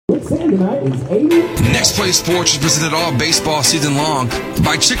Next Play Sports is presented all baseball season long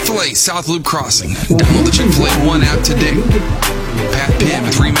by Chick-fil-A South Loop Crossing. Download the Chick-fil-A One app today. Pat Penn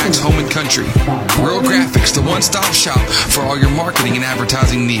with Remax Home and Country. Real Graphics, the one-stop shop for all your marketing and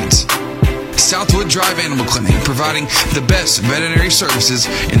advertising needs. Southwood Drive Animal Clinic, providing the best veterinary services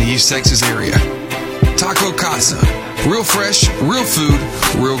in the East Texas area. Taco Casa, real fresh, real food,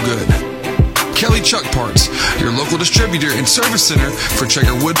 real good. Kelly Chuck Parts, your local distributor and service center for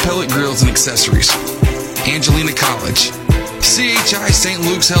Traeger wood pellet grills and accessories. Angelina College, CHI St.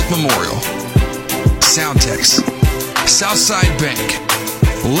 Luke's Health Memorial, Soundtex, Southside Bank,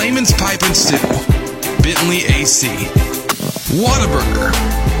 Layman's Pipe and Steel, Bentley AC, Whataburger,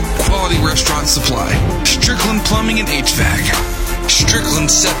 Quality Restaurant Supply, Strickland Plumbing and HVAC,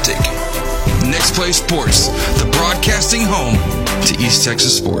 Strickland Septic, Next Play Sports, the broadcasting home to East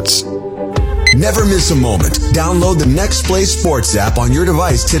Texas sports. Never miss a moment. Download the Next Play Sports app on your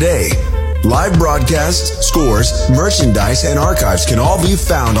device today. Live broadcasts, scores, merchandise, and archives can all be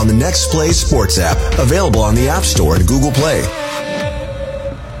found on the Next Play Sports app, available on the App Store and Google Play.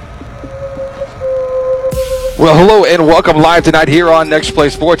 Well, hello and welcome live tonight here on Next Play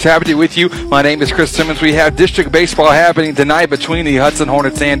Sports. Happy to be with you. My name is Chris Simmons. We have district baseball happening tonight between the Hudson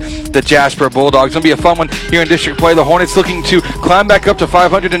Hornets and the Jasper Bulldogs. It's going to be a fun one here in district play. The Hornets looking to climb back up to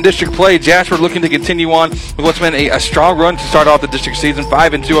 500 in district play. Jasper looking to continue on with what's been a strong run to start off the district season.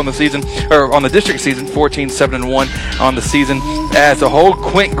 5-2 on the season, or on the district season. 14-7-1 on the season as a whole.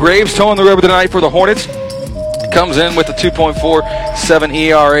 Quint Graves towing the river tonight for the Hornets. Comes in with a 2.47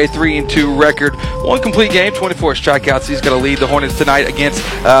 ERA, 3-2 record. One complete game, 24 strikeouts. He's going to lead the Hornets tonight against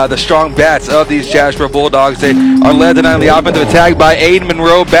the strong bats of these Jasper Bulldogs. They are led tonight on the offensive attack by Aiden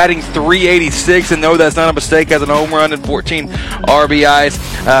Monroe, batting .386, and no, that's not a mistake, has an home run and 14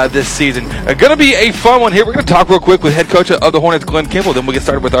 RBIs this season. Going to be a fun one here. We're going to talk real quick with head coach of the Hornets, Glenn Kimball. Then we'll get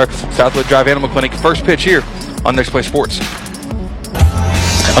started with our Southwood Drive Animal Clinic first pitch here on Next Play Sports.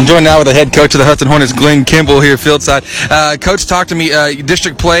 I'm joined now with the head coach of the Hudson Hornets, Glenn Kimball, here fieldside. Coach, talk to me.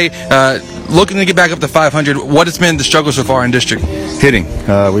 District play, looking to get back up to 500. What has been the struggle so far in district? Hitting.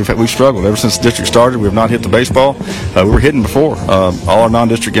 We've struggled ever since district started. We have not hit the baseball. We were hitting before. All our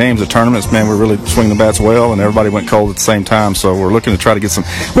non-district games, the tournaments, man, we're really swinging the bats well, and everybody went cold at the same time. So we're looking to try to get some.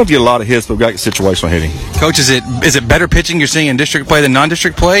 We don't get a lot of hits, but we've got situational hitting. Coach, is it better pitching you're seeing in district play than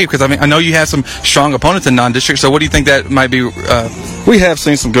non-district play? Because I know you have some strong opponents in non-district. So what do you think that might be? We have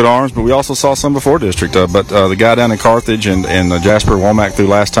seen some good arms, but we also saw some before district. But the guy down in Carthage and Jasper Womack threw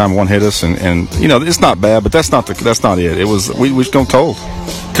last time, one hit us, and it's not bad, but that's not it. It was we just gone cold.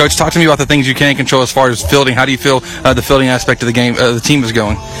 Coach, talk to me about the things you can control as far as fielding. How do you feel the fielding aspect of the game, the team is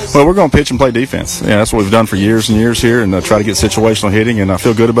going? Well, we're going to pitch and play defense. Yeah, that's what we've done for years and years here, and try to get situational hitting. And I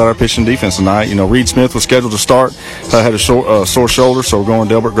feel good about our pitching defense tonight. Reed Smith was scheduled to start, had a sore shoulder, so we're going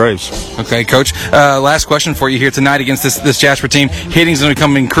Delbert Graves. Okay, Coach. Last question for you here tonight against this Jasper team. Hitting's going to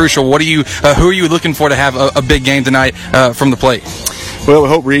become crucial. Who are you looking for to have a big game tonight from the plate? Well, we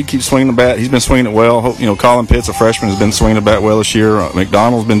hope Reed keeps swinging the bat. He's been swinging it well. Hope, Colin Pitts, a freshman, has been swinging the bat well this year.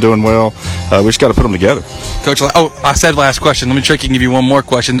 McDonald's been doing well. We just got to put them together. Coach, I said last question. Let me trick you and give you one more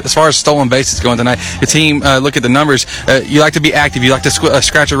question. As far as stolen bases going tonight, the team, look at the numbers. You like to be active. You like to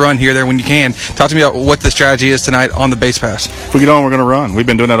scratch a run here, there when you can. Talk to me about what the strategy is tonight on the base pass. If we get on, we're going to run. We've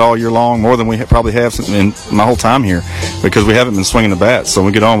been doing that all year long, more than we probably have in my whole time here, because we haven't been swinging the bat. So when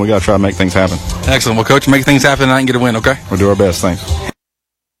we get on, we got to try to make things happen. Excellent. Well, Coach, make things happen tonight and get a win, okay? We'll do our best. Thanks.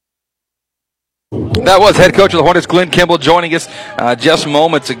 That was head coach of the Hornets, Glenn Kimball, joining us just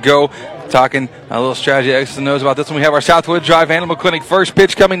moments ago, talking a little strategy, X's and O's about this one. We have our Southwood Drive Animal Clinic first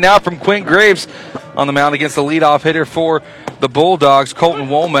pitch coming now from Quint Graves on the mound against the leadoff hitter for the Bulldogs, Colton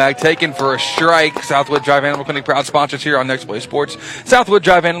Womack, taken for a strike. Southwood Drive Animal Clinic, proud sponsors here on Next Play Sports. Southwood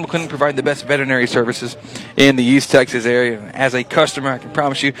Drive Animal Clinic providing the best veterinary services in the East Texas area. As a customer, I can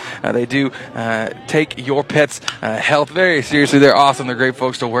promise you, they do take your pet's health very seriously. They're awesome. They're great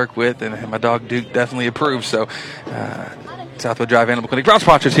folks to work with, and my dog Duke definitely approves. So, Southwood Drive Animal Clinic, proud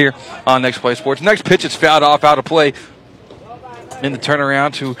sponsors here on Next Play Sports. Next pitch is fouled off, out of play in the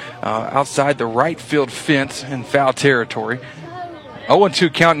turnaround to outside the right field fence in foul territory.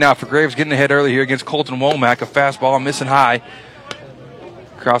 0-2 count now for Graves, getting ahead early here against Colton Womack. A fastball missing high,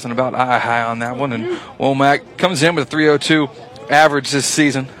 crossing about eye high on that one, and Womack comes in with a .302 average this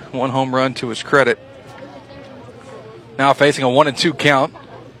season. One home run to his credit. Now facing a 1-2 count.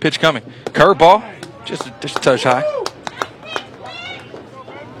 Pitch coming. Curveball, just a touch high.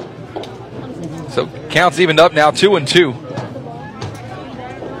 So counts evened up now, 2-2.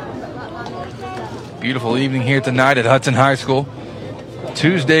 Beautiful evening here tonight at Hudson High School.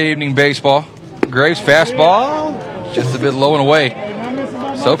 Tuesday evening baseball. Graves fastball, just a bit low and away.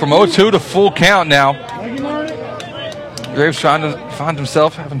 So from 0-2 to full count now. Graves trying to find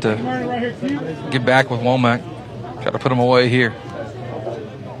himself having to get back with Womack. Try to put him away here.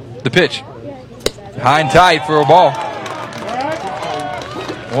 The pitch. High and tight for a ball.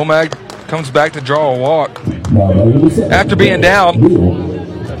 Womack comes back to draw a walk. After being down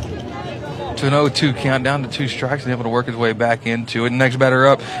to an 0-2 count, down to 2 strikes, and able to work his way back into it. Next batter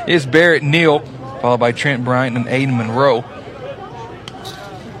up is Barrett Neal, followed by Trent Bryant and Aiden Monroe.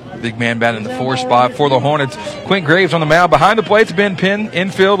 Big man batting in the 4 spot for the Hornets. Quint Graves on the mound. Behind the plate, it's Ben Penn.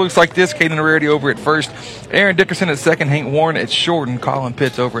 Infield looks like this. Caden Rarity over at first. Aaron Dickerson at second. Hank Warren at short. And Colin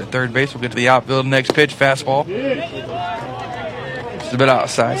Pitts over at third base. We'll get to the outfield. Next pitch, fastball. Just a bit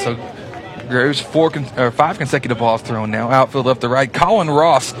outside. So Graves 5 consecutive balls thrown now. Outfield left to right. Colin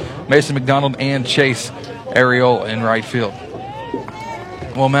Ross, Mason McDonald, and Chase Ariola in right field.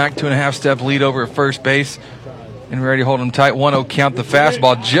 Womack 2.5 step lead over at first base. And ready to hold him tight. 1-0 count. The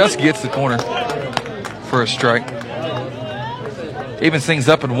fastball just gets the corner for a strike. Evens things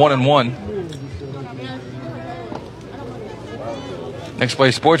up at 1-1. Next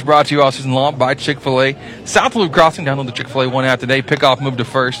Play Sports brought to you all season long by Chick-fil-A. South Loop Crossing. Download the Chick-fil-A One app today. Pickoff move to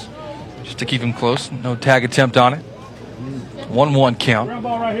first just to keep him close. No tag attempt on it. 1-1 count.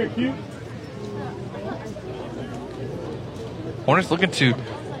 Hornets looking to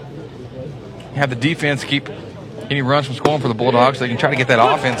have the defense keep any runs from scoring for the Bulldogs. They can try to get that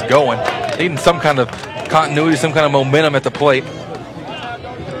offense going. Needing some kind of continuity, some kind of momentum at the plate.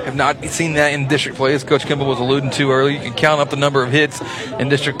 Have not seen that in district play, as Coach Kimball was alluding to earlier. You can count up the number of hits in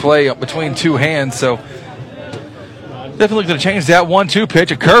district play between 2 hands. So definitely going to change that. 1-2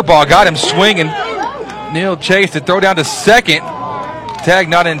 pitch. A curveball got him swinging. Neal Chase to throw down to second. Tag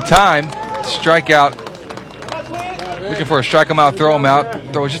not in time. Strikeout. Looking for a strike him out, throw him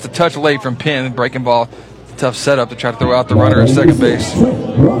out. Throw was just a touch late from Penn. Breaking ball. Tough setup to try to throw out the runner at second base. So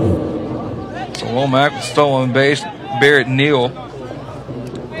Womack with stolen base. Barrett Neal,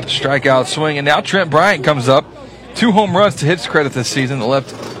 strikeout swing. And now Trent Bryant comes up. 2 home runs to his credit this season.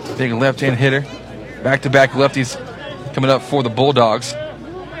 The big left-hand hitter. Back-to-back lefties coming up for the Bulldogs.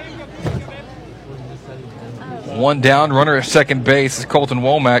 1 down, runner at second base is Colton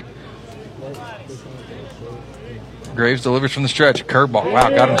Womack. Graves delivers from the stretch. Curveball. Wow,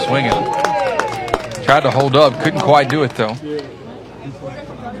 got him swinging. Tried to hold up, couldn't quite do it though.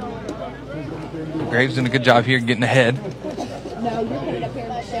 Graves doing a good job here getting ahead.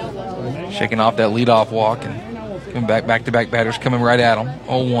 Shaking off that leadoff walk and coming back-to-back batters coming right at him.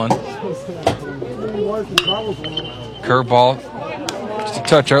 0-1. Curveball. Just a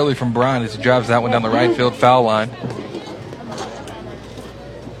touch early from Brian as he drives that one down the right field foul line.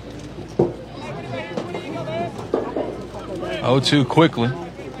 Oh, 2 quickly.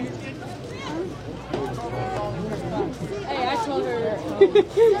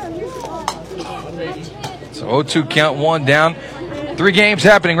 So 0-2 count, 1 down. 3 games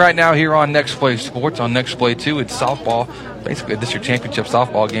happening right now here on Next Play Sports. On Next Play 2, it's softball. Basically a district championship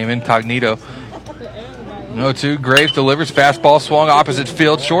softball game, incognito. 0-2, Graves delivers. Fastball swung opposite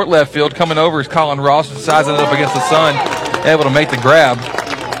field. Short left field. Coming over is Colin Ross. Sizing it up against the sun. Able to make the grab.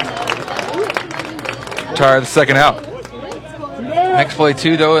 Tired the second out. Next Play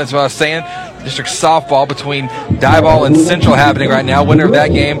 2, though, as I was saying, district softball between Diboll and Central happening right now. Winner of that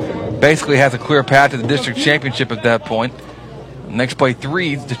game basically has a clear path to the district championship at that point. Next Play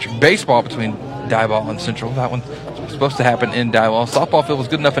 3, district baseball between Diboll and Central. That one was supposed to happen in Diboll. Softball field was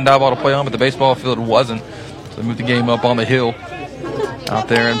good enough in Diboll to play on, but the baseball field wasn't. So they moved the game up on the hill out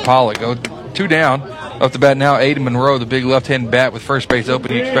there in Pollock. 2 down. Up to bat now, Aiden Monroe, the big left-handed bat with first base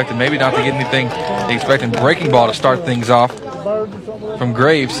open. He expected maybe not to get anything. He expected breaking ball to start things off from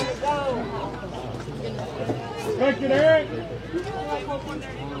Graves.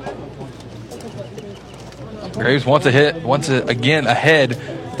 Graves wants again ahead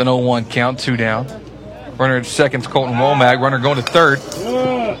with an 0-1 count, 2 down. Runner at second, Colton Womack. Runner going to third.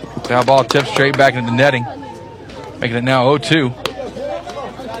 Foul ball tipped straight back into the netting. Making it now 0-2.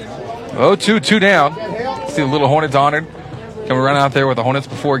 0-2, 2 down. See the Little Hornets honored. Coming around out there with the Hornets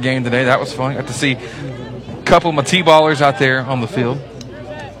before game today. That was fun. Got to see a couple of my T-ballers out there on the field.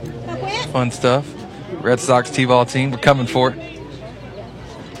 Fun stuff. Red Sox T-ball team. We're coming for it.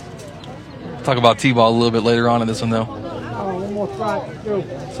 Talk about T-ball a little bit later on in this one, though.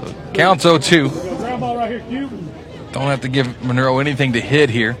 So counts 0-2. Don't have to give Monroe anything to hit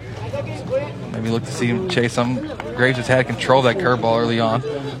here. Maybe look to see him chase some. Graves has had control of that curveball early on.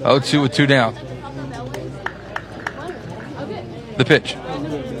 0-2 with 2 down. The pitch.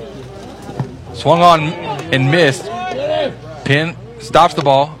 Swung on and missed. Penn stops the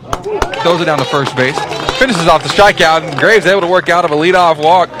ball. Throws it down to first base. finishes off the strikeout, and Graves able to work out of a leadoff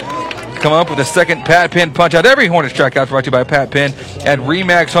walk. Come up with a second Pat Penn punch out. Every Hornets strikeout brought to you by Pat Penn at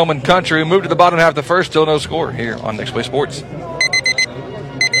RE/MAX Home and Country. Move to the bottom half of the first, still no score here on Next Play Sports.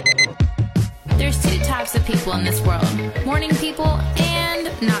 There's two types of people in this world, morning people and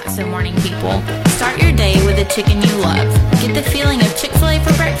not so morning people. Start your day with a chicken you love. Get the feeling of Chick-fil-A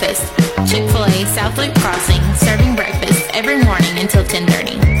for breakfast. Chick-fil-A South Loop Crossing, serving breakfast every morning until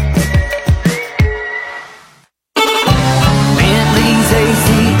 10:30. Bentley's AC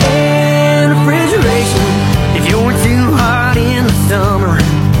and refrigeration. If you're too hot in the summer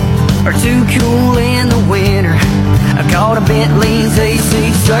or too cool in the winter, I called a Bentley's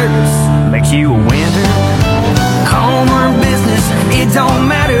AC service. Makes you a winner. Home or business, it don't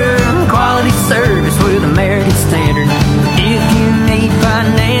matter. Quality service with American Standard. If you need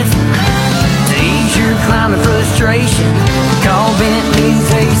finance to ease your climate frustration, call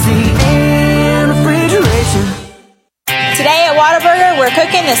Bentley's AC and refrigeration. Today at Whataburger, we're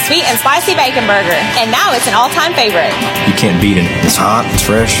cooking the sweet and spicy bacon burger, and now it's an all-time favorite. You can't beat it. It's hot, it's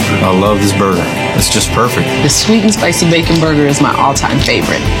fresh. I love this burger. It's just perfect. The sweet and spicy bacon burger is my all-time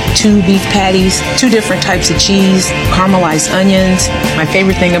favorite. 2 beef patties, 2 different types of cheese, caramelized onions. My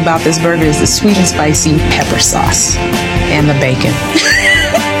favorite thing about this burger is the sweet and spicy pepper sauce and the bacon.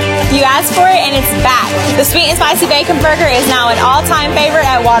 You asked for it, and it's back. The sweet and spicy bacon burger is now an all-time favorite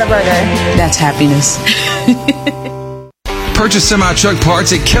at Whataburger. That's happiness. Purchase semi-truck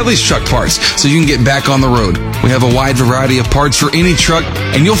parts at Kelly's Truck Parts so you can get back on the road. We have a wide variety of parts for any truck,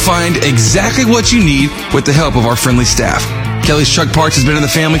 and you'll find exactly what you need with the help of our friendly staff. Kelly's Truck Parts has been in the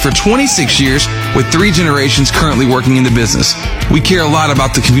family for 26 years, with 3 generations currently working in the business. We care a lot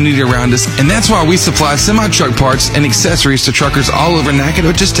about the community around us, and that's why we supply semi-truck parts and accessories to truckers all over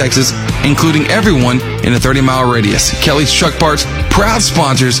Nacogdoches, Texas, including everyone in a 30-mile radius. Kelly's Truck Parts, proud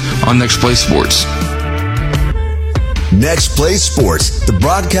sponsors on Next Play Sports. Next Play Sports, the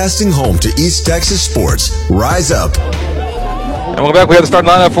broadcasting home to East Texas sports. Rise up. And welcome back. We have the starting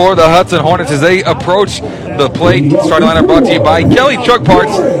lineup for the Hudson Hornets as they approach the plate. Starting lineup brought to you by Kelly Truck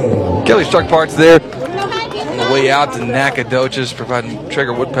Parts. Kelly's Truck Parts there on the way out to Nacogdoches, providing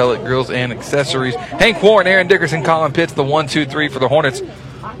Traeger wood pellet grills and accessories. Hank Warren, Aaron Dickerson, Colin Pitts, the 1-2-3 for the Hornets.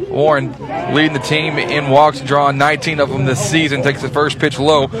 Warren leading the team in walks, drawing 19 of them this season. Takes the first pitch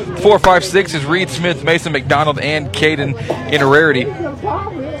low. 4-5-6 is Reed Smith, Mason McDonald, and Caden Inararity.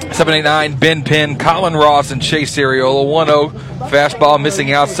 7-8-9, Ben Penn, Colin Ross, and Chase Ariola. 1-0, fastball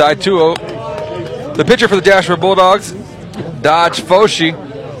missing outside. 2-0. The pitcher for the Jasper Bulldogs, Dodge Foshi.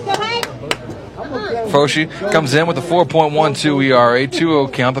 Foshi comes in with a 4.12 ERA.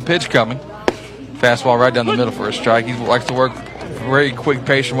 2-0 count. The pitch coming. Fastball right down the middle for a strike. He likes to work very quick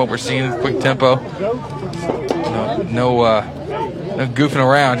pace from what we're seeing, quick tempo. No goofing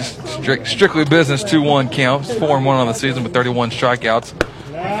around, just strictly business. 2-1 count. 4-1 on the season with 31 strikeouts.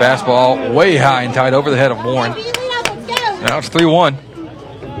 Fastball way high and tight over the head of Warren. Now it's 3-1.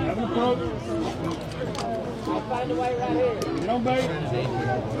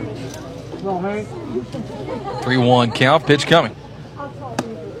 Count. Pitch coming.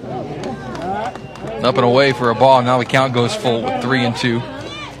 Up and away for a ball. Now the count goes full with 3-2.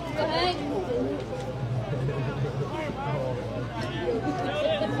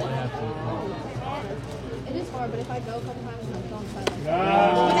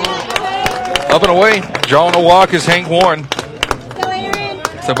 Up and away. Drawing a walk is Hank Warren.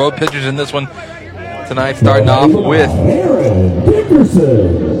 So both pitchers in this one tonight starting off with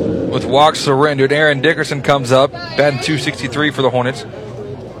walks surrendered. Aaron Dickerson comes up, batting .263 for the Hornets.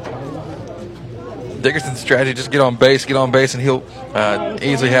 Dickerson's strategy, just get on base, and he'll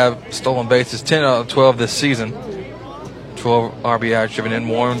easily have stolen bases. 10 out of 12 this season. 12 RBIs driven in.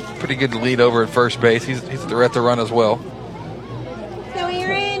 Warren, pretty good lead over at first base. He's a threat to run as well.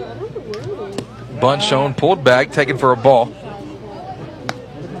 Bunt shown, pulled back, taken for a ball.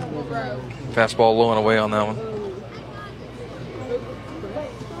 Fastball low and away on that one.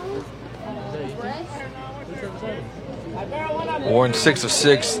 Warren 6 of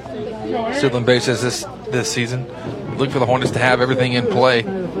 6 stealing bases this season. Look for the Hornets to have everything in play.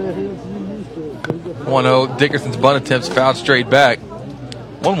 1-0. Dickerson's bunt attempts fouled straight back.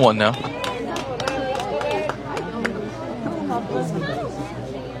 1-1 now.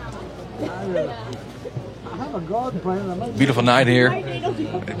 Beautiful night here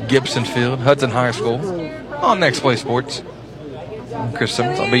at Gibson Field, Hudson High School, on Next Play Sports. I'm Chris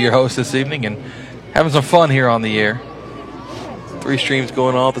Simmons. I'll be your host this evening and having some fun here on the air. 3 streams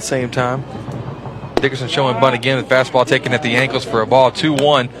going on at the same time. Dickerson showing bunt again with fastball taken at the ankles for a ball.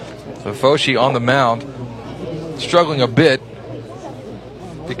 2-1. So Foshi on the mound, struggling a bit.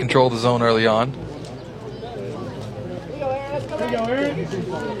 He controlled the zone early on.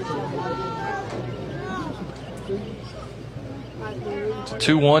 It's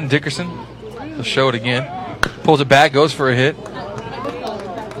 2-1 Dickerson. He'll show it again. Pulls it back, goes for a hit.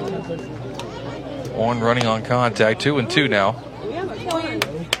 Warren running on contact. 2-2 now.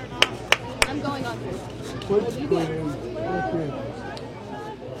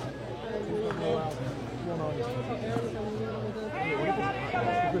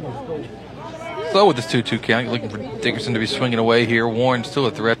 So with this 2-2 count, you're looking for Dickerson to be swinging away here. Warren still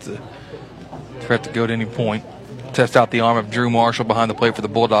a threat to go to any point. Test out the arm of Drew Marshall behind the plate for the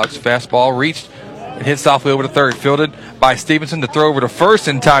Bulldogs. Fastball reached and hit softly over to third. Fielded by Stevenson to throw over to first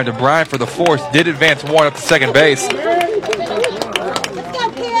in time to Bryant for the fourth. Did advance Warren up to second base.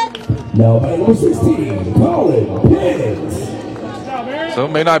 Now by number 16, Colin Pitts. So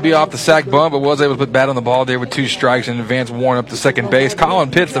it may not be off the sack bunt, but was able to put bat on the ball there with 2 strikes and advance Warren up to second base.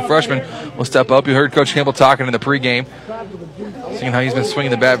 Colin Pitts, the freshman, will step up. You heard Coach Campbell talking in the pregame, seeing how he's been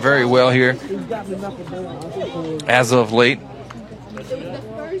swinging the bat very well here as of late.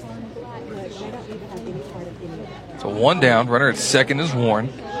 So 1 down, runner at second is Warren.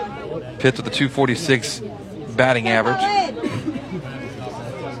 Pitts with a 246 batting average.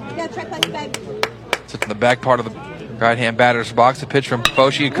 Sits in the back part of the right-hand batter's box. A pitch from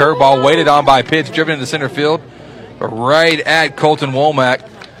Foshi. A curveball waited on by Pitts, driven into center field. But right at Colton Womack.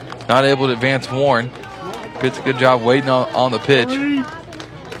 Not able to advance Warren. Pitts a good job waiting on the pitch.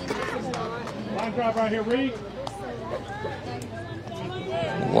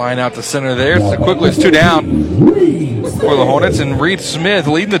 Line out to center there. So quickly it's 2 down for the Hornets. And Reed Smith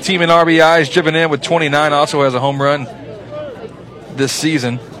leading the team in RBIs, driven in with 29. Also has a home run this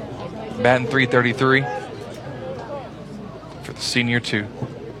season. Batting .333 for the senior too.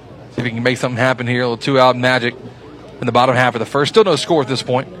 See if he can make something happen here. A little 2-out magic in the bottom half of the first. Still no score at this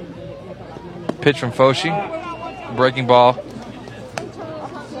point. Pitch from Foshi. Breaking ball.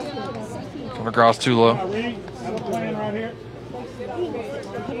 Coming across too low.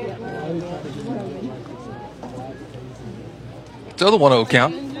 Still the 1-0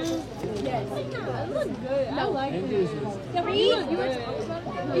 count.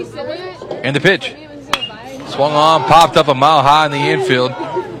 And the pitch. Swung on, popped up a mile high in the infield.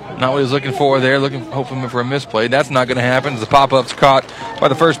 Not what he was looking for there, hoping for a misplay. That's not going to happen as the pop-up's caught by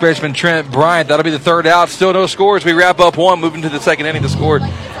the first baseman, Trent Bryant. That'll be the 3rd out. Still no scores. We wrap up 1, moving to the 2nd inning. The score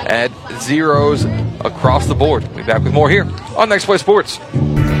at 0s across the board. We'll be back with more here on Next Play Sports.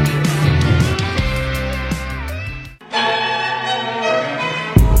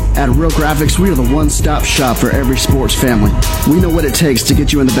 At Real Graphics, we are the one-stop shop for every sports family. We know what it takes to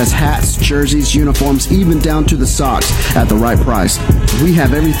get you in the best hats, jerseys, uniforms, even down to the socks at the right price. We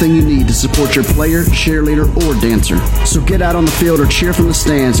have everything you need to support your player, cheerleader, or dancer. So get out on the field or cheer from the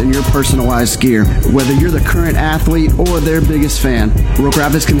stands in your personalized gear. Whether you're the current athlete or their biggest fan, Real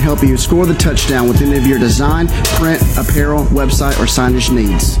Graphics can help you score the touchdown with any of your design, print, apparel, website, or signage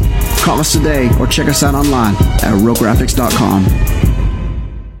needs. Call us today or check us out online at realgraphics.com.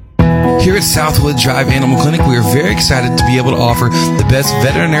 Here at Southwood Drive Animal Clinic, we are very excited to be able to offer the best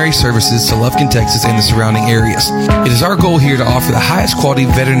veterinary services to Lufkin, Texas and the surrounding areas. It is our goal here to offer the highest quality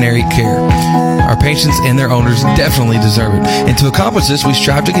veterinary care. Our patients and their owners definitely deserve it. And to accomplish this, we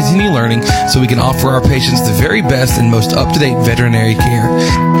strive to continue learning so we can offer our patients the very best and most up-to-date veterinary care.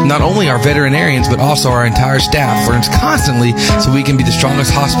 Not only our veterinarians, but also our entire staff learns constantly so we can be the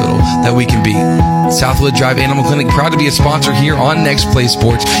strongest hospital that we can be. Southwood Drive Animal Clinic, proud to be a sponsor here on Next Play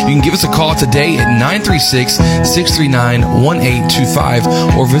Sports. You can give us a call today at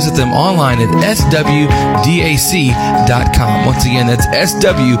 936-639-1825 or visit them online at swdac.com. Once again, that's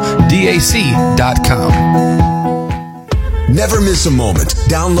swdac.com. Never miss a moment.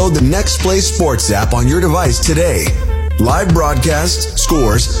 Download the Next Play Sports app on your device today. Live broadcasts,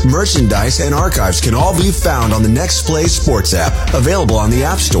 scores, merchandise, and archives can all be found on the Next Play Sports app, available on the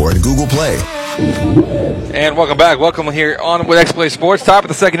App Store and Google Play. And welcome back. Welcome here on with Next Play Sports. Top of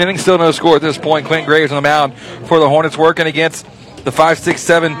the 2nd inning, still no score at this point. Quentin Graves on the mound for the Hornets, working against the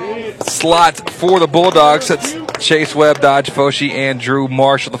 5-6-7 slot for the Bulldogs. That's Chase Webb, Dodge Foshi, and Drew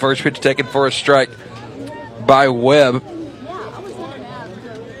Marshall. The first pitch taken for a strike by Webb.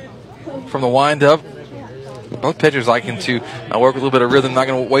 From the windup, both pitchers liking to work with a little bit of rhythm, not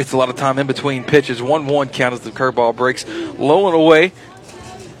going to waste a lot of time in between pitches. 1-1 count as the curveball breaks low and away.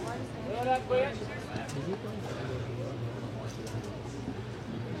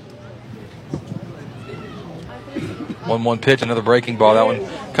 One pitch, another breaking ball. That one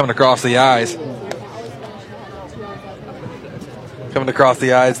coming across the eyes. Coming across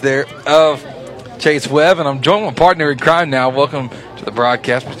the eyes there of Chase Webb. And I'm joined with my partner in crime now. Welcome to the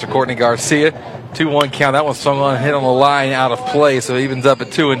broadcast, Mr. Courtney Garcia. 2-1 count. That one swung on and hit on the line out of play, so it evens up at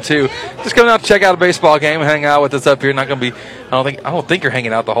 2-2. Just coming out to check out a baseball game and hang out with us up here. Not going to be. I don't think you're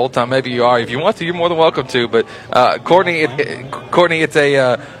hanging out the whole time. Maybe you are. If you want to, you're more than welcome to. But Courtney, it's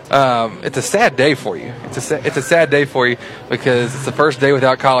a sad day for you. It's a sad day for you because it's the first day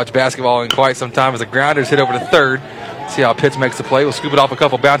without college basketball in quite some time. As the grounders hit over to third. See how Pitts makes the play. We'll scoop it off a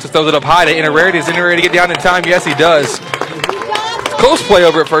couple bounces. Throws it up high to Innerarity. Is Innerarity to get down in time? Yes, he does. Close play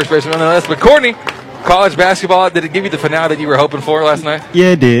over at first base nonetheless. But Courtney, college basketball, did it give you the finale that you were hoping for last night? Yeah,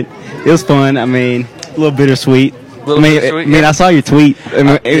 it did. It was fun. I mean, a little bittersweet. I saw your tweet.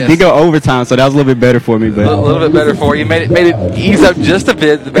 It did go overtime, so that was a little bit better for me. But a little bit better for you. Made it ease up just a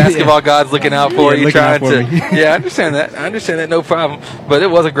bit. The basketball gods looking out for you, trying to. Yeah, I understand that. No problem. But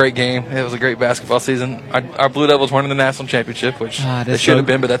it was a great game. It was a great basketball season. Our Blue Devils won in the national championship, which they should have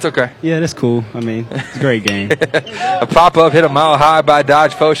been, but that's okay. Yeah, that's cool. I mean, it's a great game. A pop up hit a mile high by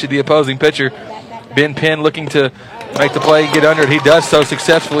Dodge Foshi, the opposing pitcher. Ben Penn looking to make the play, get under it. He does so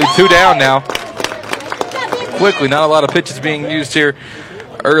successfully. 2 down now. Quickly, not a lot of pitches being used here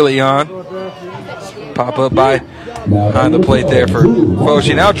early on. Pop up behind the plate there for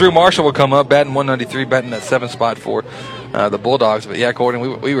Foshi. Now Drew Marshall will come up, batting 193, batting that 7th spot for the Bulldogs. But yeah, Courtney,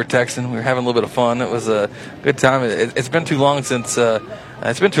 we were texting, we were having a little bit of fun. It was a good time. It's been too long since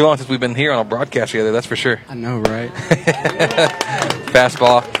we've been here on a broadcast together. That's for sure. I know, right?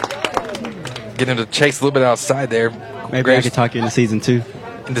 Fastball, getting him to chase a little bit outside there. Maybe Graves, I could talk you into season 2.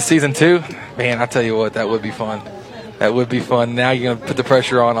 Into season 2, man, I tell you what, that would be fun. That would be fun. Now you're gonna put the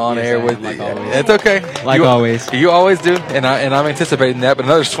pressure on air with like it's okay. Always. You always do, and I'm anticipating that. But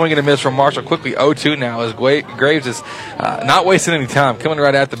another swing and a miss from Marshall. Quickly 0-2 now as Graves is not wasting any time, coming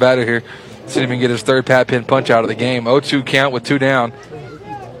right at the batter here. See if he can get his third Pat Penn punch out of the game. 0-2 count with 2 down.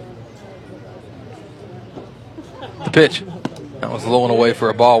 The pitch. That was low and away for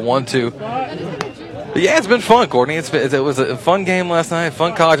a ball. 1-2. But yeah, it's been fun, Courtney. It was a fun game last night,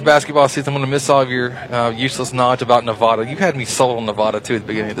 fun college basketball season. I'm going to miss all of your useless knowledge about Nevada. You had me sold on Nevada, too, at the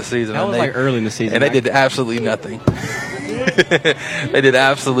beginning of the season. That was early in the season. And they did absolutely nothing. They did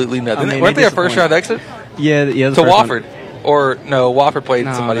absolutely nothing. I mean, weren't they a first-round exit? Yeah. To Wofford. Or, no, Wofford played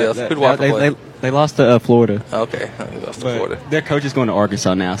somebody else. Who'd Wofford play? They lost to Florida. Okay, they lost to Florida. Their coach is going to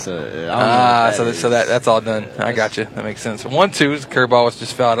Arkansas now, so that's all done. I got you. That makes sense. 1-2, the curveball was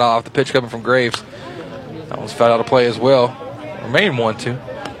just fouled off. The pitch coming from Graves. That was fouled out of play as well. Remain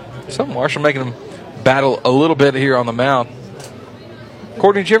 1-2. So Marshall making them battle a little bit here on the mound.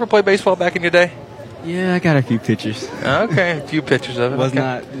 Courtney, did you ever play baseball back in your day? Yeah, I got a few pictures. Okay, a few pictures of it. Was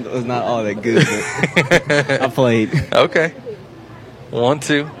not all that good, but I played. Okay.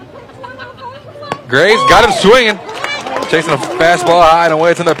 1-2. Graves got him swinging. Chasing a fastball high and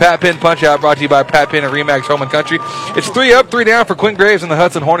away. It's another Pat Penn punch out, brought to you by Pat Penn and RE/MAX Home and Country. It's 3 up, 3 down for Quinn Graves and the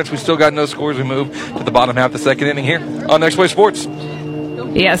Hudson Hornets. We still got no scores. We move to the bottom half of the second inning here on Next Play Sports.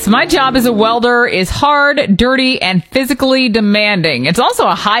 Yes, my job as a welder is hard, dirty, and physically demanding. It's also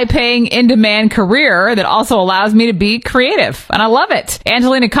a high-paying, in-demand career that also allows me to be creative, and I love it.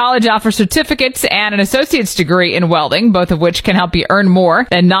 Angelina College offers certificates and an associate's degree in welding, both of which can help you earn more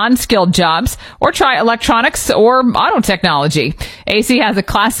than non-skilled jobs, or try electronics or auto technology. AC has a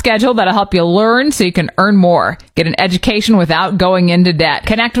class schedule that'll help you learn so you can earn more. Get an education without going into debt.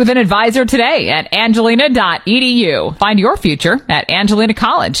 Connect with an advisor today at angelina.edu. Find your future at Angelina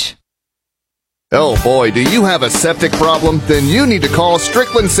College. Oh boy, do you have a septic problem? Then you need to call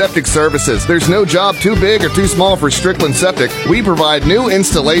Strickland Septic Services. There's no job too big or too small for Strickland Septic. We provide new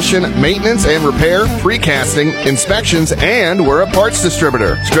installation, maintenance and repair, precasting, inspections, and we're a parts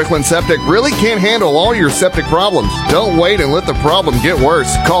distributor. Strickland Septic really can't handle all your septic problems. Don't wait and let the problem get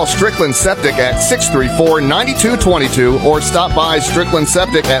worse. Call Strickland Septic at 634-9222 or stop by Strickland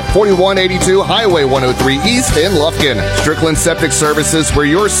Septic at 4182 Highway 103 East in Lufkin. Strickland Septic Services, where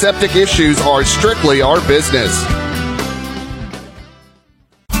your septic issues are strictly our business.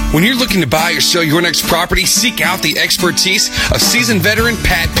 When you're looking to buy or sell your next property, seek out the expertise of seasoned veteran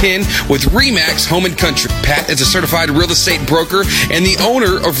Pat Penn with RE/MAX Home and Country. Pat is a certified real estate broker and the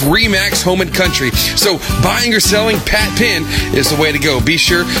owner of RE/MAX Home and Country. So buying or selling, Pat Penn is the way to go. Be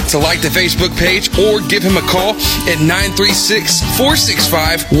sure to like the Facebook page or give him a call at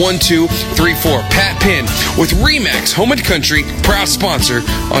 936-465-1234. Pat Penn with RE/MAX Home and Country, proud sponsor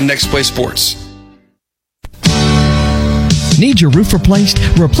on Next Play Sports. Need your roof replaced?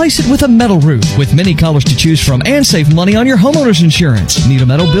 Replace it with a metal roof. With many colors to choose from and save money on your homeowner's insurance. Need a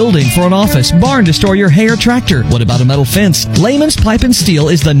metal building for an office, barn to store your hay or tractor? What about a metal fence? Lehman's Pipe and Steel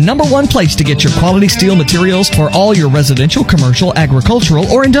is the #1 place to get your quality steel materials for all your residential, commercial,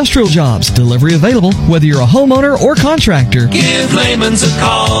 agricultural, or industrial jobs. Delivery available whether you're a homeowner or contractor. Give Lehman's a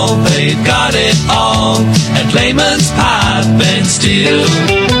call. They've got it all at Lehman's Pipe and Steel.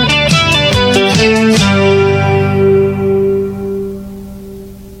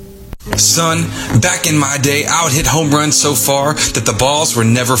 Son, back in my day, I would hit home runs so far that the balls were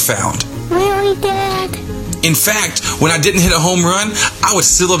never found. Really, Dad? In fact, when I didn't hit a home run, I would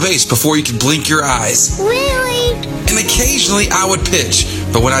steal a base before you could blink your eyes. Really? And occasionally I would pitch,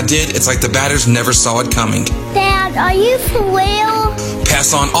 but when I did, it's like the batters never saw it coming. Dad, are you for real?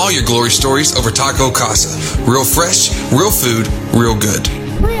 Pass on all your glory stories over Taco Casa. Real fresh, real food, real good.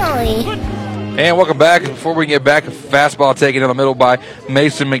 Really? And welcome back. Before we get back, a fastball taken in the middle by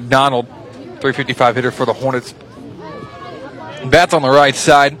Mason McDonald. 355 hitter for the Hornets. Bats on the right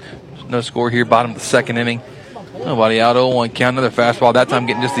side. No score here, bottom of the second inning. Nobody out, 0-1 count. Another fastball, that time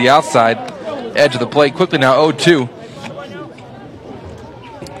getting just the outside edge of the plate. Quickly now 0-2.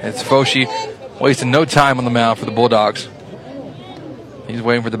 It's Foshi wasting no time on the mound for the Bulldogs. He's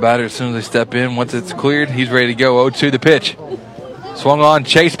waiting for the batter as soon as they step in. Once it's cleared, he's ready to go. 0-2 the pitch. Swung on,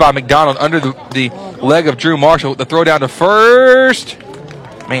 chased by McDonald under the leg of Drew Marshall. The throw down to first.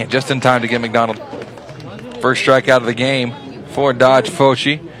 Man, just in time to get McDonald. First strikeout of the game for Dodge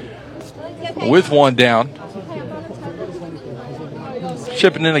Foshi. With one down.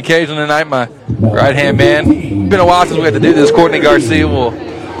 Chipping in occasionally tonight, my right-hand man. Been a while since we had to do this. Courtney Garcia will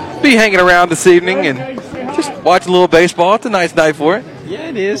be hanging around this evening and just watch a little baseball. It's a nice night for it. Yeah,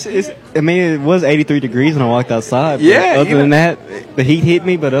 it is. It was 83 degrees when I walked outside. Yeah. Other than that, the heat hit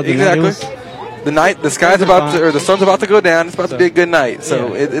me. But other than that, it was the sky's about to, or the sun's about to go down. It's about to be a good night.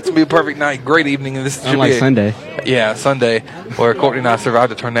 So it's gonna be a perfect night, great evening, and this should be Sunday. Yeah, Sunday, where Courtney and I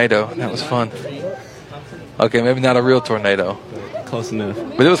survived a tornado. That was fun. Okay, maybe not a real tornado. Close enough.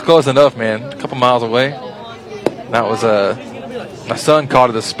 But it was close enough, man. A couple miles away. That was my son called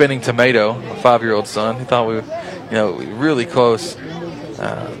it a spinning tomato. My 5-year-old son. He thought we were, really close.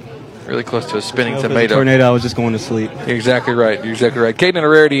 Really close to a spinning tomato. Tornado, I was just going to sleep. You're exactly right. Caden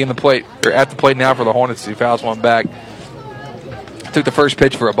Rarity at the plate now for the Hornets. He fouls one back. Took the first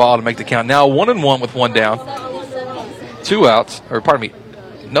pitch for a ball to make the count. Now 1-1 with one down. 2 outs, or pardon me,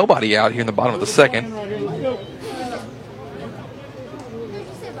 nobody out here in the bottom of the second.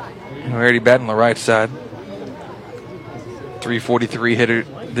 Rarity batting on the right side. 343 hitter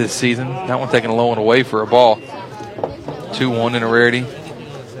this season. That one taking a low one away for a ball. 2-1 in a Rarity.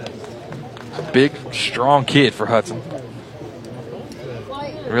 Big, strong kid for Hudson.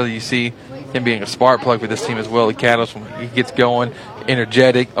 Really, you see him being a spark plug for this team as well. The Catalyst, when he gets going,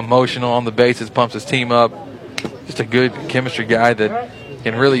 energetic, emotional on the bases, pumps his team up. Just a good chemistry guy that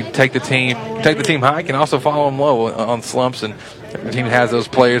can really take the team high, can also follow them low on slumps. And the team has those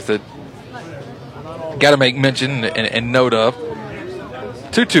players that got to make mention and note of.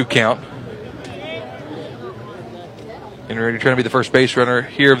 2-2 count. And ready trying to be the first base runner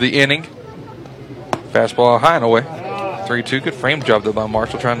here of the inning. Fastball high and away. 3-2. Good frame job though by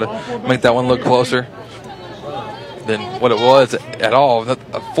Marshall, trying to make that one look closer than what it was at all. A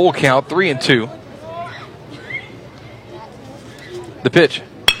full count, 3-2. The pitch.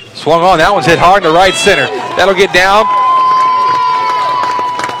 Swung on. That one's hit hard in the right center. That'll get down.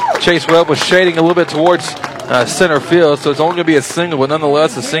 Chase Webb was shading a little bit towards center field, so it's only going to be a single, but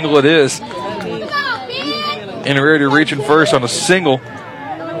nonetheless, a single it is. Rarity reaching first on a single.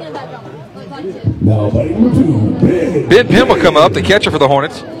 Ben Pym will come up, the catcher for the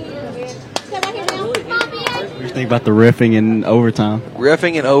Hornets. What do you think about the reffing in overtime?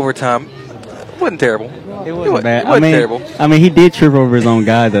 Reffing in overtime wasn't terrible. It wasn't bad. It wasn't terrible. I mean, he did trip over his own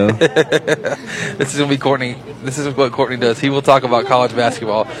guy, though. This is going to be Courtney. This is what Courtney does. He will talk about college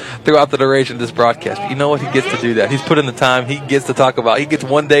basketball throughout the duration of this broadcast. But you know what? He gets to do that. He's put in the time. He gets to talk about. He gets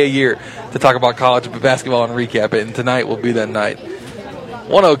one day a year to talk about college basketball and recap it. And tonight will be that night.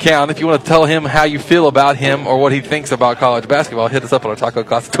 1-0 count. If you want to tell him how you feel about him or what he thinks about college basketball, hit us up on our Taco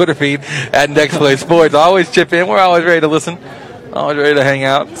Casa Twitter feed at Next Play Sports. Always chip in. We're always ready to listen. Always ready to hang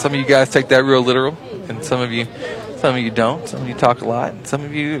out. Some of you guys take that real literal, and some of you don't. Some of you talk a lot, and some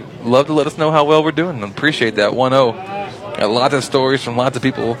of you love to let us know how well we're doing. I appreciate that. 1-0. Got lots of stories from lots of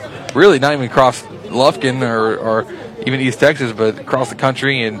people, really not even across Lufkin or even East Texas, but across the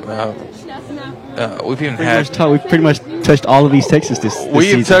country. And we've pretty much touched all of East Texas this We've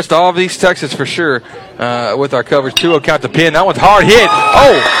season. touched all of East Texas for sure with our coverage. 2-0 count to Penn. That one's hard hit.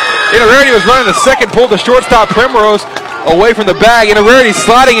 Oh! Rarity was running the second, pulled the shortstop Primrose. away from the bag. Inararity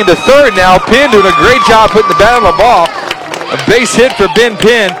sliding into third now. Penn doing a great job putting the bat on the ball. A base hit for Ben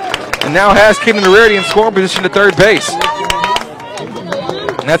Penn. And now has Caden Inararity in scoring position to third base.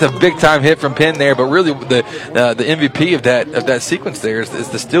 And that's a big-time hit from Penn there, but really the MVP of that sequence there is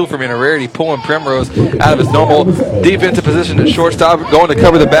the steal from Inararity, pulling Primrose out of his normal defensive position at shortstop, going to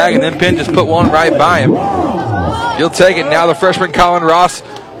cover the bag, and then Penn just put one right by him. He'll take it. Now the freshman Colin Ross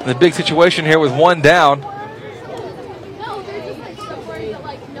in the big situation here with one down.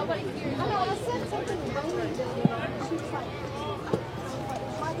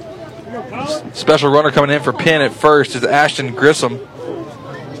 Special runner coming in for Penn at first is Ashton Grissom.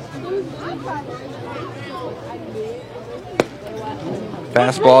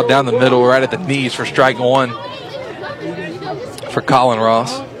 Fastball down the middle, right at the knees for strike one for Colin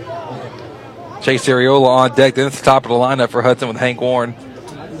Ross. Chase Ariola on deck. Then it's the top of the lineup for Hudson with Hank Warren.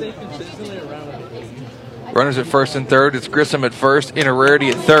 Runners at first and third. It's Grissom at first,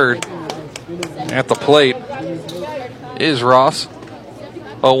 Inararity at third. At the plate is Ross.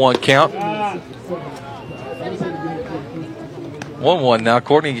 0-1 count. 1-1 now.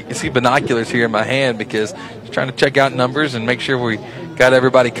 Courtney, you can see binoculars here in my hand because I'm trying to check out numbers and make sure we got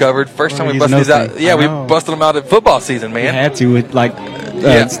everybody covered. First time we busted these out. Yeah, we busted them out at football season, man. We had to with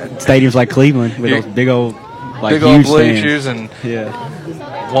stadiums like Cleveland with those big old bleachers and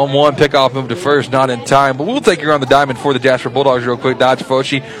 1-1 pickoff move to first, not in time. But we'll take you around the diamond for the Jasper Bulldogs real quick. Dodge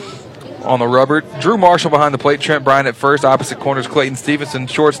Foshi on the rubber. Drew Marshall behind the plate. Trent Bryant at first. Opposite corners, Clayton Stevenson.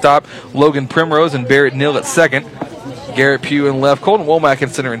 Shortstop, Logan Primrose and Barrett Neal at second. Garrett Pugh in left. Colton Womack in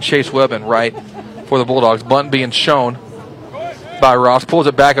center and Chase Webb in right for the Bulldogs. Bunt being shown by Ross. Pulls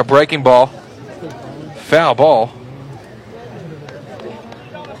it back, a breaking ball. Foul ball.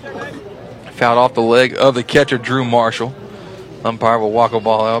 Fouled off the leg of the catcher, Drew Marshall. Umpire will walk a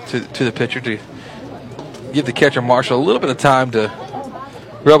ball out to the pitcher to give the catcher, Marshall, a little bit of time to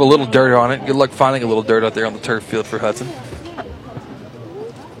rub a little dirt on it. Good luck finding a little dirt out there on the turf field for Hudson.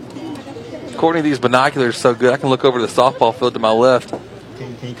 According to these binoculars, so good, I can look over to the softball field to my left.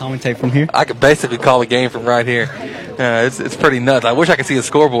 Can you commentate from here? I could basically call the game from right here. It's pretty nuts. I wish I could see the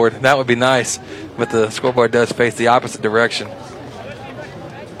scoreboard. That would be nice, but the scoreboard does face the opposite direction.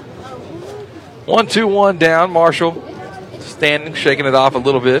 1-2-1 down. Marshall standing, shaking it off a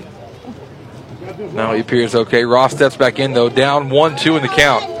little bit. Now he appears okay. Ross steps back in, though. Down 1-2 in the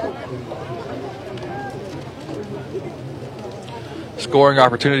count. Scoring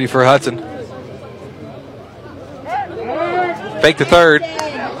opportunity for Hudson. Fake to third.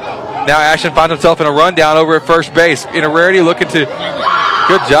 Now Ashton finds himself in a rundown over at first base. Inararity looking to...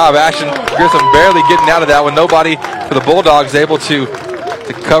 Good job, Ashton Grissom barely getting out of that one. Nobody for the Bulldogs able to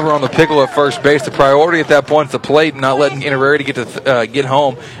cover on the pickle at first base. The priority at that point is the plate, not letting Inararity get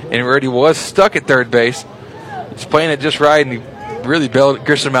home. Inararity was stuck at third base. He's playing it just right, and he really bailed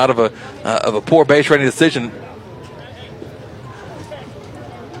Grissom out of a poor base running decision.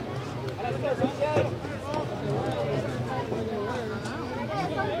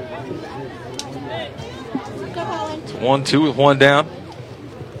 One, two with one down.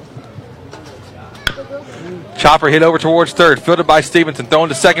 Chopper hit over towards third, fielded by Stevenson, thrown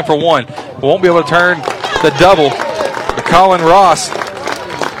to second for one. Won't be able to turn the double. But Colin Ross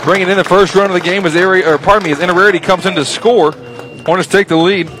bringing in the first run of the game as Inararity comes in to score. Hornets take the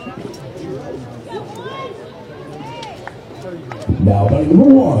lead. Now by number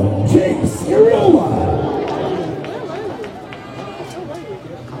one, Chase Ariola.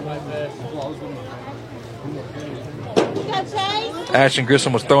 Ashton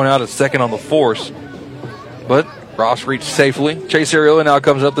Grissom was thrown out at second on the force, but Ross reached safely. Chase Ariola now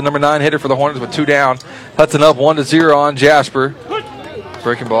comes up, the number 9 hitter for the Hornets with 2 down. Hudson up 1-0 on Jasper.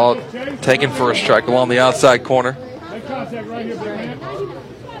 Breaking ball taken for a strike along the outside corner.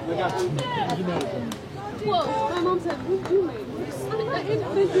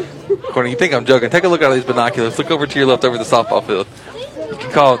 Courtney, you think I'm joking? Take a look out of these binoculars. Look over to your left over the softball field. You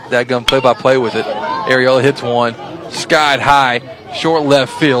can call that gun play-by-play with it. Ariola hits one, skied high. Short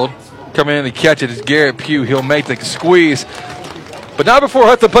left field. Coming in to catch it is Garrett Pugh. He'll make the squeeze. But not before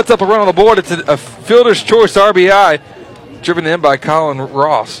Hudson puts up a run on the board. It's a fielder's choice RBI. Driven in by Colin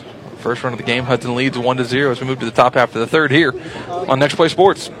Ross. First run of the game. Hudson leads 1-0 as we move to the top half of the third here on Next Play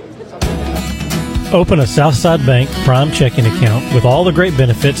Sports. Open a Southside Bank Prime checking account with all the great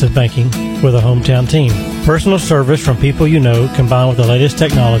benefits of banking with a hometown team. Personal service from people you know combined with the latest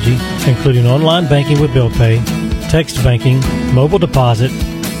technology, including online banking with bill pay, text banking, mobile deposit,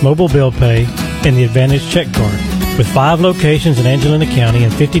 mobile bill pay, and the Advantage check card. With 5 locations in Angelina County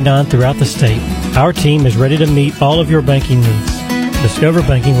and 59 throughout the state, our team is ready to meet all of your banking needs. Discover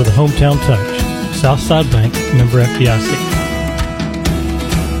banking with a hometown touch. Southside Bank, member FDIC.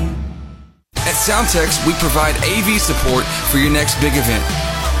 At Soundtex, we provide AV support for your next big event.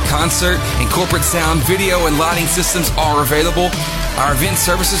 Concert and corporate sound, video, and lighting systems are available. Our event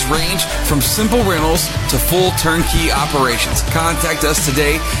services range from simple rentals to full turnkey operations. Contact us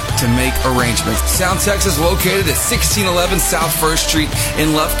today to make arrangements. Soundtex is located at 1611 South 1st Street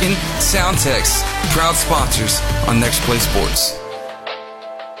in Lufkin. Soundtex, proud sponsors on Next Play Sports.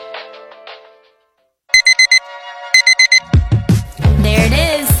 There it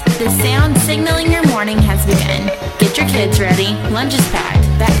is. The sound signaling your morning has begun. Get your kids ready. Lunch is packed.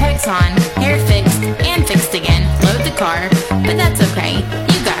 Backpack's on. Hair fixed and fixed again. Load the car. But that's okay.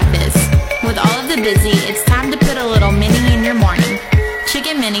 You got this. With all of the busy, it's time to put a little mini in your morning.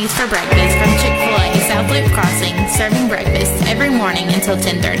 Chicken minis for breakfast from Chick-fil-A South Loop Crossing. Serving breakfast every morning until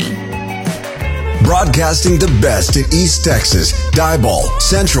 10:30. Broadcasting the best in East Texas, Diboll,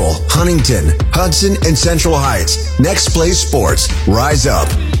 Central, Huntington, Hudson, and Central Heights. Next Play Sports. Rise up.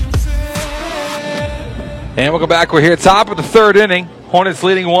 And we'll go back. We're here top of the third inning. Hornets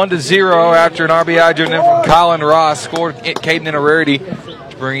leading 1-0 after an RBI driven in from Colin Ross. Scored Caden Inararity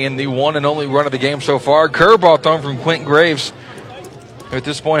to bring in the one and only run of the game so far. Curveball thrown from Quentin Graves, who at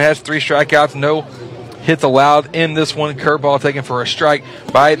this point has 3 strikeouts, no hits allowed in this one. Curveball taken for a strike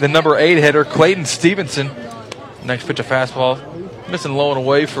by the number 8 hitter, Clayton Stevenson. Next pitch, a fastball, missing low and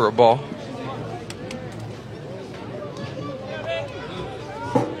away for a ball.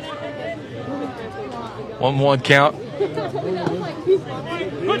 One count.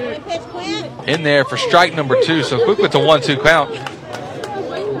 In there for strike number 2, so quick with the 1-2 count.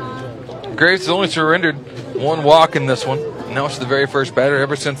 Graves has only surrendered 1 walk in this one, and that was the very first batter.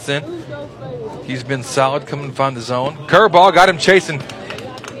 Ever since then, he's been solid, coming to find the zone. Curveball, got him chasing.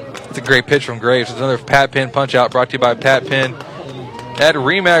 It's a great pitch from Graves. It's another Pat Penn punch out brought to you by Pat Penn. At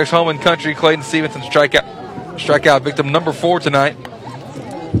Remax Home and Country, Clayton Stevenson strikeout victim number 4 tonight.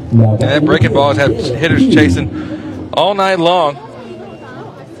 And that breaking ball has had hitters chasing all night long.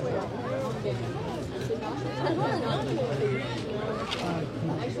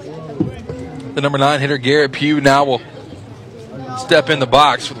 The number 9 hitter, Garrett Pugh, now will step in the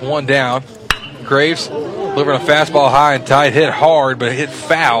box with 1 down. Graves delivering a fastball high and tight, hit hard, but it hit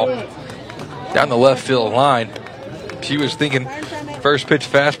foul down the left field line. Pugh was thinking first pitch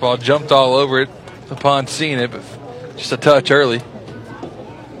fastball, jumped all over it upon seeing it, but just a touch early.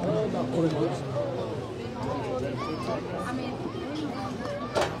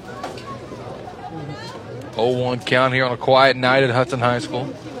 Oh, 1 count here on a quiet night at Hudson High School.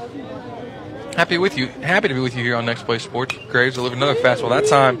 Happy to be with you here on Next Play Sports. Graves delivered another fastball. That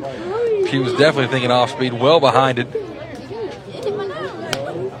time, he was definitely thinking off speed, well behind it.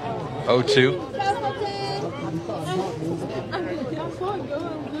 0-2.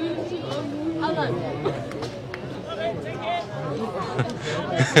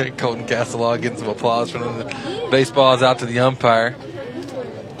 Colton Castelao getting some applause from him. The baseball is out to the umpire.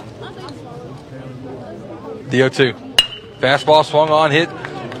 The 0-2. Fastball swung on, hit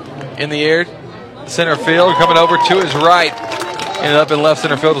in the air. Center field coming over to his right. Ended up in left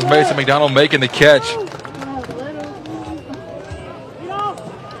center field was Mason McDonald making the catch.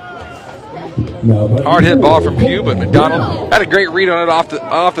 Hard hit ball from Pugh, but McDonald had a great read on it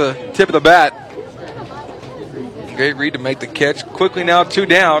off the tip of the bat. Great read to make the catch. Quickly now 2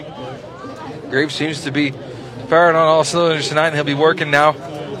 down. Graves seems to be firing on all cylinders tonight, and he'll be working now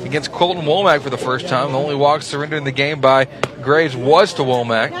against Colton Womack for the first time. The only walk surrendered in the game by Graves was to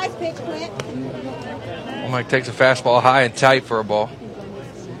Womack. Womack takes a fastball high and tight for a ball.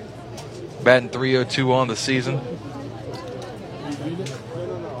 Batting .302 on the season.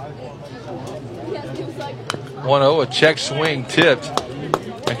 .1-0, a check swing tipped.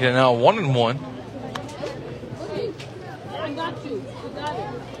 Making it now 1-1.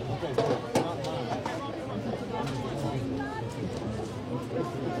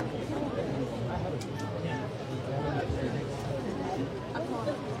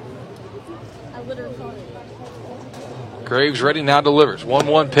 Graves ready now, delivers.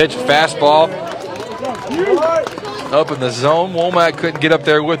 1-1 pitch, fastball. Up in the zone. Womack couldn't get up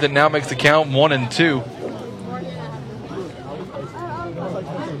there with it. Now makes the count 1-2.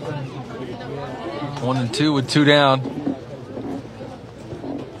 1-2 with 2 down.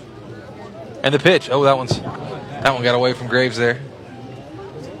 And the pitch. Oh, that one got away from Graves there.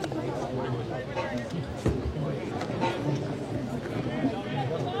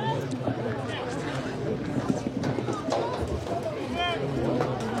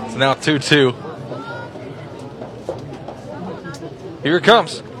 Now 2-2. Here it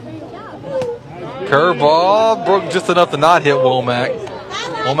comes. Curveball broke just enough to not hit Womack.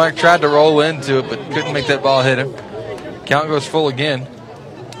 Womack tried to roll into it, but couldn't make that ball hit him. Count goes full again.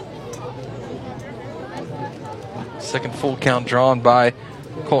 Second full count drawn by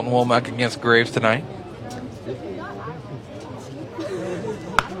Colton Womack against Graves tonight.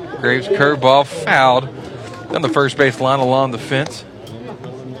 Graves curveball fouled on the first base line along the fence.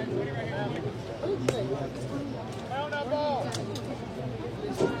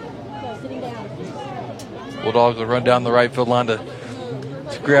 Bulldogs will run down the right field line to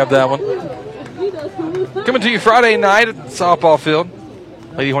grab that one. Coming to you Friday night at the softball field.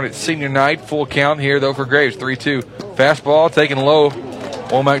 Lady Hornets senior night. Full count here, though, for Graves. 3-2. Fastball taken low.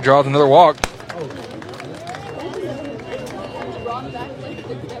 Womack draws another walk.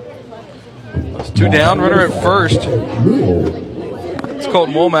 It's 2 down. Runner at first. It's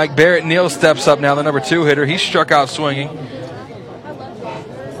Colton Womack. Barrett Neal steps up now, the number 2 hitter. He struck out swinging.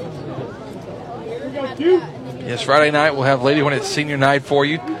 Yes, Friday night we'll have Lady Hornets senior night for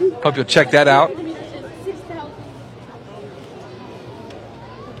you. Hope you'll check that out.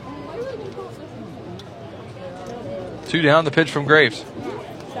 Two down, the pitch from Graves.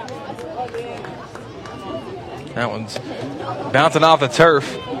 That one's bouncing off the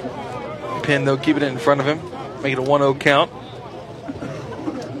turf. Pin, though, keeping it in front of him. Make it a 1-0 count.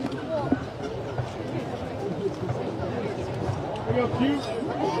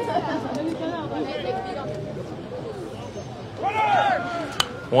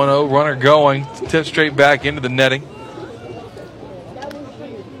 Runner going, tip straight back into the netting.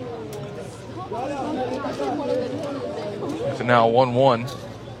 So now 1-1.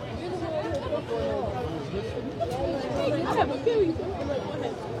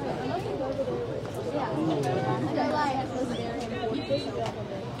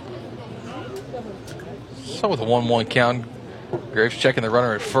 So with a 1-1 count, Graves checking the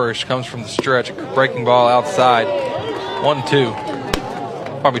runner at first. Comes from the stretch, breaking ball outside. 1-2.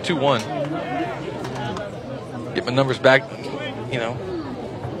 Probably 2-1. Get my numbers back,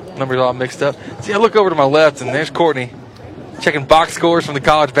 numbers all mixed up. See, I look over to my left, and there's Courtney checking box scores from the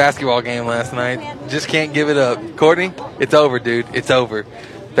college basketball game last night. Just can't give it up. Courtney, it's over, dude. It's over.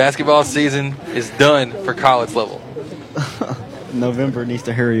 Basketball season is done for college level. November needs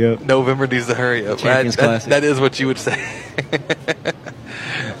to hurry up. Champions Classic. That is what you would say.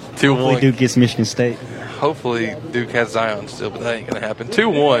 2-1. Hopefully Duke gets Michigan State. Hopefully Duke has Zion still, but that ain't going to happen.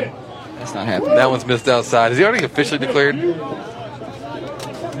 2-1. That's not happening. That one's missed outside. Is he already officially declared?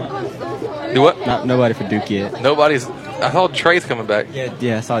 Do what? Nobody for Duke yet. Nobody's. I thought Trey's coming back.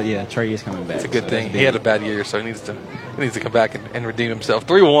 Yeah, I saw. Yeah, Trey is coming back. It's a good thing. He had a bad year, so he needs to come back and redeem himself.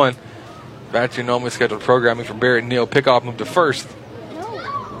 3-1. Back to your normally scheduled programming for Barrett Neal. Pickoff move to first.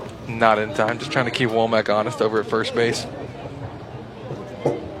 Not in time. Just trying to keep Womack honest over at first base.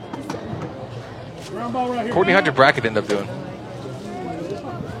 Courtney, how'd your bracket end up doing?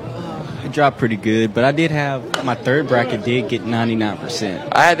 It dropped pretty good, but I did have my third bracket did get 99%.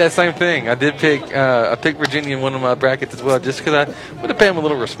 I had that same thing. I did pick Virginia in one of my brackets as well, just because I would have paid them a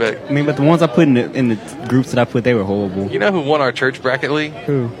little respect. I mean, but the ones I put in the groups that I put, they were horrible. You know who won our church bracket league?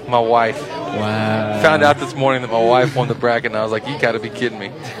 Who? My wife. Wow. Found out this morning that my wife won the bracket, and I was like, you got to be kidding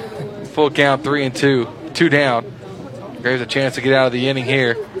me. Full count, 3-2, 2 down. Graves a chance to get out of the inning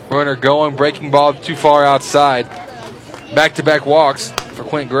here. Runner going, breaking ball too far outside. Back-to-back walks for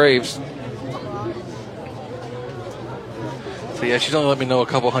Quint Graves. So, yeah, she's only let me know a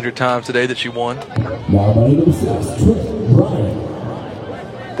couple hundred times today that she won. Now, by number 6, Trent Bryant.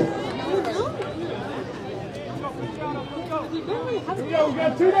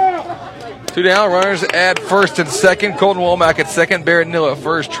 Two down, runners at first and second. Colton Womack at second. Barrett Neal at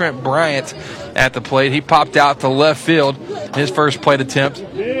first. Trent Bryant at the plate. He popped out to left field. His first plate attempt.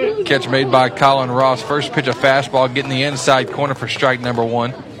 Catch made by Colin Ross. First pitch, a fastball, getting the inside corner for strike number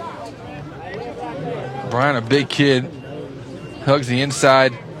 1. Bryant, a big kid, hugs the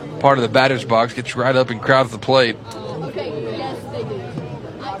inside part of the batter's box, gets right up and crowds the plate.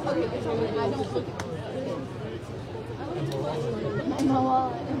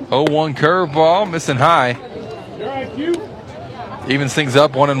 Oh, 1 curveball, missing high. Evens things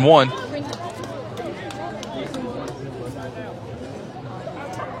up 1-1.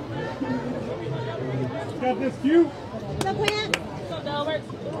 Got this cue.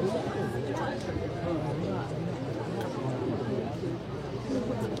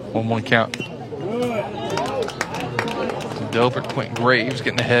 1-1 count. Delbert, Quint Graves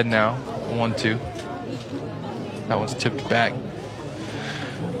getting ahead now. 1-2. That one's tipped back.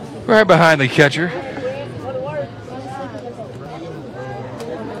 Right behind the catcher.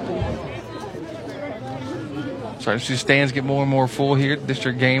 Starting to see stands get more and more full here.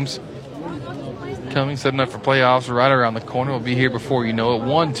 District games coming, setting up for playoffs right around the corner. We'll be here before you know it.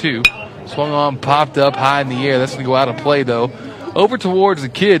 1-2. Swung on, popped up high in the air. That's going to go out of play, though. over towards the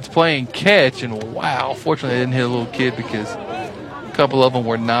kids playing catch, and wow, fortunately they didn't hit a little kid because a couple of them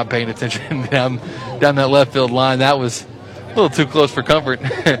were not paying attention down that left field line. That was a little too close for comfort.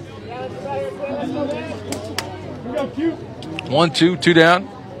 1-2, 2 down.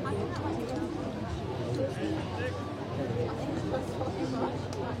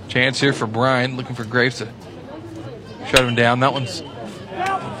 Chance here for Bryan, looking for Graves to shut him down. That one's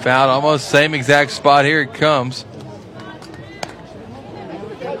fouled, almost same exact spot. Here it comes.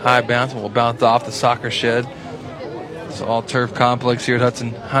 High bounce, and will bounce off the soccer shed. It's all turf complex here at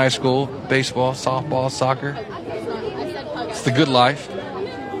Hudson High School. Baseball, softball, soccer. It's the good life.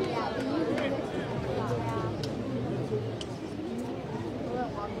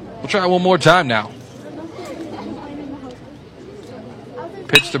 We'll try one more time now.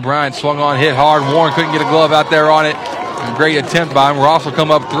 Pitch to Bryan, swung on, hit hard. Warren couldn't get a glove out there on it. Great attempt by him. Ross will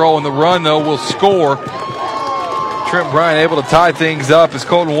come up throwing the run, though, will score. Trent Bryan able to tie things up as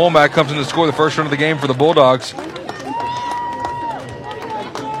Colton Womack comes in to score the first run of the game for the Bulldogs. Now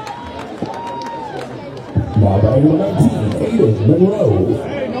batting number 19, Aiden Monroe.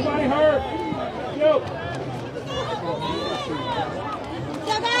 Hey, nobody hurt. Yo.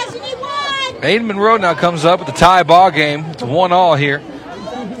 Aiden Monroe now comes up with the tie ball game. It's 1-1 here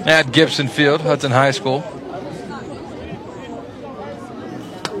at Gibson Field, Hudson High School.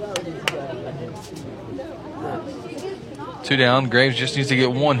 Two down. Graves just needs to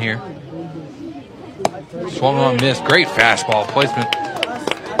get one here. Swung on, missed. Great fastball placement.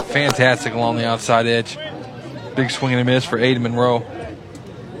 Fantastic along the outside edge. Big swing and a miss for Aiden Monroe.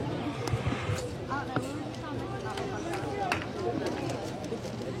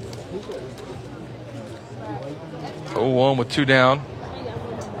 Oh, 1 with 2 down.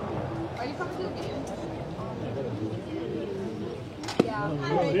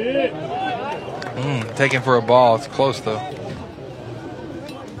 Taken for a ball. It's close, though.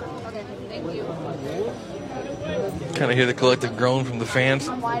 Kind of hear the collective groan from the fans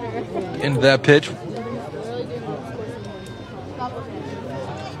into that pitch.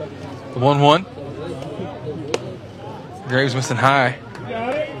 1-1. Graves missing high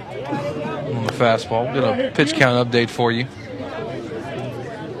on the fastball. We'll get a pitch count update for you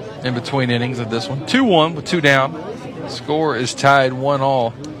in between innings of this one. 2-1 with 2 down. Score is tied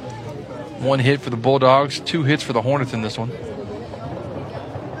 1-1. 1 hit for the Bulldogs, 2 hits for the Hornets in this one.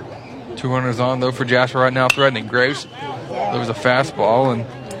 2 runners on, though, for Jasper right now, threatening Graves. There was a fastball, and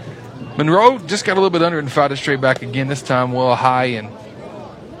Monroe just got a little bit under and fouled it straight back again, this time well high and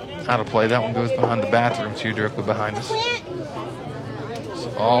out of play. That one goes behind the bathroom, too, directly behind us.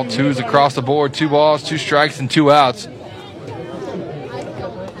 So all 2s across the board, 2 balls, 2 strikes, and 2 outs.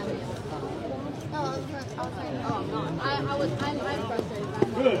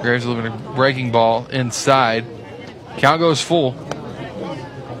 Graves looking at a breaking ball inside. Count goes full.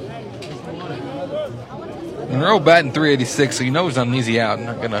 Monroe batting .386, so you know he's on an easy out.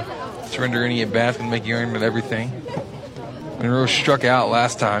 Not going to surrender any at bats, going to make you earn with everything. Monroe struck out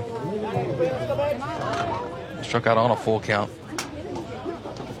last time. Struck out on a full count.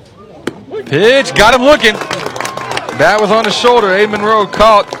 Pitch, got him looking. Bat was on his shoulder. Aiden Monroe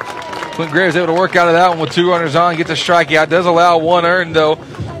caught. Clint Graves able to work out of that one with 2 runners on, get the strikeout. Does allow 1 earned, though.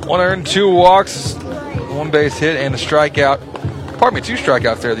 1 earned, 2 walks, 1 base hit, and a strikeout. Pardon me, 2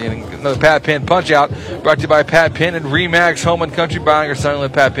 strikeouts there at the inning. Another Pat Penn punch out, brought to you by Pat Penn and RE/MAX Home and Country. Buying or selling,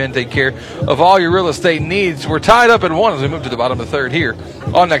 let Pat Penn take care of all your real estate needs. We're tied up at 1 as we move to the bottom of the 3rd here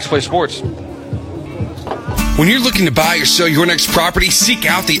on Next Play Sports. When you're looking to buy or sell your next property, seek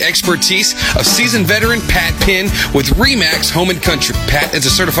out the expertise of seasoned veteran Pat Penn with RE/MAX Home and Country. Pat is a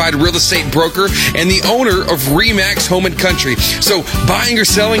certified real estate broker and the owner of RE/MAX Home and Country. So buying or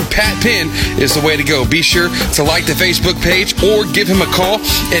selling, Pat Penn is the way to go. Be sure to like the Facebook page or give him a call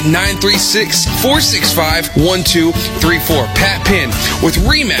at 936-465-1234. Pat Penn with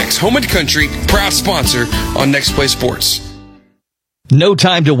RE/MAX Home and Country, proud sponsor on Next Play Sports. No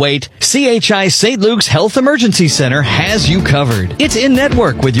time to wait. CHI St. Luke's Health Emergency Center has you covered. It's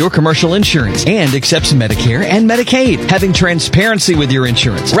in-network with your commercial insurance and accepts Medicare and Medicaid, having transparency with your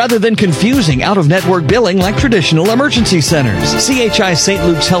insurance rather than confusing out-of-network billing like traditional emergency centers. CHI St.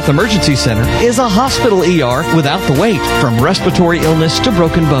 Luke's Health Emergency Center is a hospital ER without the wait, from respiratory illness to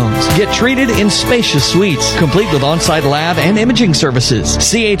broken bones. Get treated in spacious suites, complete with on-site lab and imaging services.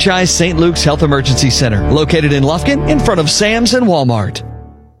 CHI St. Luke's Health Emergency Center, located in Lufkin in front of Sam's and Walmart.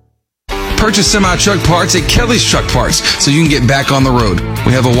 Purchase semi-truck parts at Kelly's Truck Parts so you can get back on the road.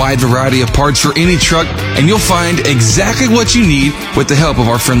 We have a wide variety of parts for any truck, and you'll find exactly what you need with the help of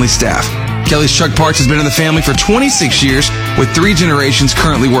our friendly staff. Kelly's Truck Parts has been in the family for 26 years with 3 generations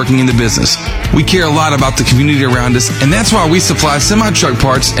currently working in the business. We care a lot about the community around us, and that's why we supply semi-truck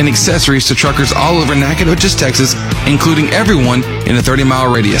parts and accessories to truckers all over Nacogdoches, Texas, including everyone in a 30-mile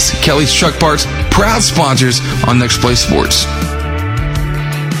radius. Kelly's Truck Parts, proud sponsors on Next Play Sports.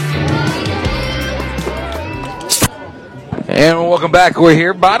 And welcome back. We're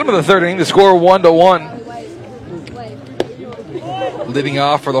here, bottom of the third inning. The score 1-1. Leading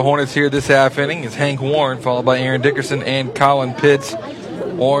off for the Hornets here this half inning is Hank Warren, followed by Aaron Dickerson and Colin Pitts.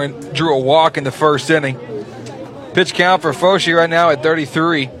 Warren drew a walk in the first inning. Pitch count for Foshi right now at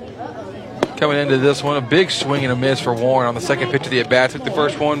 33. Coming into this one, a big swing and a miss for Warren on the second pitch of the at-bat. Took the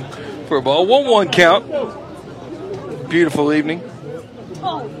first one for a ball. 1-1 count. Beautiful evening.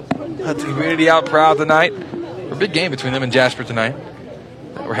 Hudson community out proud tonight. A big game between them and Jasper tonight.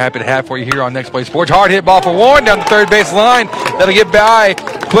 We're happy to have for you here on Next Play Sports. Hard hit ball for Warren down the third base line. That'll get by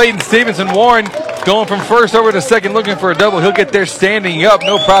Clayton Stevenson. Warren going from first over to second looking for a double. He'll get there standing up.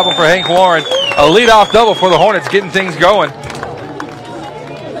 No problem for Hank Warren. A leadoff double for the Hornets, getting things going.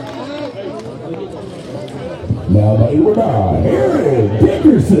 Now batting with Aaron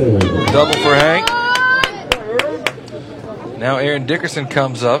Dickerson. Double for Hank. Now Aaron Dickerson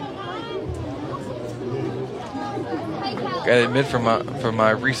comes up. Gotta admit, from my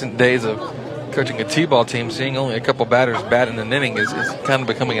recent days of coaching a T-ball team, seeing only a couple batters bat in an inning is kind of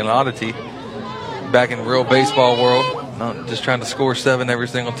becoming an oddity back in real baseball world. Not just trying to score 7 every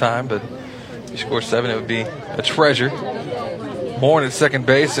single time, but if you score 7, it would be a treasure. Horn at second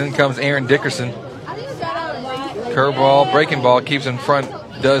base, in comes Aaron Dickerson. Curveball, breaking ball, keeps in front,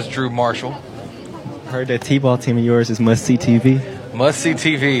 does Drew Marshall. Heard that T-ball team of yours is must-see TV. Must-see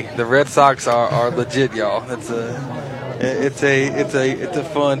TV. The Red Sox are legit, y'all. It's a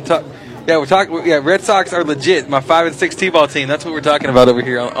fun talk. Yeah, we're talking. Yeah, Red Sox are legit. My 5 and 6 T-ball team. That's what we're talking about over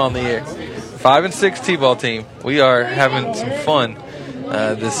here on the air. 5 and 6 T-ball team. We are having some fun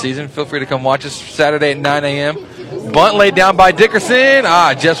this season. Feel free to come watch us Saturday at 9 a.m. Bunt laid down by Dickerson.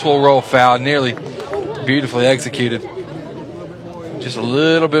 Just will roll foul. Nearly beautifully executed. Just a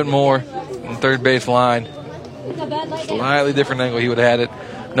little bit more on the third base line. Slightly different angle. He would have had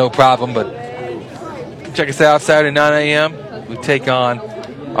it. No problem, but check us out Saturday 9 a.m. We take on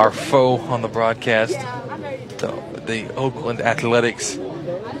our foe on the broadcast, the Oakland Athletics,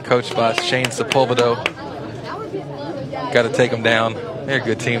 coached by Shane Sepulvedo. Got to take them down. They're a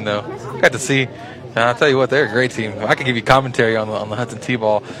good team, though. Got to see. I'll tell you what, they're a great team. I could give you commentary on the Hudson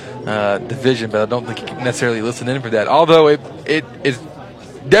T-ball division, but I don't think you can necessarily listen in for that. Although it is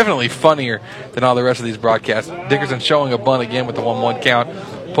definitely funnier than all the rest of these broadcasts. Dickerson showing a bunt again with the 1-1 count,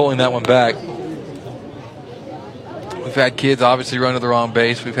 pulling that one back. We've had kids obviously run to the wrong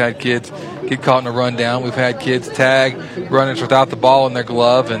base. We've had kids get caught in a rundown. We've had kids tag runners without the ball in their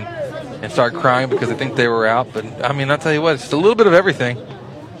glove and start crying because they think they were out. But, I mean, I'll tell you what, it's just a little bit of everything.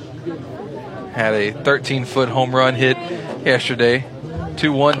 Had a 13-foot home run hit yesterday.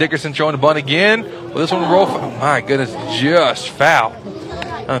 2-1. Dickerson showing a bunt again. Well, this one roll. Oh, my goodness, just foul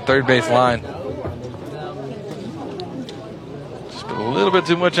on the third base line. Just a little bit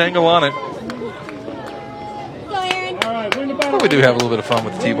too much angle on it. But we do have a little bit of fun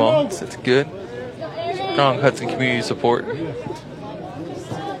with the T-ball. It's good. Strong Hudson community support.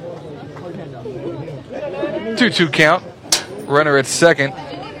 2-2 count. Runner at second.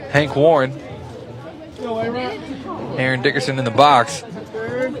 Hank Warren. Aaron Dickerson in the box.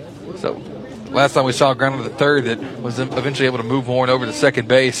 So last time we saw a grounder to the third that was eventually able to move Warren over to second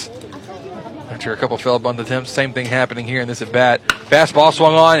base after a couple failed bunt attempts. Same thing happening here in this at bat. Fastball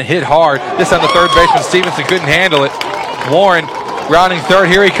swung on and hit hard. This time the third baseman Stevenson couldn't handle it. Warren rounding third.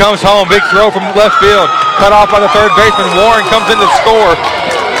 Here he comes home. Big throw from left field. Cut off by the third baseman. Warren comes in to score.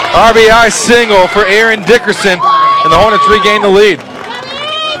 RBI single for Aaron Dickerson, and the Hornets regain the lead.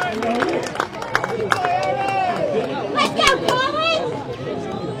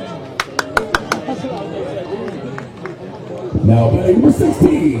 Now batting number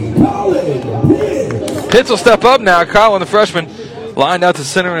 16, Colin Pitts. Pitts will step up now. Colin, the freshman, lined out to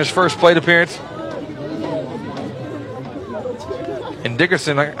center in his first plate appearance. And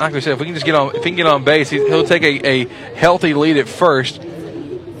Dickerson, like we said, if he can get on base, he'll take a healthy lead at first.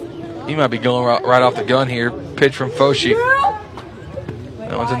 He might be going right off the gun here. Pitch from Foshi.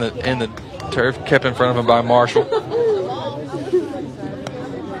 That one's in the turf, kept in front of him by Marshall.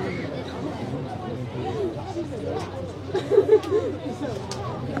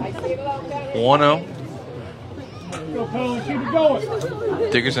 (1-0).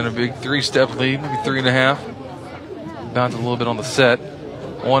 Dickerson a big 3-step lead, maybe 3.5. Bounce a little bit on the set.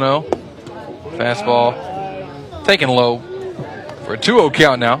 1-0. Fastball taken low for a 2-0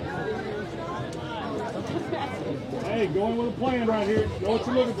 count now.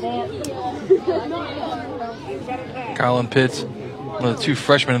 Colin Pitts, one of the two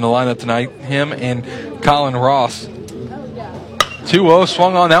freshmen in the lineup tonight, him and Colin Ross. 2-0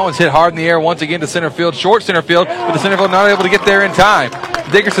 swung on. That one's hit hard in the air once again to center field. Short center field, but the center field not able to get there in time.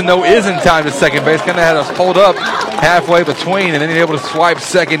 Dickerson, though, is in time to second base. Kind of had us hold up halfway between, and then able to swipe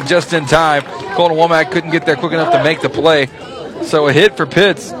second just in time. Colton Womack couldn't get there quick enough to make the play. So a hit for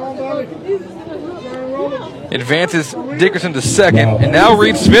Pitts. Advances Dickerson to second, and now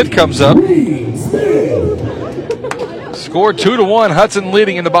Reed Smith comes up. Scored 2-1. Hudson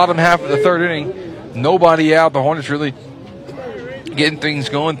leading in the bottom half of the third inning. Nobody out. The Hornets really getting things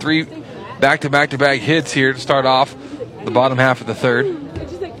going. 3 back-to-back-to-back hits here to start off the bottom half of the third.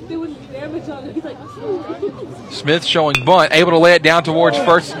 Smith showing bunt, able to lay it down towards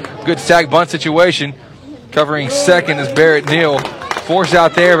first. Good sack bunt situation. Covering second is Barrett Neal. Force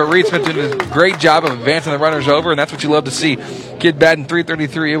out there, but Reed Smith did a great job of advancing the runners over, and that's what you love to see. Kid batting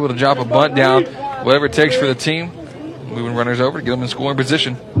 .333, able to drop a bunt down, whatever it takes for the team. Moving runners over to get them in scoring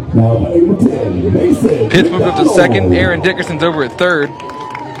position. Pitts moved up to second. Aaron Dickerson's over at third.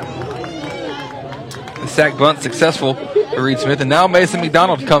 The sack bunt successful for Reed Smith. And now Mason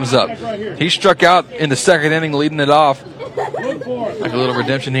McDonald comes up. He struck out in the second inning, leading it off. Like a little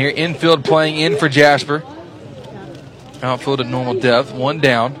redemption here. Infield playing in for Jasper. Outfield at normal depth. One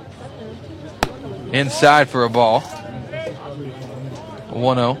down. Inside for a ball.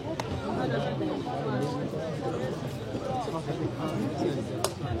 1-0.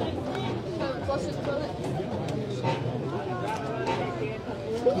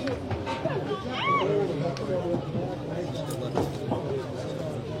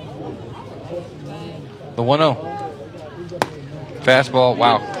 The 1-0. Fastball,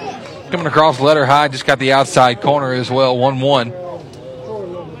 wow. Coming across letter high, just got the outside corner as well, 1-1.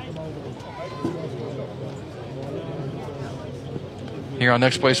 Here on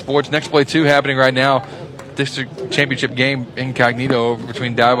Next Play Sports. Next Play 2 happening right now. District Championship game incognito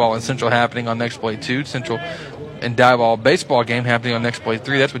between Diboll and Central happening on Next Play 2. Central and Diboll baseball game happening on Next Play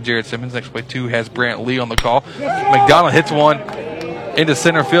 3. That's with Jared Simmons. Next Play 2 has Brant Lee on the call. McDonald hits one into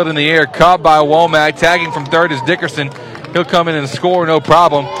center field in the air. Caught by Womack. Tagging from third is Dickerson. He'll come in and score, no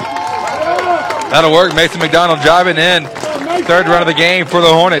problem. That'll work. Mason McDonald driving in. Third run of the game for the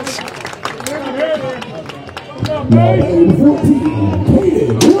Hornets.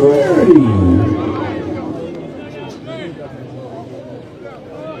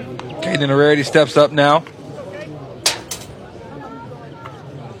 Caden Arrarity steps up now.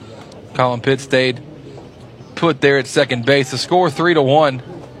 Colin Pitts stayed put there at second base. The score 3-1.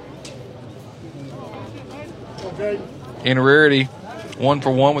 In Rarity,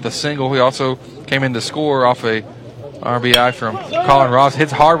 1-for-1 with a single. He also came in to score off a RBI from Colin Ross.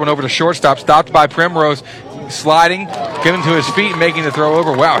 Hits hard one over to shortstop. Stopped by Primrose. Sliding, getting to his feet, making the throw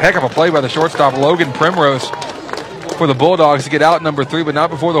over. Wow, heck of a play by the shortstop, Logan Primrose, for the Bulldogs to get out number 3, but not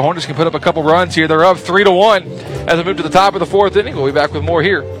before the Hornets can put up a couple runs here. They're up 3-1 as we move to the top of the fourth inning. We'll be back with more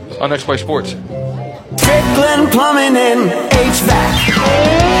here on Next Play Sports. Strickland Plumbing and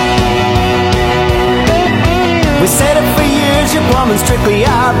HVAC. We said it for years, your plumbing's strictly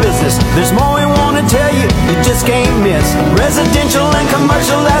our business. There's more we want to tell you, you just can't miss. Residential and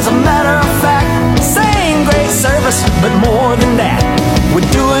commercial, as a matter of fact. Same great service, but more than that. We're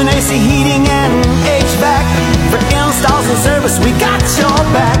doing AC heating and HVAC. For installs and service, we got your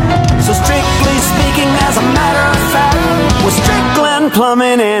back. So strictly speaking, as a matter of fact, we're Strickland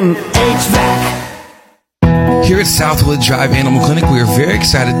Plumbing and HVAC. Here at Southwood Drive Animal Clinic, we are very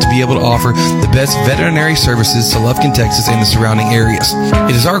excited to be able to offer the best veterinary services to Lufkin, Texas and the surrounding areas.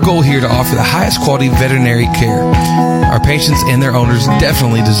 It is our goal here to offer the highest quality veterinary care. Our patients and their owners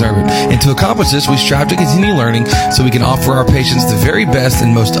definitely deserve it. And to accomplish this, we strive to continue learning so we can offer our patients the very best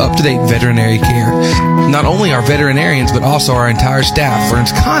and most up-to-date veterinary care. Not only our veterinarians, but also our entire staff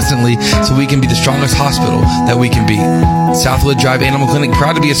learns constantly so we can be the strongest hospital that we can be. Southwood Drive Animal Clinic,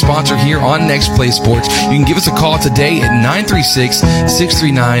 proud to be a sponsor here on Next Play Sports. You can give us a call today at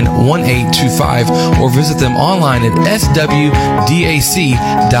 936-639-1825 or visit them online at swdac.com.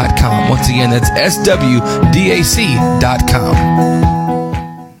 Once again, that's swdac.com.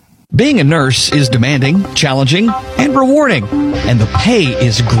 Being a nurse is demanding, challenging, and rewarding, and the pay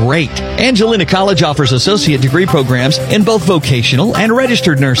is great. Angelina College offers associate degree programs in both vocational and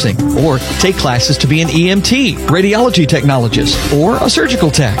registered nursing, or take classes to be an EMT, radiology technologist, or a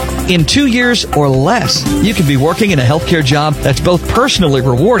surgical tech. In 2 years or less, you can be working in a healthcare job that's both personally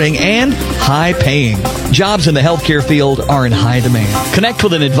rewarding and high paying. Jobs in the healthcare field are in high demand. Connect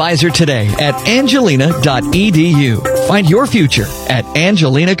with an advisor today at angelina.edu. Find your future at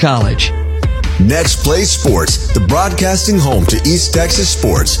Angelina College. Next Play Sports, the broadcasting home to East Texas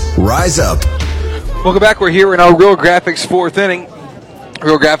sports. Rise up. Welcome back. We're here in our Real Graphics fourth inning.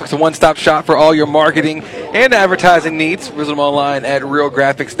 Real Graphics, a one-stop shop for all your marketing and advertising needs. Visit them online at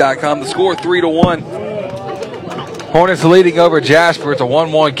realgraphics.com. The score 3-1. Hornets leading over Jasper. It's a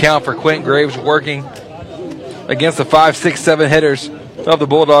 1-1 count for Quentin Graves, working against the 5, 6, 7 hitters of the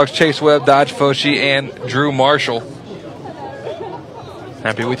Bulldogs, Chase Webb, Dodge Foshee, and Drew Marshall.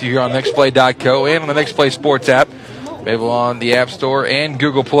 Happy with you here on nextplay.co and on the Next Play Sports app. Available on the App Store and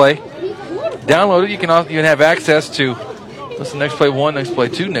Google Play. Download it. You can have access to listen to Next Play 1, Next Play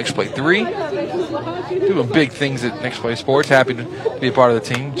 2, Next Play 3. Doing big things at Next Play Sports. Happy to be a part of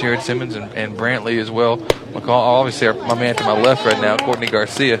the team. Jared Simmons and Brantley as well. McCall, obviously my man to my left right now, Courtney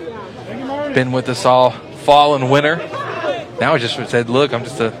Garcia. Been with us all fall and winter. Now I just said, look, I'm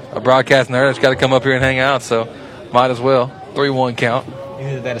just a broadcast nerd. I just got to come up here and hang out, so might as well. 3-1 count.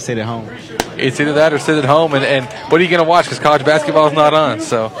 Either that or sit at home. It's either that or sit at home. And what are you going to watch? Because college basketball is not on,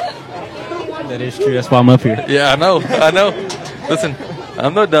 so. That is true. That's why I'm up here. Yeah, I know. Listen,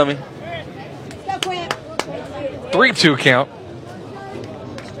 I'm no dummy. 3-2 count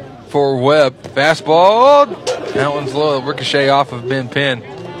for Webb. Fastball. That one's low. Ricochet off of Ben Penn.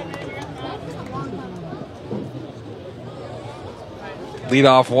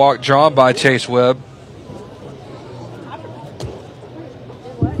 Leadoff walk drawn by Chase Webb.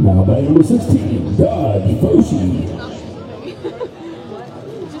 Now by number 16, Dodge Foshee.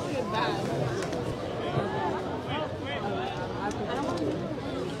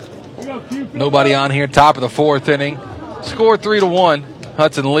 Nobody on here. Top of the fourth inning. Score 3-1.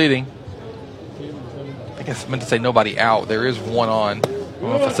 Hudson leading. I guess I meant to say nobody out. There is one on. I don't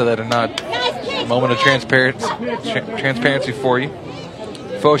know if I said that or not. A moment of transparency for you.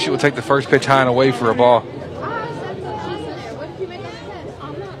 Foshee will take the first pitch high and away for a ball.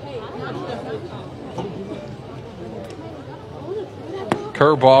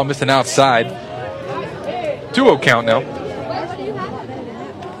 Curveball, missing outside. 2-0 count now.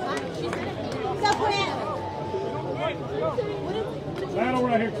 Battle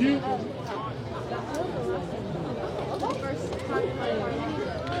right here, cute.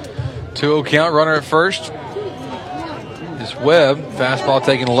 2-0 count, runner at first. Is Webb, fastball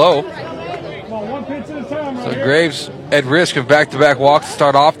taken low. So Graves at risk of back-to-back walks to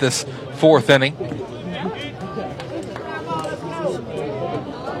start off this fourth inning.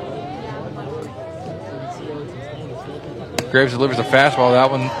 Graves delivers a fastball.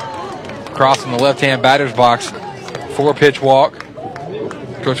 That one crossing the left-hand batter's box. 4-pitch walk.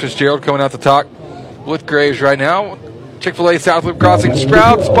 Coach Fitzgerald coming out to talk with Graves right now. Chick-fil-A South Loop Crossing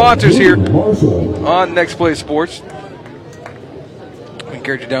Sprout sponsors here on Next Play Sports. We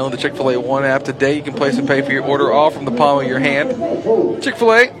encourage you to download the Chick-fil-A One app today. You can place and pay for your order all from the palm of your hand.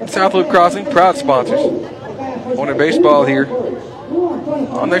 Chick-fil-A South Loop Crossing, proud sponsors. Hornet baseball here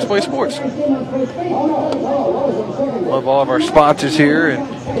on Next Play Sports. Love all of our sponsors here,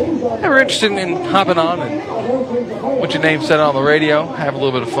 and if you're interested in hopping on and want your name said on the radio, have a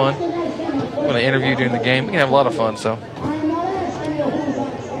little bit of fun. When I interview during the game, we can have a lot of fun. So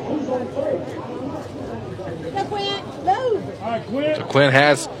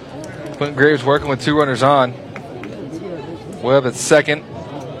Quentin Graves working with 2 runners on. Webb at second,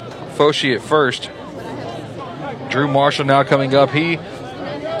 Foshee at first. Drew Marshall now coming up. He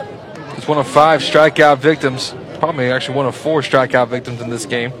is one of 5 strikeout victims, probably actually one of 4 strikeout victims in this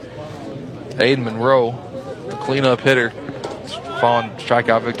game. Aiden Monroe, the cleanup hitter, has fallen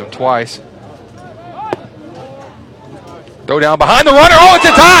strikeout victim twice. Throw down behind the runner. Oh, it's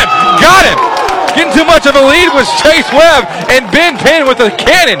in time. Got him. Getting too much of a lead was Chase Webb, and Ben Penn with a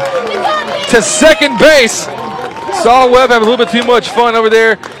cannon to second base. Saw Webb have a little bit too much fun over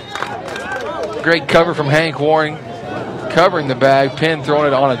there. Great cover from Hank Waring, covering the bag. Penn throwing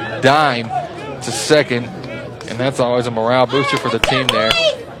it on a dime to second, and that's always a morale booster for the team there.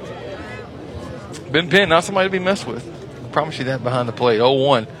 Ben Penn, not somebody to be messed with. I promise you that behind the plate.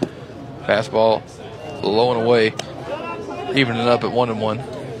 0-1. Fastball low and away. Evening it up at 1-1.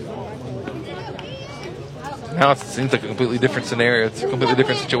 Now it seems like a completely different scenario. It's a completely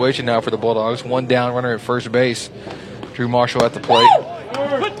different situation now for the Bulldogs. 1 down, runner at first base. Drew Marshall at the plate.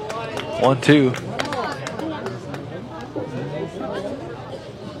 1-2.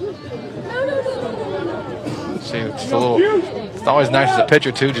 See, it's always nice as a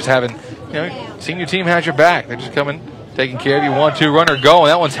pitcher too, just having, senior team has your back. They're just coming, taking care of you. 1-2 runner going.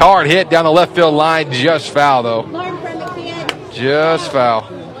 That one's hard hit down the left field line. Just foul though. Just foul.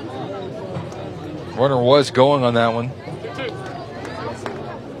 Runner was going on that one.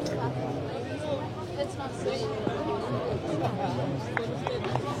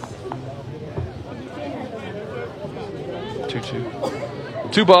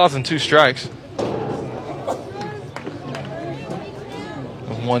 2-2. 2 balls and 2 strikes.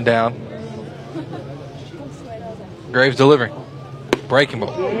 With 1 down. Graves delivering. Breaking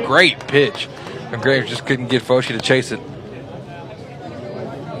ball. Great pitch. And Graves just couldn't get Foce to chase it.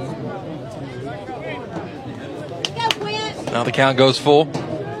 Now the count goes full.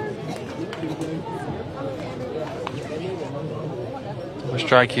 A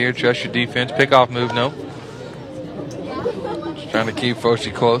strike here. Trust your defense. Pickoff move, no. Just trying to keep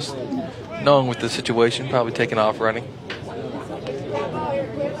Foce close. Knowing with the situation, probably taking off running.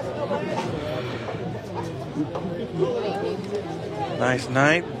 Nice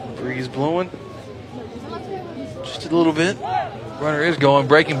night. Breeze blowing. Just a little bit. Runner is going.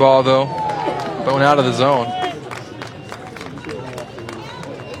 Breaking ball, though. Going out of the zone.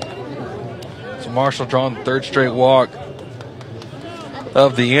 So Marshall drawing the 3rd straight walk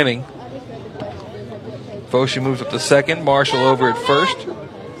of the inning. Foce moves up to 2nd. Marshall over at 1st.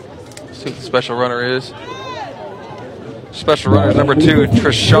 See what the special runner is. Special runner is number 2,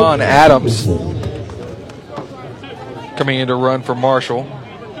 Trishawn Adams. Coming in to run for Marshall.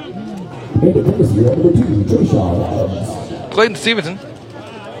 Clayton Stevenson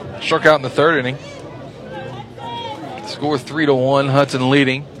struck out in the 3rd inning. Score 3-1. Hudson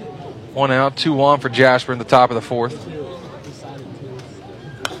leading. 1 out, 2 on for Jasper in the top of the 4th.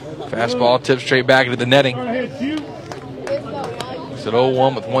 Fastball tipped straight back into the netting. It's at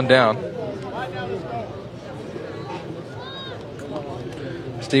 0-1 with 1 down.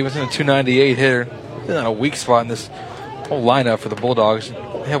 Stevenson, a .298 hitter. He's on a weak spot in this whole lineup for the Bulldogs.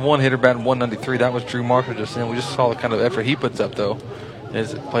 They have 1 hitter batting .193. That was Drew Marshall just in. We just saw the kind of effort he puts up, though, in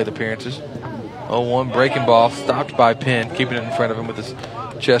his plate appearances. 0-1 breaking ball, stopped by Penn, keeping it in front of him with his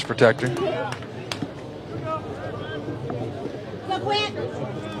chest protector.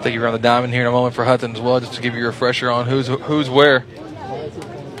 Take you around the diamond here in a moment for Hudson as well, just to give you a refresher on who's where.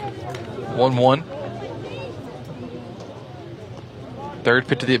 1-1. 3rd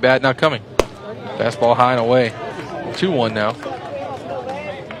pitch to the at-bat now coming. Fastball high and away. 2-1 now.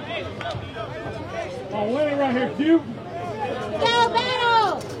 Oh, winning right here, Q. Go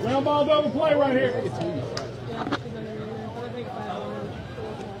battle! Round ball double play right here.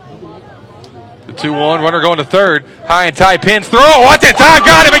 The 2-1, runner going to 3rd. High and tight, Penn's throw. What's it? Time?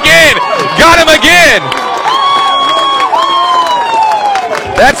 Got him again! Got him again!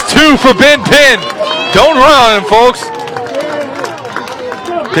 That's 2 for Ben Penn. Don't run on him, folks.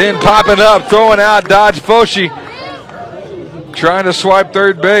 Penn popping up, throwing out, Dodge Foce. Trying to swipe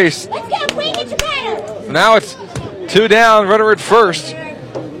 3rd base. Now it's 2 down, runner at 1st.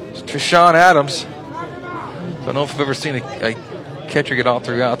 It's Trishawn Adams. I don't know if I've ever seen a catcher get all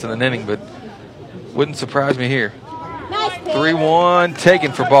 3 outs in an inning, but wouldn't surprise me here. 3-1,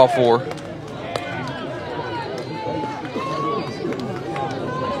 taken for ball 4.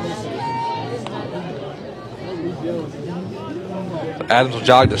 Adams will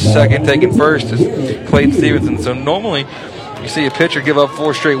jog to 2nd, taking 1st is Clayton Stevenson. So normally you see a pitcher give up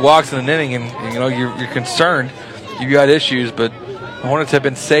 4 straight walks in an inning, and you know you're concerned. You've got issues, but the Hornets have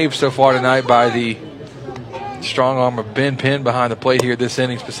been saved so far tonight by the strong arm of Ben Penn behind the plate here this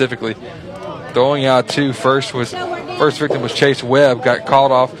inning specifically. Throwing out 2. First victim was Chase Webb. Got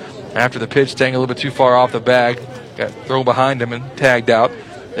called off after the pitch, staying a little bit too far off the bag. Got thrown behind him and tagged out.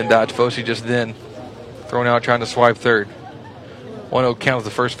 And Dodge Foce just then thrown out trying to swipe 3rd. 1-0 count as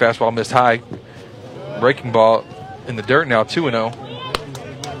the first fastball missed high. Breaking ball in the dirt now, 2-0.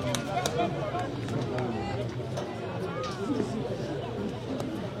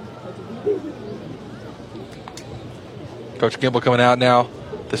 Coach Gimbel coming out now.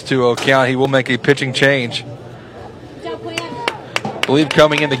 This 2-0 count, he will make a pitching change. I believe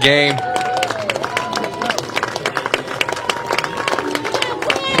coming in the game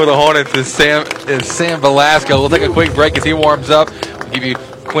for the Hornets is Sam Velasco. We'll take a quick break as he warms up. We'll give you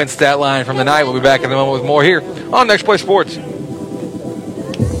Quinn's stat line from the night. We'll be back in a moment with more here on Next Play Sports.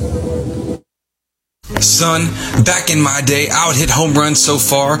 Son, back in my day, I would hit home runs so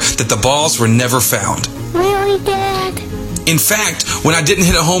far that the balls were never found. Really, Dad? In fact, when I didn't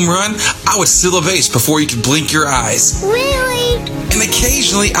hit a home run, I would steal a base before you could blink your eyes. Really? And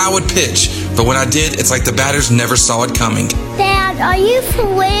occasionally I would pitch, but when I did, it's like the batters never saw it coming. Dad, are you for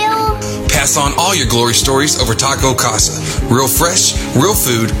real? Pass on all your glory stories over Taco Casa. Real fresh, real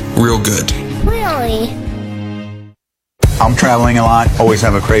food, real good. Really? I'm traveling a lot, always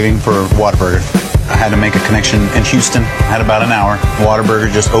have a craving for Whataburger. I had to make a connection in Houston, had about an hour.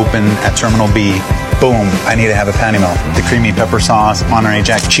 Whataburger just opened at Terminal B. Boom, I need to have a patty melt. The creamy pepper sauce, Monterey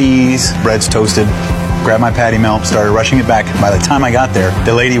Jack cheese, bread's toasted. grabbed my patty melt, started rushing it back. By the time I got there,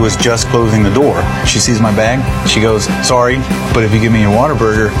 the lady was just closing the door. She sees my bag. She goes, "Sorry, but if you give me your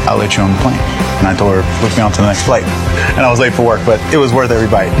Whataburger, I'll let you on the plane." And I told her, "Book me on to the next flight." And I was late for work, but it was worth every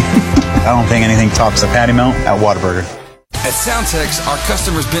bite. I don't think anything tops the patty melt at Whataburger. At Soundtex, our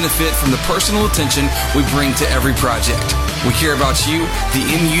customers benefit from the personal attention we bring to every project. We care about you, the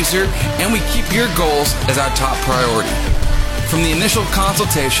end user, and we keep your goals as our top priority. From the initial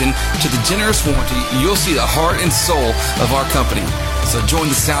consultation to the generous warranty, you'll see the heart and soul of our company. So join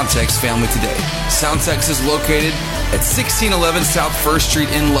the Soundtex family today. Soundtex is located at 1611 South 1st Street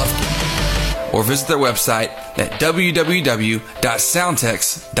in Lufkin. Or visit their website at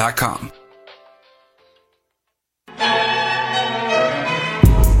www.soundtex.com.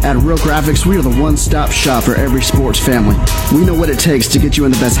 At Real Graphics, we are the one-stop shop for every sports family. We know what it takes to get you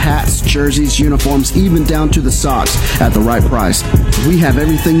in the best hats, jerseys, uniforms, even down to the socks at the right price. We have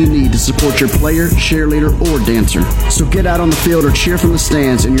everything you need to support your player, cheerleader, or dancer. So get out on the field or cheer from the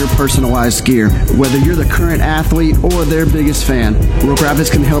stands in your personalized gear. Whether you're the current athlete or their biggest fan, Real Graphics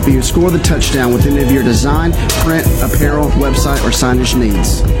can help you score the touchdown with any of your design, print, apparel, website, or signage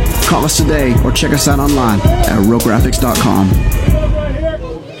needs. Call us today or check us out online at realgraphics.com.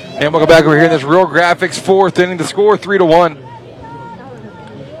 And welcome back. We're here in this Real Graphics fourth inning. The score 3-1.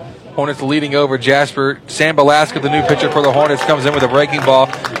 Hornets leading over Jasper. Sam Belasco, the new pitcher for the Hornets, comes in with a breaking ball.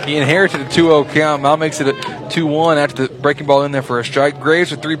 He inherited a 2-0 count. Now makes it a 2-1 after the breaking ball in there for a strike. Graves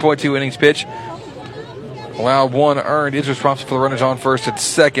with 3.2 innings pitch. Allowed 1 earned. Is responsible for the runners on first and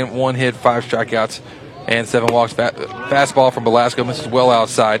second. 1 hit, 5 strikeouts, and 7 walks. Fastball from Belasco misses well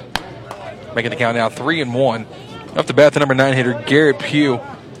outside, making the count now 3-1. Up to bat, the number 9 hitter Garrett Pugh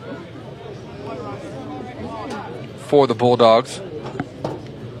for the Bulldogs.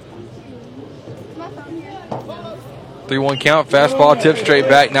 3-1 count. Fastball tipped straight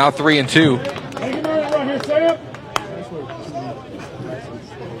back. Now 3-2.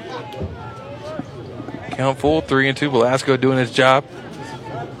 Count full. 3-2. Belasco doing his job,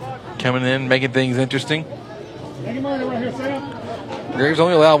 coming in, making things interesting. Graves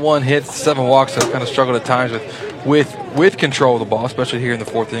only allowed 1 hit, 7 walks, so kind of struggled at times with control of the ball, especially here in the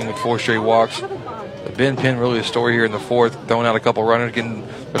fourth inning with 4 straight walks. Ben Penn really a story here in the fourth, throwing out a couple runners, getting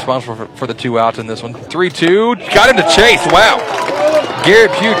responsible for the 2 outs in this one. 3-2, got him to chase. Wow.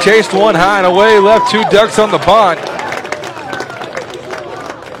 Garrett Pugh chased 1 high and away, left 2 ducks on the pond.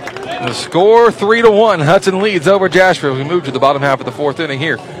 The score 3-1. Hudson leads over Jasper as we move to the bottom half of the fourth inning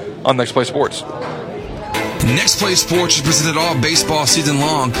here on Next Play Sports. Next Play Sports is presented all baseball season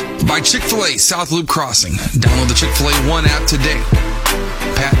long by Chick-fil-A South Loop Crossing. Download the Chick-fil-A One app today.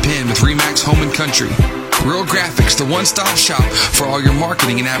 Pat Penn with RE/MAX Home and Country. Real Graphics, the one-stop shop for all your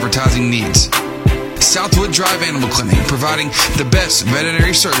marketing and advertising needs. Southwood Drive Animal Clinic, providing the best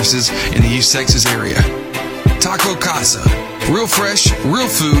veterinary services in the East Texas area. Taco Casa, real fresh, real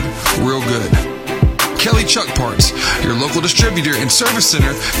food, real good. Kelly Chuck Parts, your local distributor and service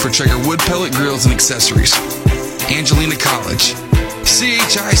center for Traeger wood pellet grills and accessories. Angelina College,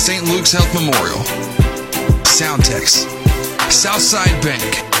 CHI St. Luke's Health Memorial, Soundtex, Southside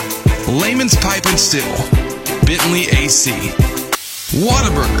Bank, Layman's Pipe and Steel, Bentley AC,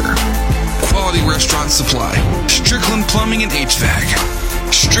 Whataburger, Quality Restaurant Supply, Strickland Plumbing and HVAC,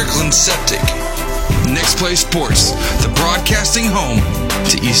 Strickland Septic, Next Play Sports, the broadcasting home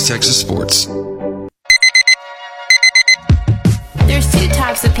to East Texas sports. There's 2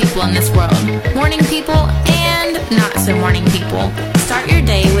 types of people in this world, morning people and not so morning people. Start your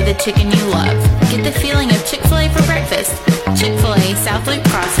day with a chicken you love. Get the feeling of Chick-fil-A for breakfast. Chick-fil-A South Loop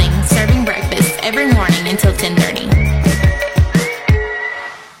Crossing, serving breakfast every morning until 10:30.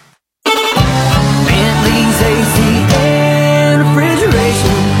 Bentley's AC and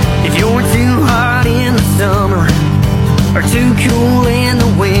refrigeration. If you're too hot in the summer or too cool in the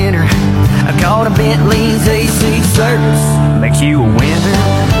winter, I called a Bentley's AC service. Makes you a winner.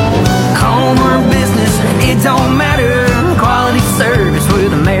 Home or business, it don't matter. Quality service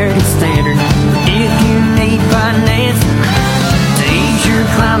with American Standard. If you need financing to ease your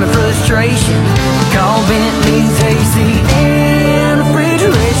climate frustration, call Bentley's AC and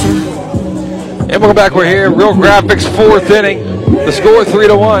refrigeration. And welcome back. We're here, Real Graphics fourth inning. The score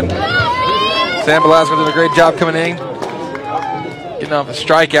 3-1. Sam Belasco did a great job coming in, getting off a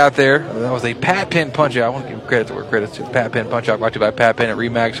strikeout there. That was a Pat Penn punch-out. I want to give credit to where credit's due. Pat Penn punch-out brought to you by Pat Penn at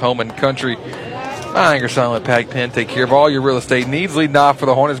RE/MAX Home and Country. My anchor son, let Pat Penn take care of all your real estate needs. Leading off for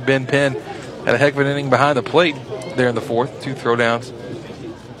the Hornets, Ben Penn had a heck of an inning behind the plate there in the fourth. 2 throwdowns.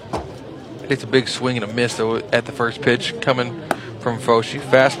 It's a big swing and a miss, though, at the first pitch coming from Foshi.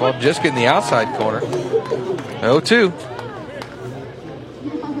 Fastball just getting the outside corner. 0-2.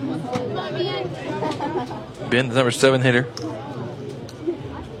 Ben, the number 7 hitter.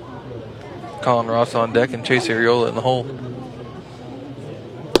 Colin Ross on deck and Chase Ariola in the hole.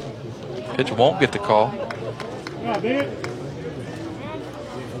 Pitch won't get the call.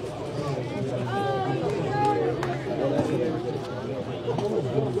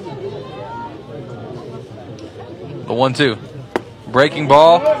 The 1-2. Breaking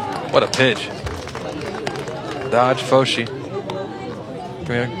ball. What a pitch. Dodge Foshi.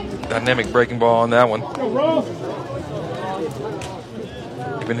 Dynamic breaking ball on that one.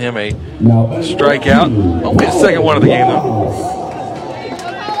 Giving him a strikeout. Only his second one of the game, though.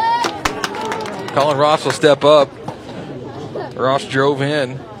 Colin Ross will step up. Ross drove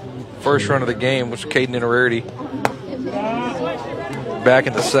in. First run of the game was Caden Inararity. Back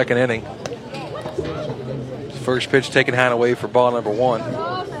in the second inning. First pitch taken high and away for ball number 1.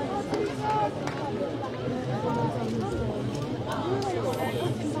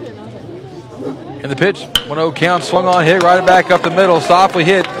 And the pitch, 1-0 count, swung on, hit right back up the middle, softly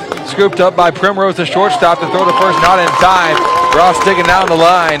hit, scooped up by Primrose, the shortstop, to throw to first, not in time. Ross digging down the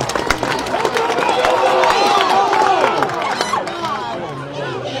line.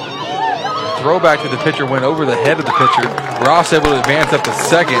 Throwback to the pitcher went over the head of the pitcher. Ross able to advance up to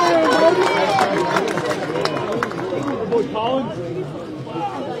second.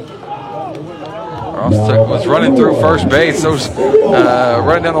 Ross was running through first base, so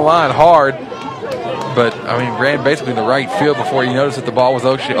running down the line hard. But, I mean, ran basically in the right field before he noticed that the ball was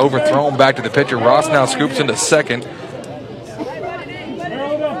actually overthrown back to the pitcher. Ross now scoops into second.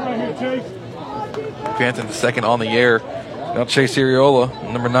 Advancing to second on the air. Now Chase Ariola,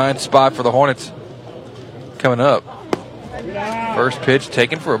 number 9 spot for the Hornets, coming up. First pitch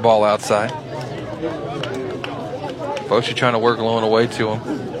taken for a ball outside. Foshi trying to work low and away to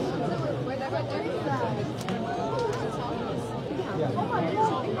him.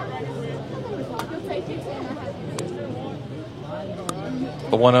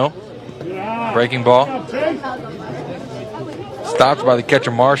 The 1-0. Breaking ball. Stopped by the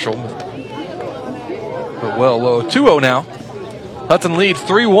catcher Marshall. But well low. 2-0 now. Hudson leads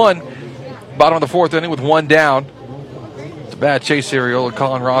 3-1. Bottom of the 4th inning with 1 down. It's a bad chase Ariola.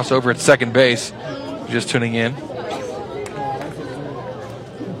 Colin Ross over at second base. Just tuning in.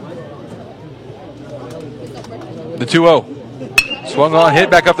 The 2-0. Swung on, hit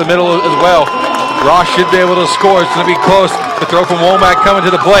back up the middle as well. Ross should be able to score. It's going to be close. The throw from Womack coming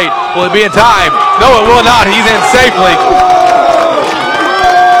to the plate. Will it be in time? No, it will not. He's in safely.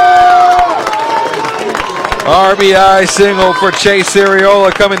 RBI single for Chase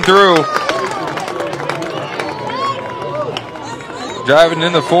Ariola coming through. Driving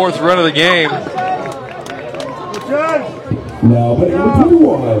in the 4th run of the game.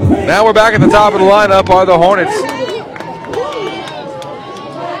 Now we're back at the top of the lineup are the Hornets.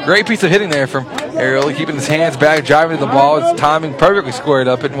 Great piece of hitting there from Ariola, keeping his hands back, driving to the ball. His timing perfectly squared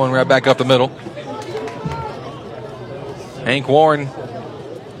up, hitting one right back up the middle. Hank Warren,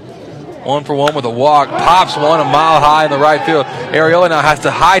 1-for-1 with a walk, pops one a mile high in the right field. Ariola now has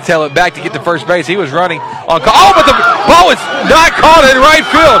to hightail it back to get to first base. He was running on call. Oh, but the ball was not caught in right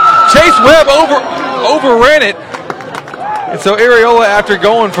field. Chase Webb overran it. And so Ariola, after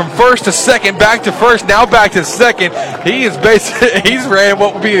going from first to second, back to first, now back to second, he's ran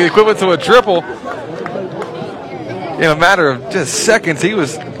what would be the equivalent to a triple. In a matter of just seconds, he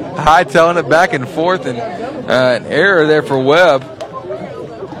was hightailing it back and forth, and an error there for Webb.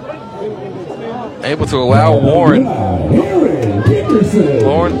 Able to allow Warren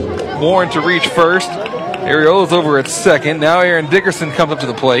to reach first. Ariola's over at second. Now Aaron Dickerson comes up to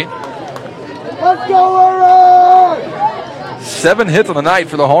the plate. Let's go, Aaron! 7 hits on the night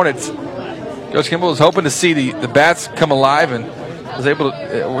for the Hornets. Coach Kimball was hoping to see the bats come alive, and was able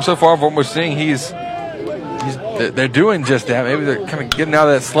to. So far, from what we're seeing, they're doing just that. Maybe they're kind of getting out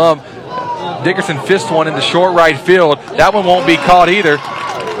of that slump. Dickerson fists one into short right field. That one won't be caught either.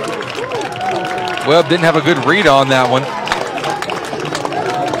 Webb didn't have a good read on that one.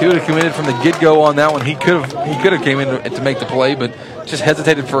 If he would have committed from the get-go on that one, he could have came in to make the play, but just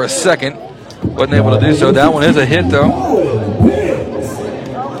hesitated for a second. Wasn't able to do so. That one is a hit, though.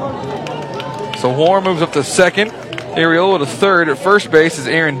 So Warren moves up to second. Ariola to third. At first base is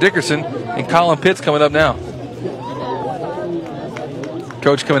Aaron Dickerson, and Colin Pitts coming up now.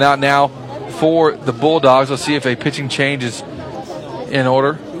 Coach coming out now for the Bulldogs. Let's see if a pitching change is in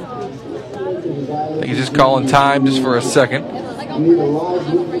order. I think he's just calling time just for a second.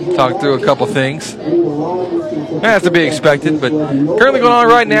 Talk through a couple things. That's to be expected, but currently going on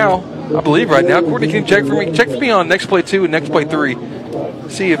right now, I believe right now. Courtney, can you check for me? Check for me on next play 2 and next play 3.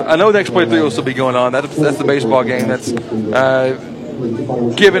 See if I know next play 3 will still be going on. That's the baseball game. That's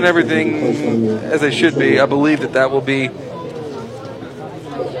given everything as they should be, I believe that will be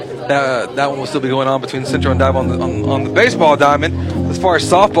that one will still be going on between Central and Diboll on the baseball diamond. As far as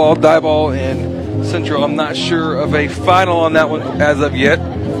softball, Diboll and Central, I'm not sure of a final on that one as of yet.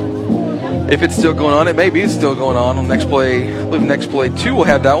 If it's still going on, it may be still going on next play. I believe next play 2 will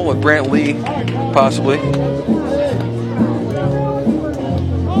have that one with Brant Lee, possibly.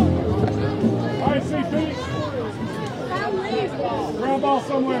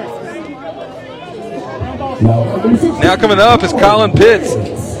 Now coming up is Colin Pitts.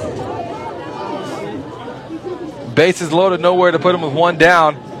 Bases loaded, nowhere to put him with one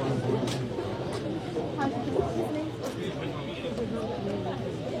down.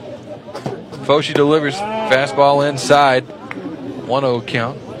 Foshi delivers fastball inside. 1-0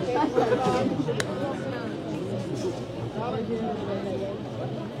 count.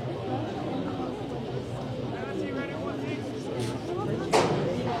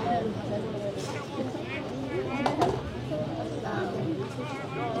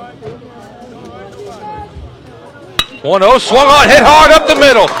 Swung on, hit hard up the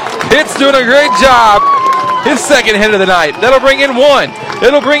middle. Pitt's doing a great job. His second hit of the night. That'll bring in 1.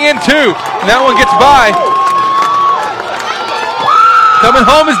 It'll bring in 2. And that one gets by. Coming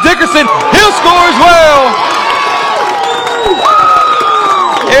home is Dickerson. He'll score as well.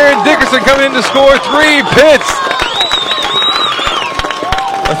 Aaron Dickerson coming in to score 3. Pitts.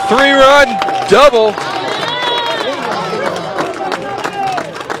 A 3-run double.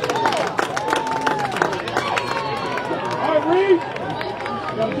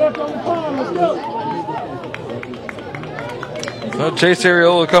 So Chase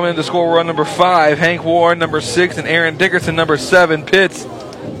Ariola coming in to score run number 5. Hank Warren, number 6, and Aaron Dickerson, number 7. Pitts,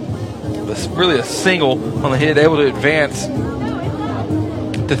 really a single on the hit, able to advance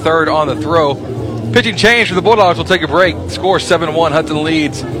to third on the throw. Pitching change for the Bulldogs. Will take a break. Score 7-1. Hudson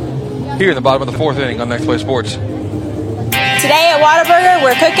leads here in the bottom of the 4th inning on Next Play Sports. Today at Whataburger,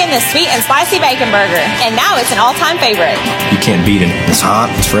 we're cooking the sweet and spicy bacon burger, and now it's an all-time favorite. You can't beat it. It's hot,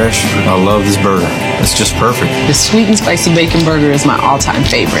 it's fresh. I love this burger. It's just perfect. The sweet and spicy bacon burger is my all-time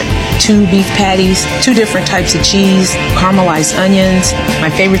favorite. 2 beef patties, 2 different types of cheese, caramelized onions. My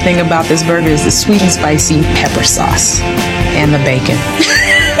favorite thing about this burger is the sweet and spicy pepper sauce and the bacon.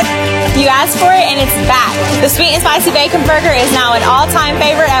 You asked for it, and it's back. The sweet and spicy bacon burger is now an all-time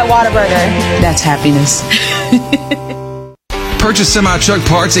favorite at Whataburger. That's happiness. Purchase semi-truck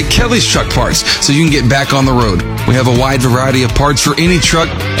parts at Kelly's Truck Parts so you can get back on the road. We have a wide variety of parts for any truck,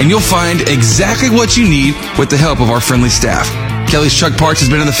 and you'll find exactly what you need with the help of our friendly staff. Kelly's Truck Parts has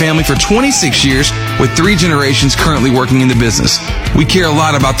been in the family for 26 years with 3 generations currently working in the business. We care a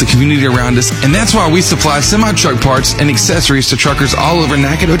lot about the community around us, and that's why we supply semi-truck parts and accessories to truckers all over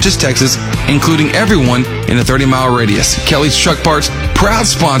Nacogdoches, Texas, including everyone in a 30-mile radius. Kelly's Truck Parts, proud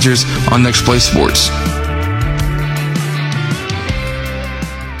sponsors on Next Play Sports.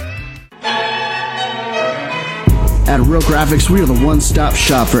 At Real Graphics, we are the one-stop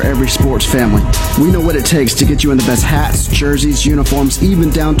shop for every sports family. We know what it takes to get you in the best hats, jerseys, uniforms, even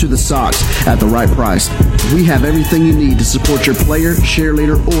down to the socks at the right price. We have everything you need to support your player,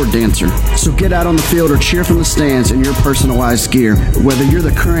 cheerleader, or dancer. So get out on the field or cheer from the stands in your personalized gear. Whether you're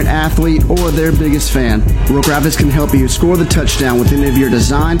the current athlete or their biggest fan, Real Graphics can help you score the touchdown with any of your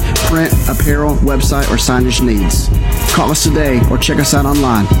design, print, apparel, website, or signage needs. Call us today or check us out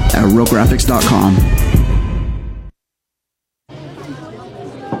online at realgraphics.com.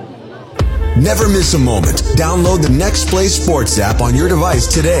 Never miss a moment. Download the Next Play Sports app on your device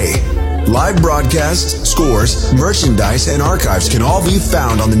today. Live broadcasts, scores, merchandise, and archives can all be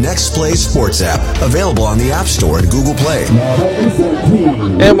found on the Next Play Sports app, available on the App Store and Google Play.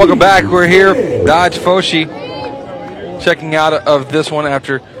 And welcome back. We're here. Dodge Foshi checking out of this one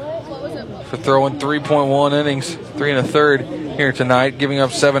for throwing 3.1 innings, 3 1/3 here tonight, giving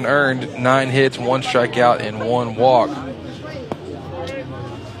up 7 earned, 9 hits, 1 strikeout, and 1 walk.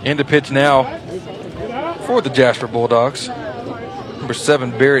 Into pitch now for the Jasper Bulldogs. Number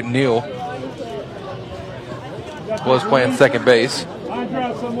 7, Barrett Neal, was playing second base.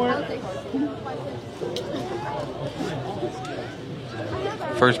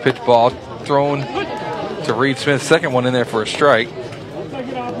 First pitch ball thrown to Reed Smith. Second one in there for a strike.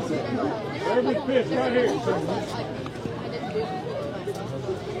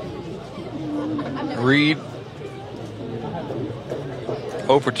 Reed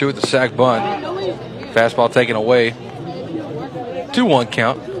 0 for 2 at the sac bunt. Fastball taken away. 2-1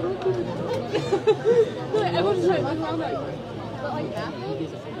 count.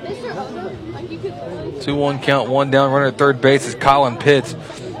 2-1 count, 1 down, runner at third base is Colin Pitts.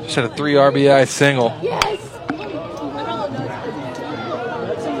 Just had a 3 RBI single.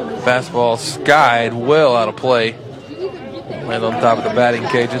 Fastball skied well out of play. Land on top of the batting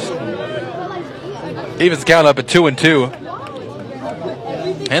cages. Evens count up at 2-2.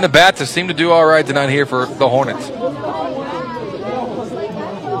 And the bats have seemed to do all right tonight here for the Hornets.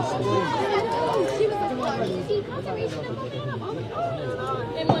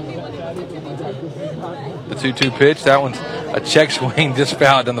 The 2-2 pitch. That one's a check swing just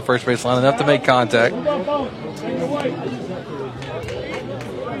fouled down the first base line, enough to make contact.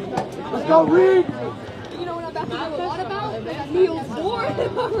 Let's go, Reed.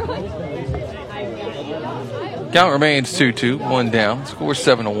 Count remains 2-2, one down. Score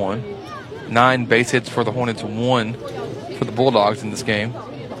 7-1. 9 base hits for the Hornets, 1 for the Bulldogs in this game.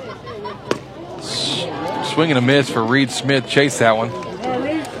 Swing and a miss for Reed Smith. Chase that one.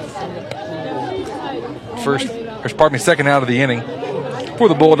 Second out of the inning for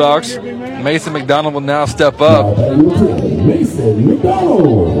the Bulldogs. Mason McDonald will now step up.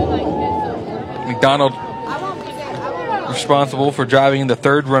 McDonald responsible for driving the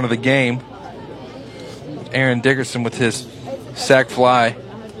third run of the game. Aaron Dickerson with his sac fly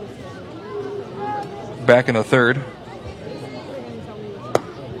back in the third.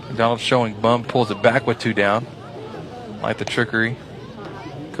 McDonald showing bump, pulls it back with 2 down. Like the trickery.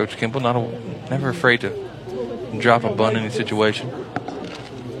 Coach Kimball never afraid to drop a bunt in any situation.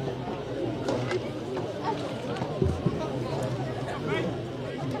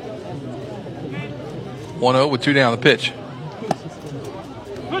 (1-0) with 2 down the pitch.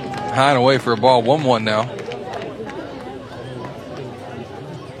 High and away for a ball. 1-1 now.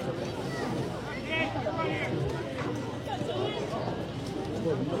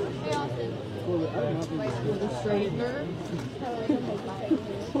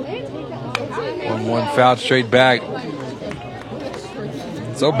 One foul straight back.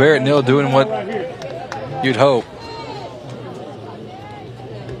 So Barrett Neal doing what you'd hope.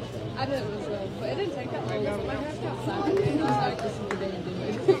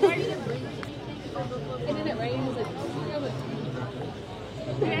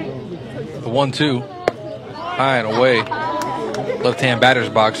 The 1-2, high and away. Left-hand batter's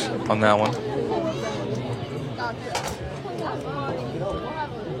box on that one.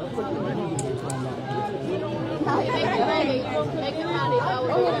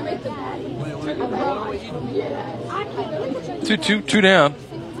 Two down.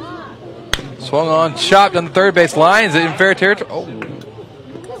 Swung on, chopped on the third base line. Is it in fair territory? Oh.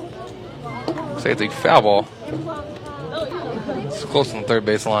 Say it's a foul ball. It's close on the third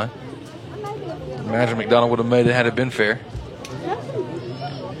base line. Imagine McDonald would have made it had it been fair.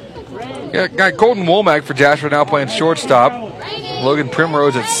 Got Colton Womack for Jasper now playing shortstop. Logan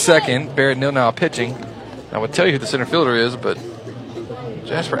Primrose at second. Barrett Neal now pitching. I would tell you who the center fielder is, but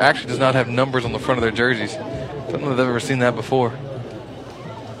Jasper actually does not have numbers on the front of their jerseys. I don't know if they've ever seen that before.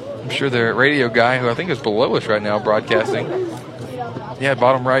 I'm sure their radio guy, who I think is below us right now, broadcasting. Yeah,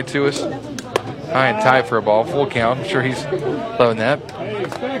 bottom right to us. High and tight for a ball. Full count. I'm sure he's loving that.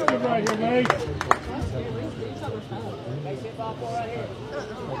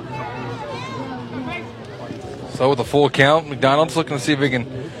 So with a full count, McDonald's looking to see if he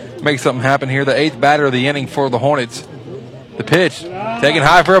can make something happen here. The 8th batter of the inning for the Hornets. The pitch, taken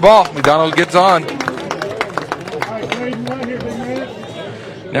high for a ball. McDonald gets on.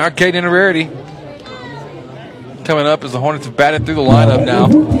 Now Caden Rarity coming up as the Hornets have batted through the lineup now.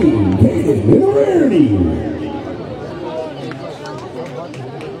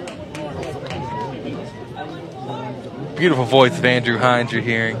 Beautiful voice of Andrew Hines you're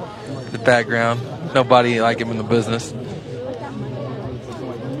hearing in the background. Nobody like him in the business.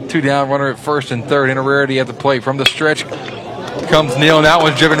 2 down, runner at first and third. Rarity at the plate from the stretch. Comes Neal, and that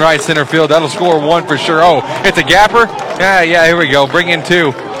one's driven right center field. That'll score 1 for sure. Oh, it's a gapper? Yeah, here we go. Bring in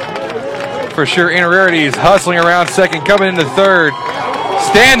 2. For sure, Rarity is hustling around second, coming into third.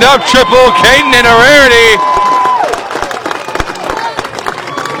 Stand up triple, Caden Rarity.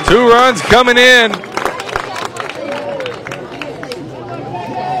 2 runs coming in.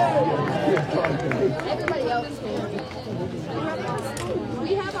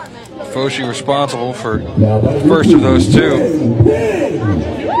 Foshi responsible for the first of those 2.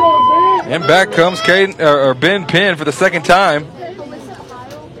 And back comes Ben Penn for the second time.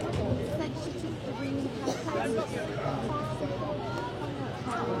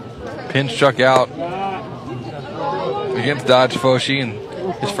 Penn struck out against Dodge Foshi in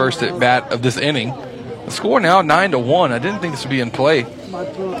his first at bat of this inning. The score now 9-1. I didn't think this would be in play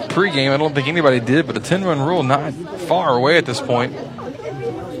pre-game. I don't think anybody did, but the 10-run rule not far away at this point.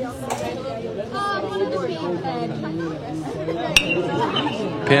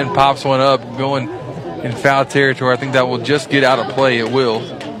 Penn pops one up, going in foul territory. I think that will just get out of play. It will.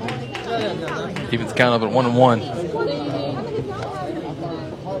 Evens count up at 1-1.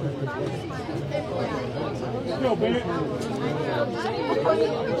 Go, Bennett.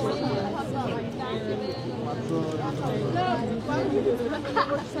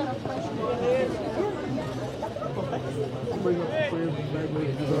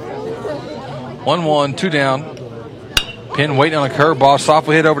 1-1, 2 down. Penn waiting on a curveball.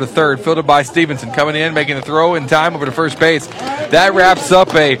 Softly hit over to third. Fielded by Stevenson. Coming in, making a throw in time over to first base. That wraps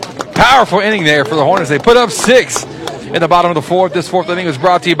up a powerful inning there for the Hornets. They put up 6 in the bottom of the fourth. This fourth inning was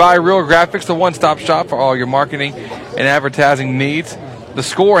brought to you by Real Graphics, the one-stop shop for all your marketing and advertising needs. The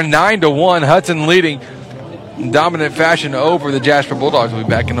score 9-1. Hudson leading in dominant fashion over the Jasper Bulldogs. We'll be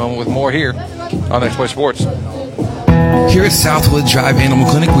back in a moment with more here on Next Play Sports. Here at Southwood Drive Animal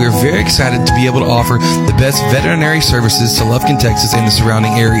Clinic, we are very excited to be able to offer the best veterinary services to Lufkin, Texas and the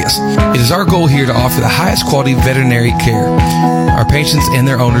surrounding areas. It is our goal here to offer the highest quality veterinary care. Our patients and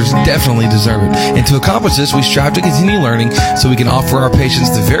their owners definitely deserve it. And to accomplish this, we strive to continue learning so we can offer our patients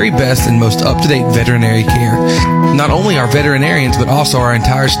the very best and most up-to-date veterinary care. Not only our veterinarians, but also our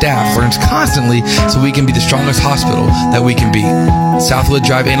entire staff learns constantly so we can be the strongest hospital that we can be. Southwood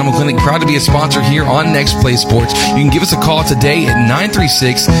Drive Animal Clinic, proud to be a sponsor here on Next Play Sports. You can give us a call today at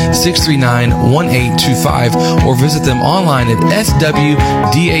 936-639-1825 or visit them online at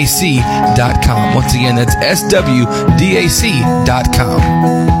swdac.com. Once again, that's swdac.com.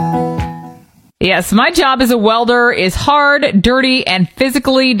 Yes, my job as a welder is hard, dirty, and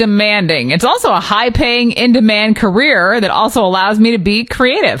physically demanding. It's also a high-paying, in-demand career that also allows me to be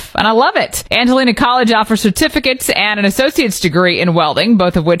creative, and I love it. Angelina College offers certificates and an associate's degree in welding,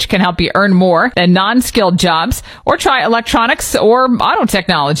 both of which can help you earn more than non-skilled jobs, or try electronics or auto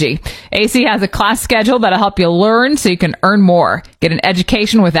technology. AC has a class schedule that'll help you learn so you can earn more. Get an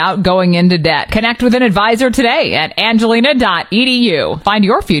education without going into debt. Connect with an advisor today at angelina.edu. Find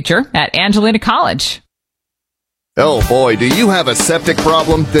your future at Angelina College. Oh boy, do you have a septic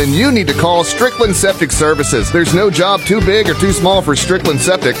problem? Then you need to call Strickland Septic Services. There's no job too big or too small for Strickland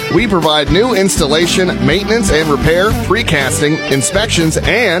Septic. We provide new installation, maintenance and repair, precasting, inspections,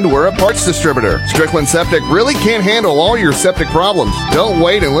 and we're a parts distributor. Strickland Septic really can't handle all your septic problems. Don't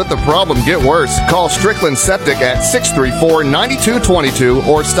wait and let the problem get worse. Call Strickland Septic at 634-9222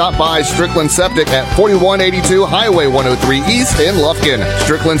 or stop by Strickland Septic at 4182 Highway 103 East in Lufkin.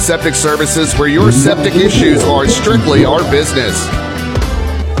 Strickland Septic Services, where your septic issues are strictly our business.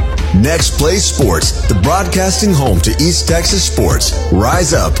 Next Play Sports, the broadcasting home to East Texas sports.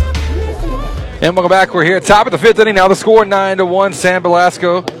 Rise up. And welcome back. We're here at top of the fifth inning. Now the score 9-1. Sam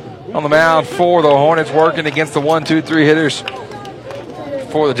Velasco on the mound for the Hornets, working against the 1-2-3 hitters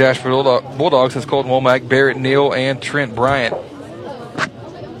for the Jasper Bulldogs. That's Colton Womack, Barrett Neal, and Trent Bryant.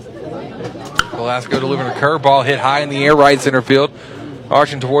 Velasco delivering a curveball hit high in the air, right center field.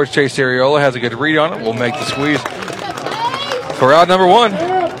 Arching towards Chase Ariola, has a good read on it. Will make the squeeze for out number 1.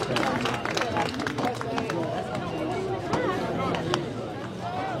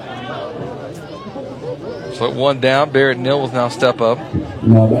 So 1 down. Barrett Neal will now step up.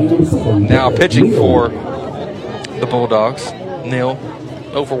 Now pitching for the Bulldogs. Neal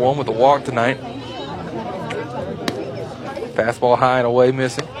 0 for 1 with a walk tonight. Fastball high and away,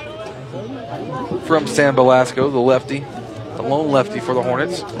 missing. From Sam Velasco, the lefty. The lone lefty for the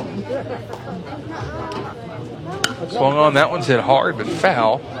Hornets. Swung on. That one's hit hard, but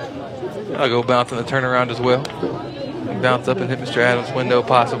foul. I'll go bounce in the turnaround as well. Bounce up and hit Mr. Adams' window,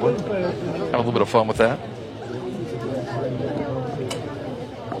 possibly. Have a little bit of fun with that.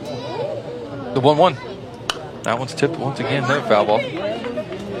 The 1-1. That one's tipped once again. Another foul ball.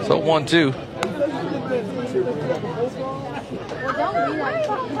 So 1-2.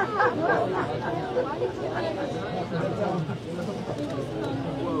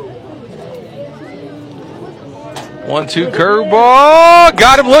 One-two curveball.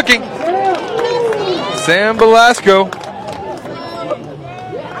 Got him looking. Sam Velasco.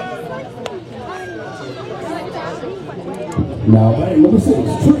 Now batting number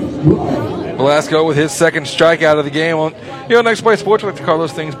 6, Trent Bryant. Velasco with his second strikeout of the game. Next Play Sports, we like to call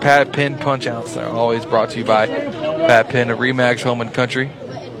those things Pat Penn punch-outs. They're always brought to you by Pat Penn of Remax Home and Country.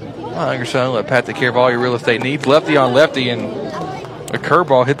 Your son, let Pat take care of all your real estate needs. Lefty on lefty, and a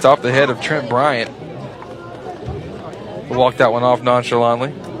curveball hits off the head of Trent Bryant. We'll walk that one off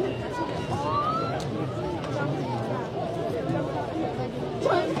nonchalantly.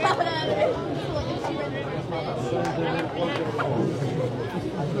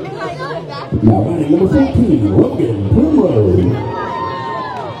 Now batting number 14, Logan Primrose.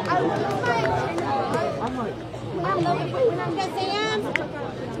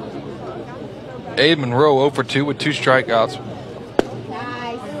 Abe Monroe 0 for 2 with 2 strikeouts.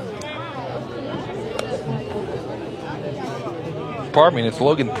 Pardon me, and it's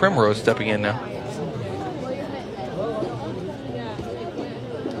Logan Primrose stepping in now.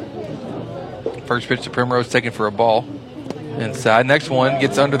 First pitch to Primrose, taken for a ball. Inside. Next one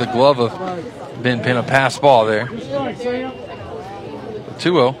gets under the glove of Ben Penn, a pass ball there.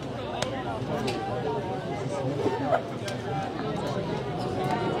 2-0.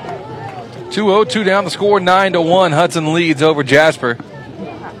 Two down, the score 9-1. Hudson leads over Jasper.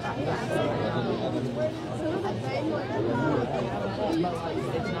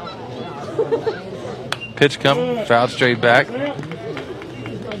 Pitch coming, fouled straight back.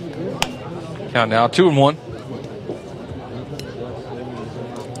 Count now 2-1.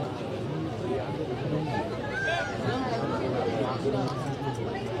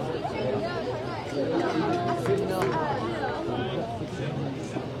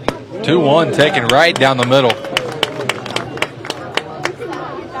 Taken right down the middle.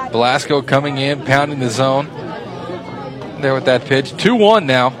 Velasco coming in, pounding the zone. There with that pitch. 2-1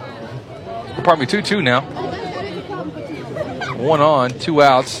 now. Pardon me, 2-2 now. 1 on, 2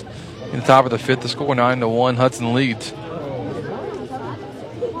 outs. In the top of the fifth, the score 9-1. Hudson leads.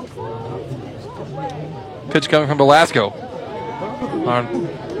 Pitch coming from Velasco.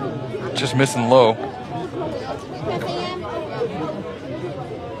 Just missing low.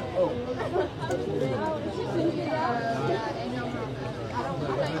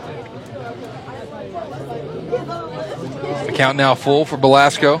 The count now full for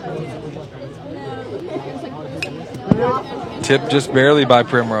Velasco. Tipped just barely by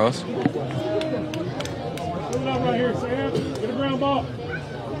Primrose.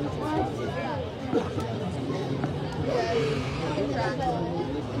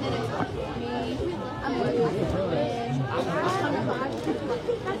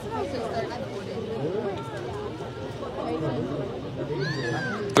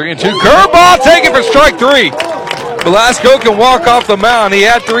 Three and two. Curveball taken for strike 3. Velasco can walk off the mound. He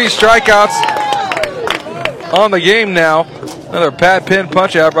had 3 strikeouts on the game now. Another Pat Penn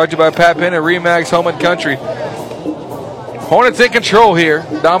punch out brought to you by Pat Penn at Remax Home and Country. Hornets in control here.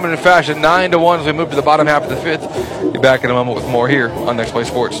 Dominant fashion. 9-1 as we move to the bottom half of the fifth. Be back in a moment with more here on Next Play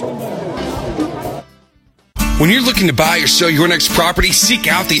Sports. When you're looking to buy or sell your next property, seek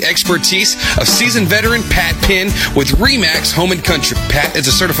out the expertise of seasoned veteran Pat Penn with Remax Home and Country. Pat is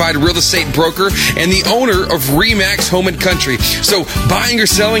a certified real estate broker and the owner of Remax Home and Country. So buying or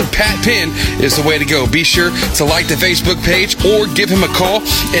selling, Pat Penn is the way to go. Be sure to like the Facebook page or give him a call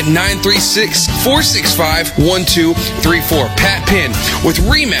at 936-465-1234. Pat Penn with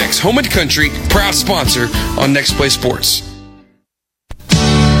Remax Home and Country, proud sponsor on Next Play Sports.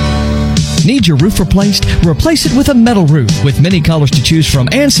 Need your roof replaced? Replace it with a metal roof. With many colors to choose from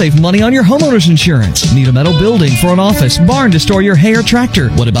and save money on your homeowner's insurance. Need a metal building for an office, barn to store your hay or tractor?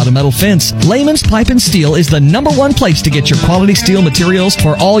 What about a metal fence? Lehman's Pipe and Steel is the #1 place to get your quality steel materials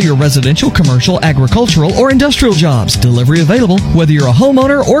for all your residential, commercial, agricultural, or industrial jobs. Delivery available whether you're a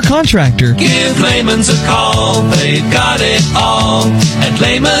homeowner or contractor. Give Lehman's a call. They've got it all at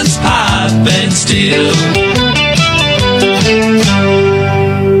Lehman's Pipe and Steel.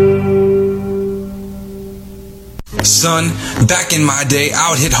 Son, back in my day,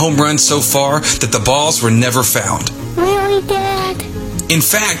 I would hit home runs so far that the balls were never found. Really, Dad? In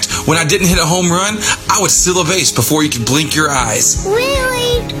fact, when I didn't hit a home run, I would steal a base before you could blink your eyes.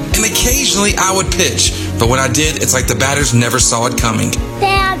 Really? And occasionally I would pitch, but when I did, it's like the batters never saw it coming.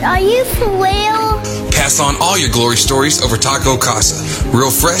 Dad, are you for real? Pass on all your glory stories over Taco Casa.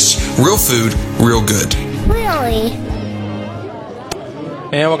 Real fresh, real food, real good. Really?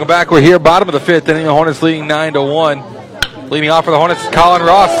 And welcome back. We're here, bottom of the fifth inning. The Hornets leading 9-1. Leading off for the Hornets, Colin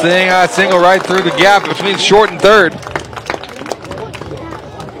Ross seeing a single right through the gap between short and third.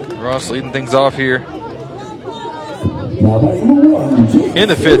 Ross leading things off here in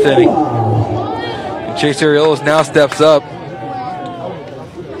the fifth inning. And Chase Ariola now steps up.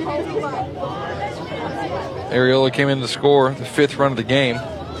 Ariola came in to score the 5th run of the game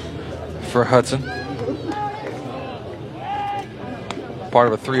for Hudson. Part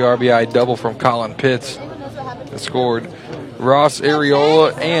of a 3 RBI double from Colin Pitts that scored Ross,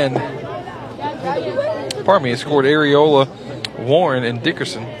 Ariola, and it scored Ariola, Warren, and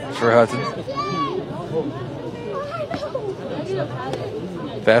Dickerson for Hudson.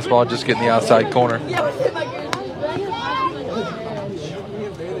 Fastball just getting the outside corner.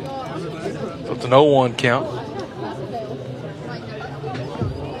 So it's an 0-1 count.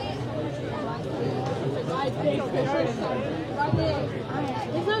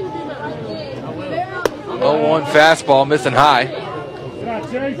 One fastball missing high.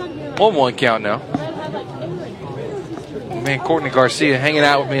 1-1 count now. Man, Courtney Garcia hanging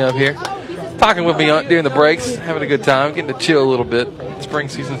out with me up here. talking with me during the breaks, having a good time, getting to chill a little bit. Spring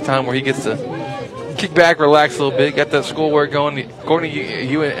season's time where he gets to kick back, relax a little bit, got that schoolwork going. Courtney,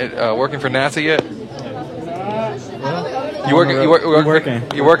 you working for NASA yet? You working on it?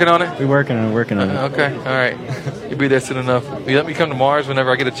 We're working on it. Okay, all right. You'll be there soon enough. You let me come to Mars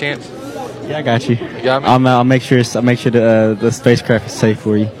whenever I get a chance. Yeah, I got you. You got me? I'll make sure the spacecraft is safe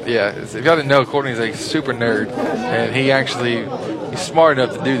for you. Yeah, if y'all didn't know, Courtney's a super nerd, and he's smart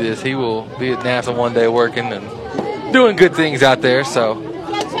enough to do this. He will be at NASA one day working and doing good things out there. So,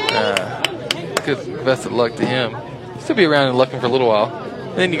 best of luck to him. Still be around and looking for a little while.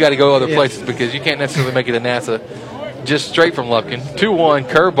 And then you got to go other places because you can't necessarily make it to NASA just straight from Lufkin. 2-1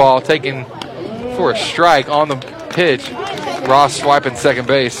 curveball taken for a strike on the pitch. Ross swiping second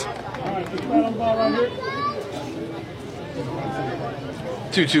base.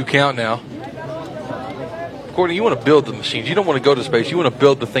 2-2 count now. Courtney, you want to build the machines. You don't want to go to space. You want to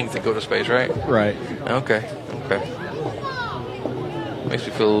build the things that go to space, right? Right. Okay. Makes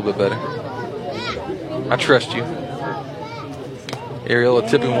me feel a little bit better. I trust you. Ariola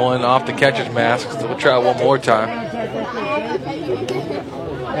tipping one off the catcher's mask. So we'll try one more time.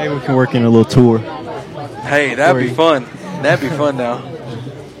 Maybe we can work in a little tour. Hey, that'd be fun. That'd be fun now.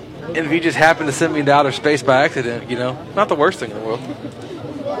 And if you just happen to send me into outer space by accident, not the worst thing in the world.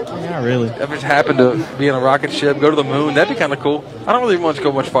 Not really. If I just happen to be in a rocket ship, go to the moon, that'd be kind of cool. I don't really want to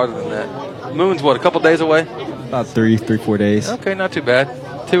go much farther than that. Moon's what, a couple days away? About 3-4 days. Okay, not too bad.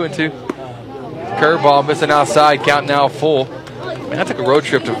 2-2. Curveball missing outside, count now full. Man, I took a road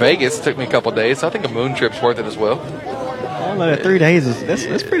trip to Vegas. It took me a couple days, so I think a moon trip's worth it as well. 3 days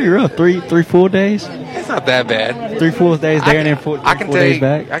that's pretty rough. Three full days. It's not that bad. 3 full days there and then 4 days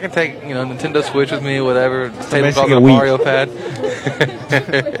back. I can take Nintendo Switch with me, whatever. Tabletop on Mario pad.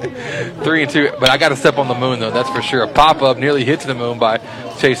 3-2, but I got to step on the moon though. That's for sure. A pop up nearly hit to the moon by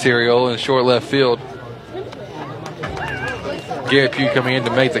Chase Ariola in short left field. Garrett Pugh coming in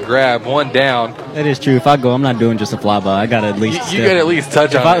to make the grab. One down. That is true. If I go, I'm not doing just a flyby. I got to at least You got to at least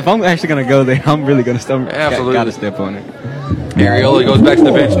touch on it. If I'm actually going to go there, I'm really going to step. Absolutely. Got to step on it. Ariola goes back to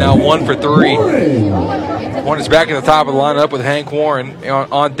the bench now, 1 for 3. Warren is back at the top of the lineup with Hank Warren.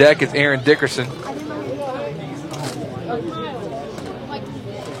 On deck is Aaron Dickerson.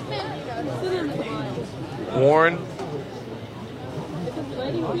 Warren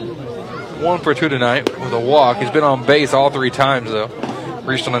 1 for 2 tonight with a walk. He's been on base all 3 times, though.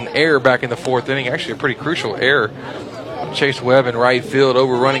 Reached on an error back in the 4th inning. Actually, a pretty crucial error. Chase Webb in right field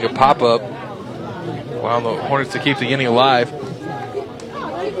overrunning a pop-up. Allowing the Hornets to keep the inning alive.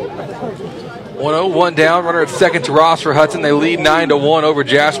 1-0, 1 down. Runner at second to Ross for Hudson. They lead 9-1 over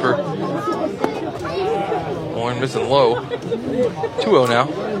Jasper. Warren missing low. 2-0 now.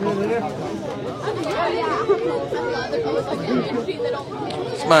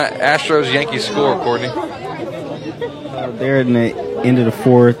 It's my Astros-Yankees score, Courtney. They're in the end of the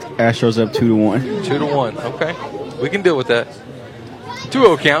 4th. Astros up 2-1. 2-1. Okay. We can deal with that.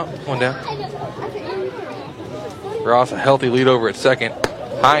 2-0 count. 1 down. Ross a healthy lead over at second.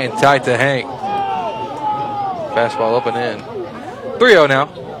 High and tight to Hank. Fastball up and in. 3-0 now.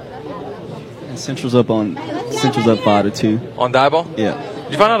 And Central's up 5-2. On Dieball? Yeah.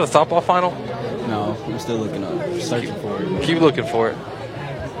 Did you find out a softball final? No, I'm still looking up. Searching for it. Keep looking for it.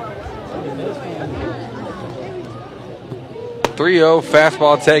 3-0,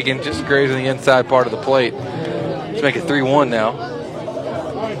 fastball taken, just grazing the inside part of the plate. Let's make it 3-1 now.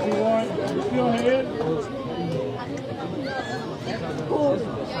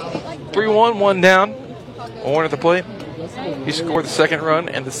 3-1, 1 down. Warren at the plate. He scored the 2nd run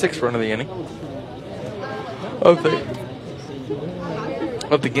and the 6th run of the inning.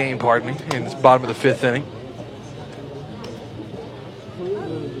 Of the game, pardon me, in the bottom of the 5th inning.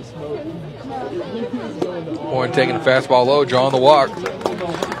 Warren taking the fastball low, drawing the walk.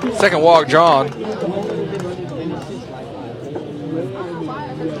 2nd walk drawn.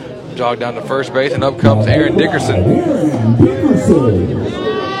 Jog down to first base, and up comes Aaron Dickerson.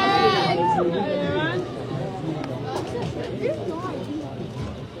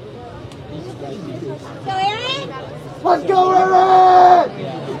 Let's go, Aaron!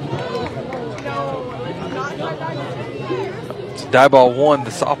 Dieball won the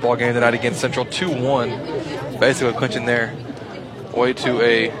softball game tonight against Central 2-1. Basically clinching their way to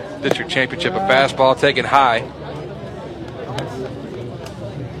a district championship. A fastball taken high.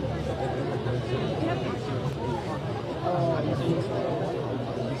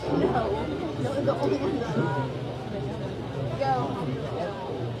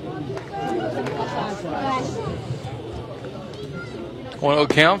 One 0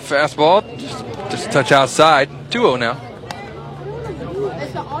 count, fastball, just a touch outside. 2-0 now.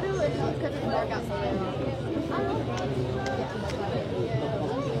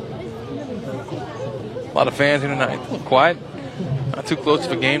 A lot of fans here tonight. A little quiet. Not too close to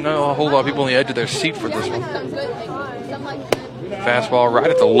the game. Not a whole lot of people on the edge of their seat for this one. Fastball right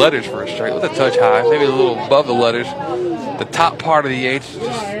at the letters for a strike. With a touch high. Maybe a little above the letters. The top part of the H.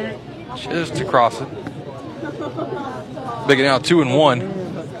 Just across it. Big it out 2-1.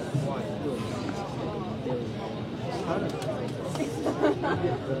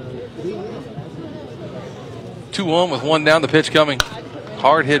 With one down, the pitch coming.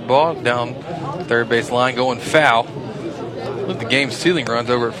 Hard hit ball down third base line, going foul. Look, the game ceiling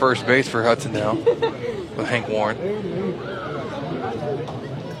runs over at first base for Hudson now with Hank Warren.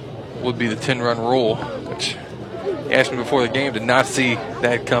 Would be the 10-run rule, which he asked me before the game. Did not see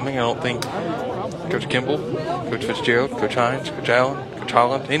that coming. I don't think Coach Kimball, Coach Fitzgerald, Coach Hines, Coach Allen, Coach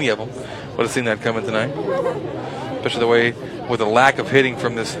Holland, any of them would have seen that coming tonight. Especially the way with the lack of hitting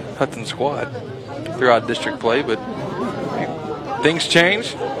from this Hudson squad throughout district play, but things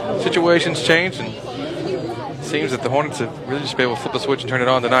change, situations change, and it seems that the Hornets have really just been able to flip the switch and turn it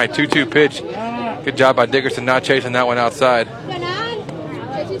on tonight. 2-2 pitch. Good job by Dickerson not chasing that one outside.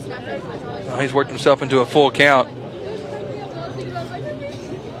 He's worked himself into a full count.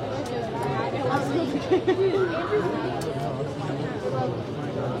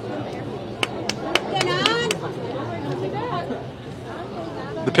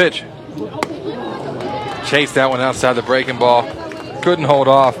 The pitch. Chased that one outside the breaking ball. Couldn't hold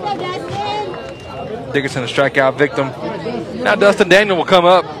off. Dickerson a strikeout victim. Now Dustin Daniel will come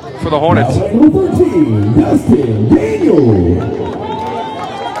up for the Hornets. Number 13, Dustin Daniel.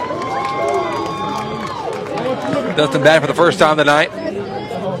 Dustin batting for the first time tonight.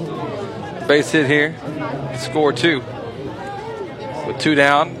 Base hit here. Score 2. With 2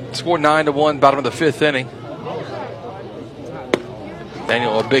 down. Score 9-1, bottom of the 5th inning.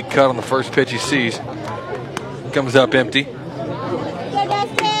 Daniel, a big cut on the first pitch he sees. Comes up empty.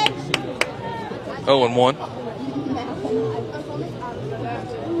 0-1.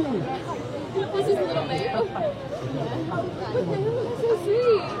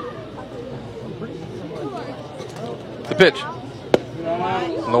 The pitch.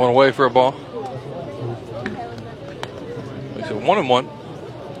 No one away for a ball. It's a 1-1.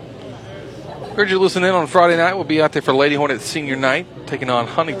 Urge you to listen in on Friday night. We'll be out there for Lady Hornets Senior Night, taking on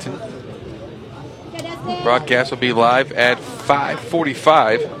Huntington. Broadcast will be live at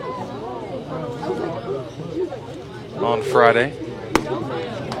 5:45 on Friday.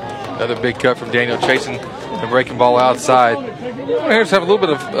 Another big cut from Daniel, chasing the breaking ball outside. Hornets have a little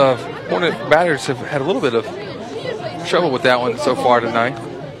bit of Hornet batters have had a little bit of trouble with that one so far tonight,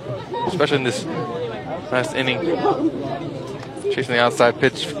 especially in this last inning. Chasing the outside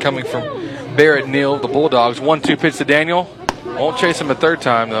pitch coming from Barrett Neal, the Bulldogs. 1-2 pitch to Daniel. Won't chase him a third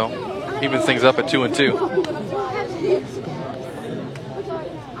time though. Evens things up at 2-2.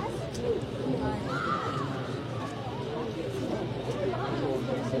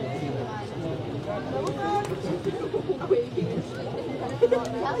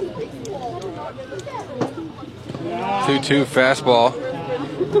 Two fastball.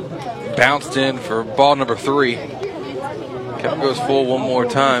 Bounced in for ball number 3. Count goes full one more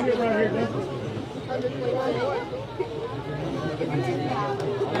time.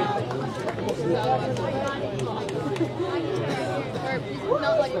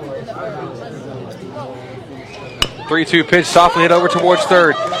 Three-two pitch, softly hit over towards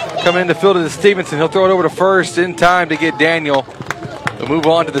third. Coming in to field it is Stevenson. He'll throw it over to first in time to get Daniel. We'll move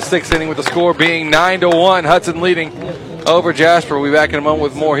on to the 6th inning with the score being 9-1. Hudson leading over Jasper. We'll be back in a moment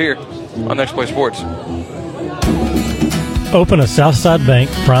with more here on Next Play Sports. Open a Southside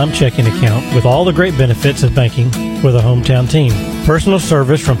Bank Prime checking account with all the great benefits of banking with a hometown team. Personal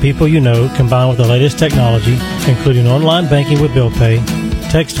service from people you know combined with the latest technology, including online banking with bill pay,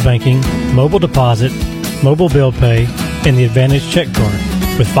 text banking, mobile deposit, mobile bill pay, and the Advantage check card.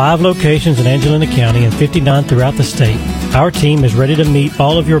 With 5 locations in Angelina County and 59 throughout the state, our team is ready to meet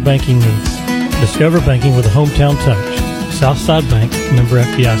all of your banking needs. Discover banking with a hometown touch. Southside Bank, member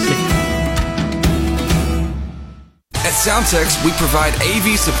FDIC. At Soundtex, we provide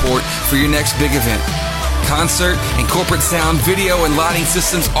AV support for your next big event. Concert and corporate sound, video, and lighting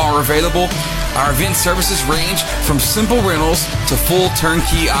systems are available. Our event services range from simple rentals to full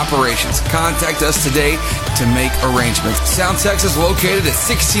turnkey operations. Contact us today to make arrangements. Soundtex is located at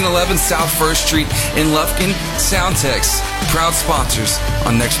 1611 South 1st Street in Lufkin. Soundtex, proud sponsors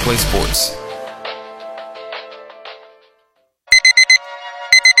on Next Play Sports.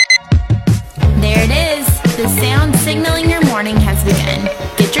 There it is. The sound signaling your morning has begun.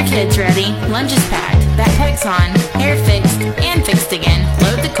 Get your kids ready. Lunch is packed. Backpack's on. Hair fixed and fixed again.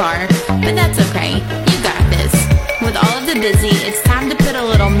 Load the car. But that's okay. You got this. With all of the busy, it's time to put a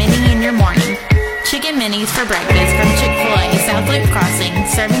little mini in your morning. Chicken Mini Chinese for breakfast from Chick-fil-A South Loop Crossing,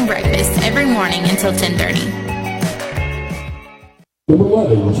 serving breakfast every morning until 10:30.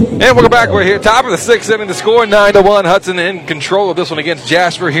 And welcome back. We're here, top of the 6th inning. The score 9-1. Hudson in control of this one against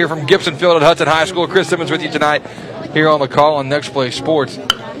Jasper here from Gibson Field at Hudson High School. Chris Simmons with you tonight here on the call on Next Play Sports.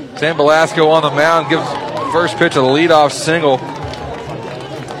 Sam Velasco on the mound gives the first pitch a leadoff single.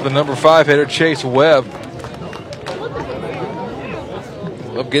 The number 5 hitter, Chase Webb.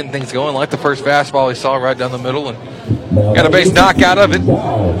 Webb getting things going like the first fastball he saw right down the middle and got a base knockout of it.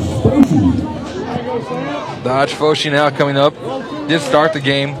 Dodge Foshi now coming up. Did start the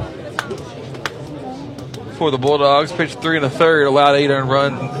game for the Bulldogs. Pitched 3 1/3, allowed 8 earned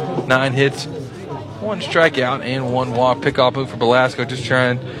runs, 9 hits, 1 strikeout, and 1 walk. Pickoff move for Velasco, just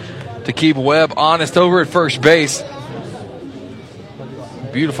trying to keep Webb honest over at first base.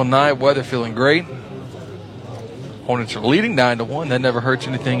 Beautiful night, weather feeling great. Hornets are leading 9-1. That never hurts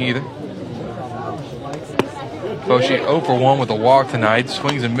anything either. Foshi 0 for 1 with a walk tonight.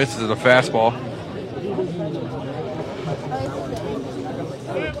 Swings and misses at a fastball.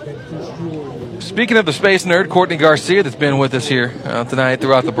 Speaking of the space nerd, Courtney Garcia, that's been with us here tonight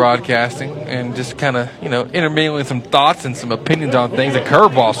throughout the broadcasting, and just kind of, intermingling some thoughts and some opinions on things. A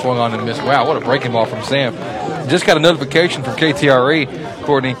curveball swung on and missed. Wow, what a breaking ball from Sam. Just got a notification from KTRE,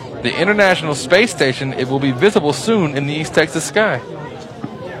 Courtney. The International Space Station, it will be visible soon in the East Texas sky.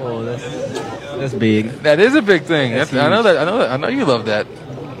 Oh, that's big. That is a big thing. That's I know that. I know you love that.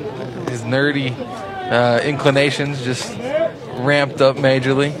 His nerdy inclinations just ramped up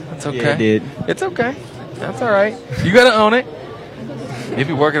majorly. It's okay. Yeah, it did. It's okay. That's all right. You got to own it. You'll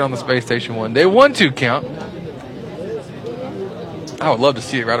be working on the space station one day. 1-2 count. I would love to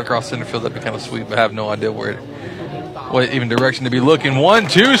see it right across center field. That'd be kind of sweet, but I have no idea what even direction to be looking.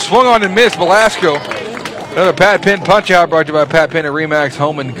 1-2, swung on and missed. Velasco. Another Pat Penn punch out brought to you by Pat Penn at Remax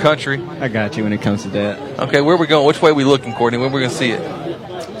Home and Country. I got you when it comes to that. Okay, where are we going? Which way are we looking, Courtney? When are we going to see it?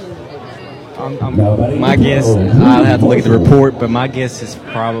 My guess, I'll have to look at the report, but my guess is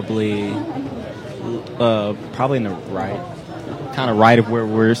probably in the right, kind of right of where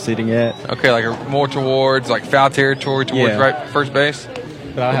we're sitting at. Okay, like more towards foul territory, towards right first base.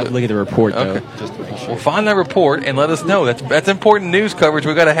 But I'll have to look at the report though, okay. Just to make sure. Well, find that report and let us know. That's important news coverage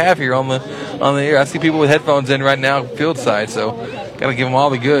we got to have here on the air. I see people with headphones in right now, field side, so got to give them all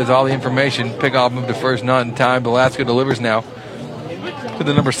the goods, all the information. Pickoff move to first, not in time. Velasco delivers now to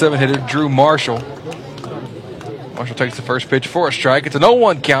the number 7 hitter, Drew Marshall. Marshall takes the first pitch for a strike. It's an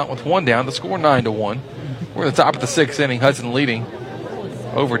 0-1 count with 1 down. The score 9-1. We're in the top of the 6th inning. Hudson leading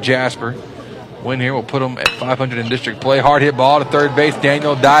over Jasper. Win here will put them at 500 in district play. Hard hit ball to third base.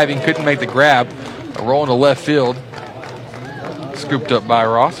 Daniel diving, couldn't make the grab. A roll into left field. Scooped up by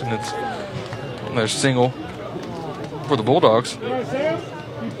Ross, and it's another single for the Bulldogs.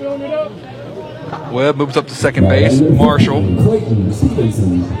 Webb moves up to second base. Marshall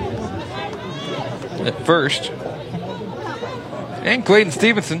at first. And Clayton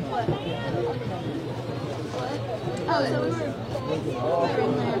Stevenson.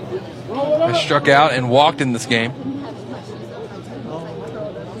 Has struck out and walked in this game.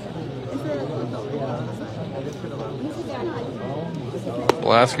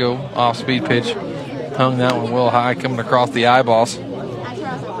 Velasco off-speed pitch. Hung that one well high, coming across the eyeballs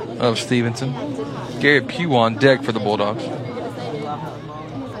of Stevenson. Garrett Pugh on deck for the Bulldogs.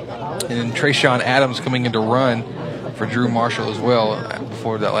 And then Trayshawn Adams coming in to run for Drew Marshall as well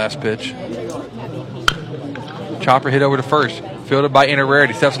before that last pitch. Chopper hit over to first. Fielded by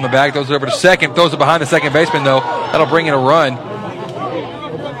Inter-Rarity. Steps on the bag, throws it over to second. Throws it behind the second baseman, though. That'll bring in a run. A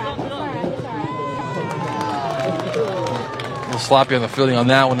little sloppy on the fielding on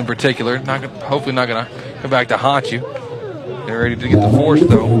that one in particular. Hopefully not going to come back to haunt you. They're ready to get the force,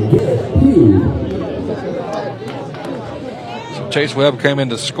 though. So Chase Webb came in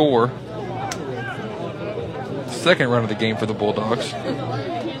to score. Second run of the game for the Bulldogs.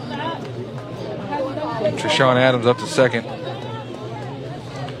 And Trayshawn Adams up to second.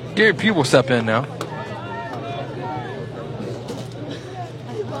 Gary Pugh will step in now.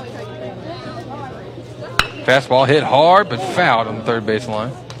 Fastball hit hard, but fouled on the third base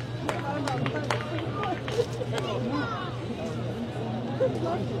line.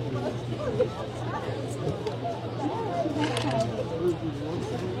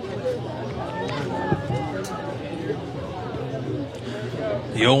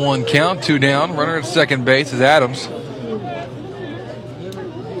 The 0-1 count, 2 down. Runner at second base is Adams.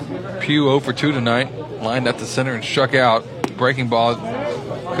 Pugh 0 for 2 tonight. Lined up to center and struck out. Breaking ball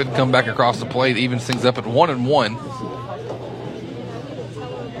couldn't come back across the plate. Evens things up at 1-1.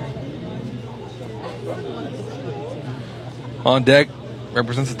 On deck,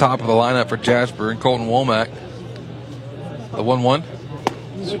 represents the top of the lineup for Jasper, and Colton Womack. The 1-1.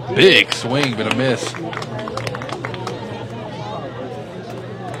 Big swing, but a miss.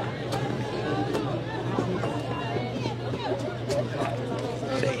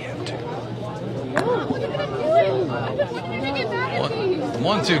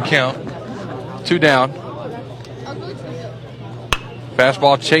 One-two count. 2 down.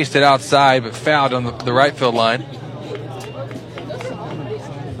 Fastball chased it outside, but fouled on the right field line.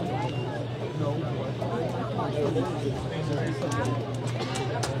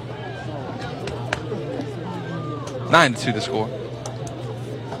 Nine to 2 the score.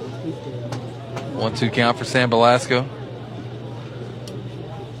 1-2 count for Sam Velasco.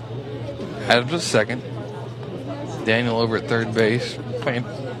 Adams at second. Daniel over at third base, playing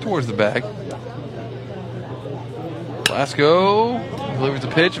towards the bag. Velasco delivers the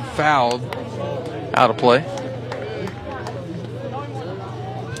pitch and fouled. Out of play.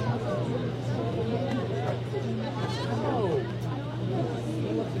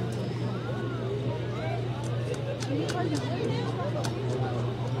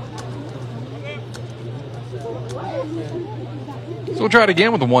 So we'll try it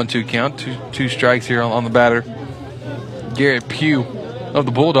again with a 1-2 count. Two strikes here on the batter. Garrett Pugh of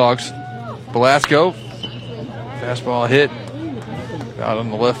the Bulldogs. Velasco. Fastball hit. Out on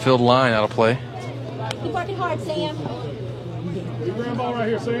the left field line, out of play. Keep working hard, Sam. Your ground ball right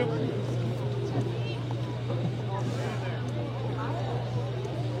here, Sam.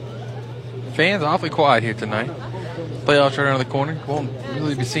 Fans awfully quiet here tonight. Playoffs right around the corner. Won't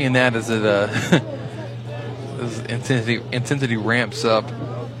really be seeing that as it as intensity ramps up.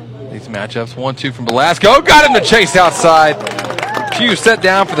 These matchups. 1-2 from Velasco. Got him to chase outside. Pugh set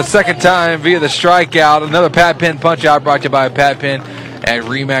down for the second time via the strikeout. Another Pat Penn punch out brought to you by Pat Penn at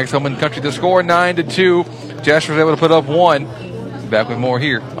Remax Home and Country. The score 9-2. Jasper was able to put up 1. Back with more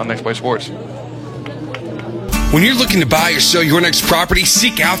here on Next Play Sports. When you're looking to buy or sell your next property,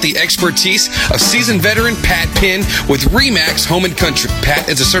 seek out the expertise of seasoned veteran Pat Penn with RE/MAX Home and Country. Pat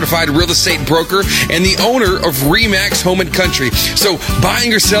is a certified real estate broker and the owner of RE/MAX Home and Country. So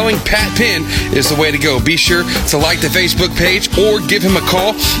buying or selling, Pat Penn is the way to go. Be sure to like the Facebook page or give him a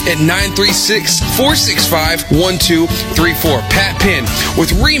call at 936-465-1234. Pat Penn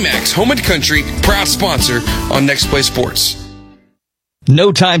with RE/MAX Home and Country, proud sponsor on Next Play Sports.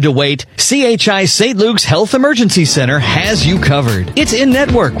 No time to wait. CHI St. Luke's Health Emergency Center has you covered. It's in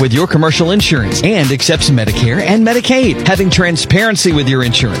network with your commercial insurance and accepts Medicare and Medicaid, having transparency with your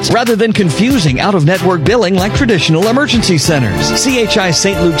insurance rather than confusing out-of-network billing like traditional emergency centers. CHI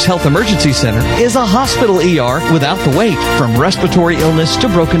St. Luke's Health Emergency Center is a hospital ER without the wait, from respiratory illness to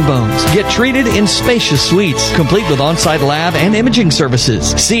broken bones. Get treated in spacious suites, complete with on-site lab and imaging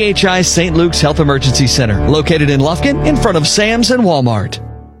services. CHI St. Luke's Health Emergency Center, located in Lufkin in front of Sam's and Walmart.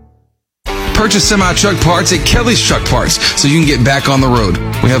 Purchase semi-truck parts at Kelly's Truck Parts so you can get back on the road.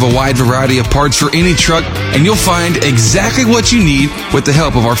 We have a wide variety of parts for any truck, and you'll find exactly what you need with the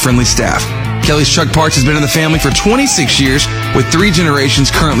help of our friendly staff. Kelly's Truck Parts has been in the family for 26 years, with 3 generations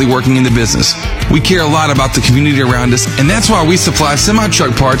currently working in the business. We care a lot about the community around us, and that's why we supply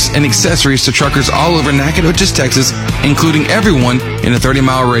semi-truck parts and accessories to truckers all over Nacogdoches, Texas, including everyone in a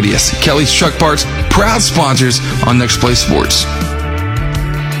 30-mile radius. Kelly's Truck Parts, proud sponsors on Next Play Sports.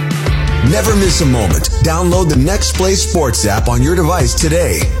 Never miss a moment. Download the Next Play Sports app on your device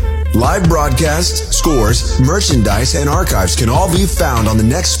today. Live broadcasts, scores, merchandise, and archives can all be found on the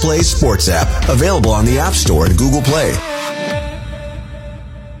Next Play Sports app, available on the App Store and Google Play.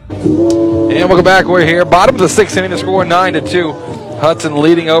 And welcome back. We're here. Bottom of the 6th inning, the score 9-2. Hudson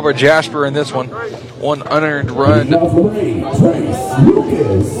leading over Jasper in this one. 1 unearned run in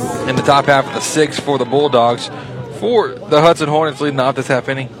the top half of the 6th for the Bulldogs. For the Hudson Hornets leading off this half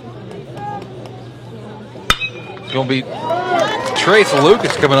inning. It's going to be Trace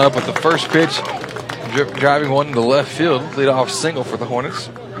Lucas coming up with the first pitch, driving one into left field. Lead off single for the Hornets.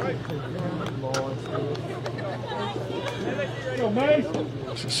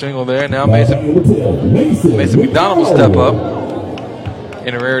 Single there. Now Mason McDonald will step up.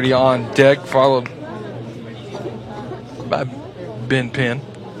 And Rarity on deck, followed by Ben Penn.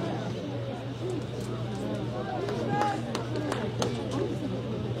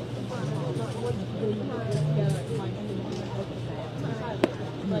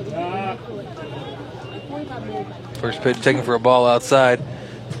 First pitch taken for a ball outside.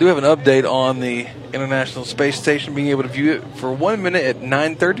 We do have an update on the International Space Station being able to view it for 1 minute at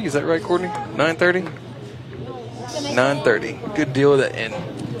 9:30. Is that right, Courtney? 9:30? 9:30. Good deal with it. And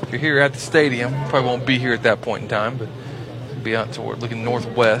if you're here at the stadium, probably won't be here at that point in time, but be out toward looking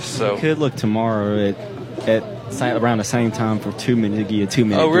northwest. So you could look tomorrow at around the same time for 2 minutes to give you a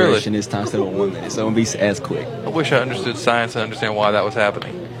 2-minute duration this time instead of 1 minute. So it'll be as quick. I wish I understood science and understand why that was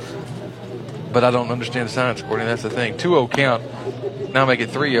happening. But I don't understand the science, Courtney. That's the thing. 2-0 count. Now make it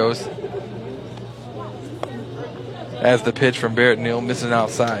 3-0s. As the pitch from Barrett Neal misses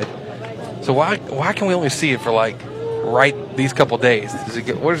outside. So why can we only see it for right these couple days? Does it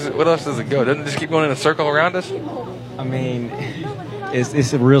go, what else does it go? Doesn't it just keep going in a circle around us? I mean,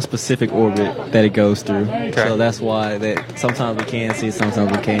 it's a real specific orbit that it goes through. Okay. So that's why that sometimes we can see it,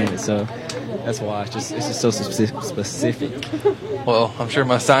 sometimes we can't. So that's why it's just so specific. Well, I'm sure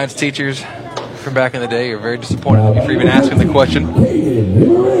my science teachers from back in the day are very disappointed with me for even asking the question.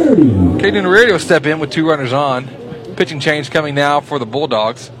 Caden Herrera will step in with 2 runners on. Pitching change coming now for the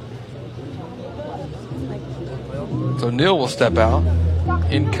Bulldogs. So Neal will step out.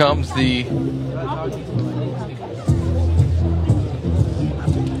 In comes the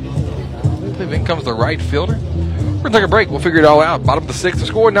right fielder. We're going to take a break. We'll figure it all out. Bottom of the 6th. The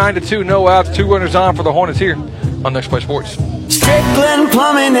score 9-2. No outs. 2 runners on for the Hornets here on Next Play Sports. Strickland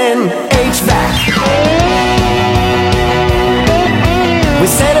Plumbing and HVAC. We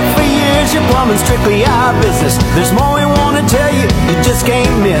said it for years, your plumbing's strictly our business. There's more we want to tell you, you just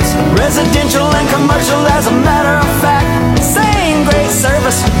can't miss. Residential and commercial, as a matter of fact. Same great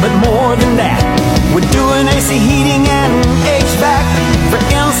service, but more than that. We're doing AC heating and HVAC. For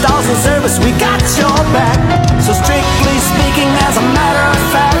installs and service, we got your back. So strictly speaking, as a matter of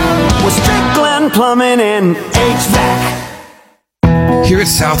fact, we're Strickland Plumbing and HVAC. Here at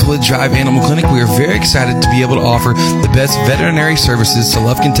Southwood Drive Animal Clinic, we are very excited to be able to offer the best veterinary services to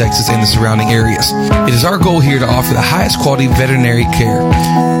Lufkin, Texas and the surrounding areas. It is our goal here to offer the highest quality veterinary care.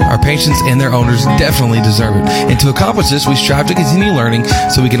 Our patients and their owners definitely deserve it. And to accomplish this, we strive to continue learning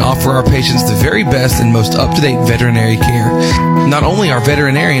so we can offer our patients the very best and most up-to-date veterinary care. Not only our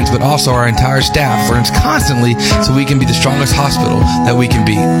veterinarians, but also our entire staff learns constantly so we can be the strongest hospital that we can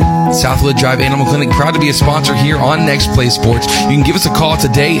be. Southwood Drive Animal Clinic, proud to be a sponsor here on Next Play Sports. You can give us a call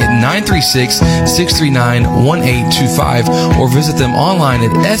today at 936-639-1825 or visit them online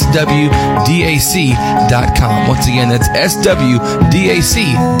at swdac.com. Once again, that's swdac.com.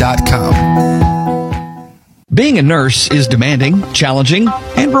 Being a nurse is demanding, challenging,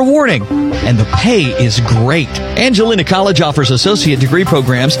 and rewarding, and the pay is great. Angelina College offers associate degree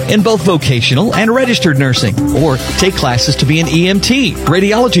programs in both vocational and registered nursing, or take classes to be an EMT,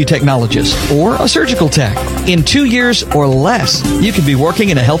 radiology technologist, or a surgical tech. In 2 years or less, you can be working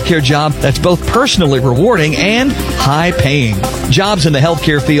in a healthcare job that's both personally rewarding and high paying. Jobs in the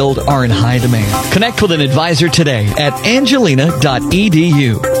healthcare field are in high demand. Connect with an advisor today at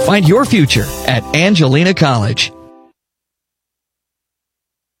angelina.edu. Find your future at Angelina College.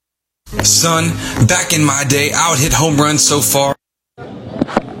 Son, back in my day, I would hit home runs so far. I'm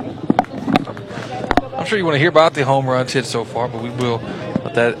sure you want to hear about the home runs hit so far, but we will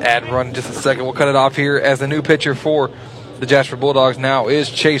let that ad run in just a second. We'll cut it off here as the new pitcher for the Jasper Bulldogs now is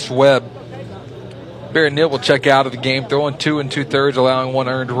Chase Webb. Barrett Neal will check out of the game, throwing 2 2/3, allowing 1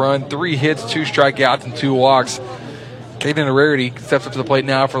 earned run, 3 hits, 2 strikeouts, and 2 walks. Caden Herrera steps up to the plate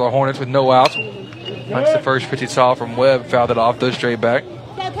now for the Hornets with no outs. That's the first pitch he saw from Webb, fouled it off, goes straight back.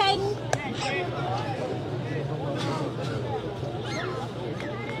 Go, Caden.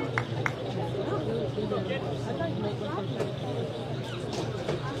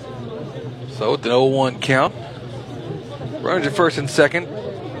 So with an 0-1 count, runners at first and second.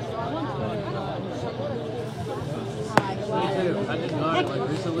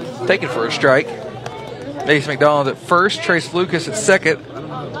 Taken for a strike. Ace McDonald at first, Trace Lucas at second.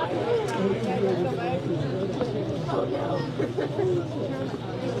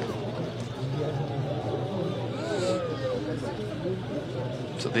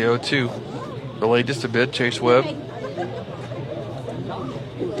 So the 0-2 delayed just a bit. Chase Webb.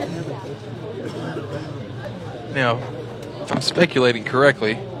 Now, if I'm speculating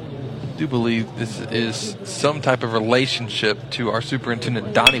correctly, I do believe this is some type of relationship to our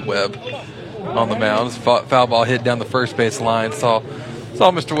superintendent, Donnie Webb, on the mound. This foul ball hit down the first base line. Saw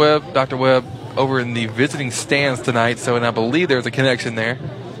Mr. Webb, Dr. Webb, over in the visiting stands tonight, so and I believe there's a connection there.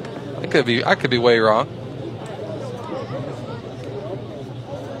 I could be way wrong.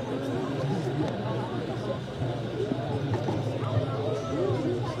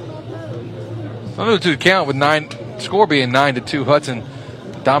 Another 2 count with score being 9-2. Hudson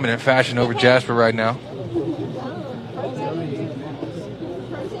dominant fashion over Jasper right now.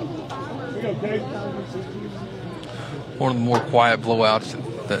 One of the more quiet blowouts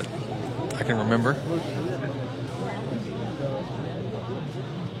that I can remember.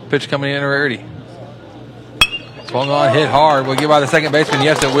 Pitch coming in already. Swung on, hit hard. Will get by the second baseman.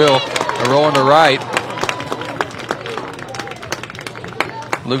 Yes, it will. A roll on the right.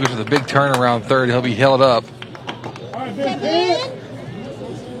 Lucas with a big turnaround third. He'll be held up.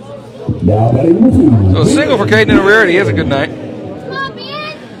 So a single for Caden Rarity. He has a good night.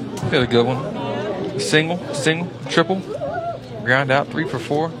 He had a good one. Single, triple. Ground out, 3 for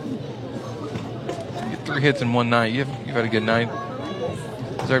 4. You get 3 hits in one night. You've had a good night.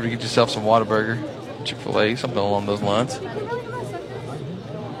 Deserve to get yourself some Whataburger, Chick-fil-A, something along those lines.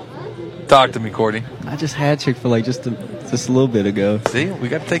 Talk to me, Courtney. I just had Chick-fil-A just a little bit ago. See, we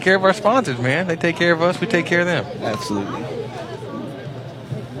got to take care of our sponsors, man. They take care of us, we take care of them. Absolutely.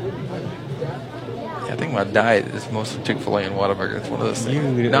 I think my diet is mostly Chick-fil-A and Whataburger. It's one of those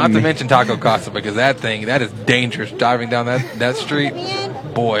things. Not to mention Taco Casa, because that is dangerous. Driving down that street,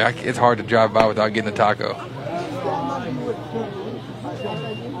 boy, it's hard to drive by without getting a taco.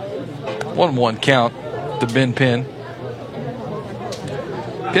 1-1 count to Ben Penn.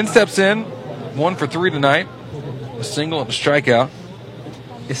 Penn steps in, 1 for 3 tonight. A single and a strikeout.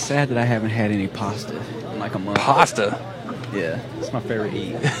 It's sad that I haven't had any pasta in like a month. Pasta? Yeah, it's my favorite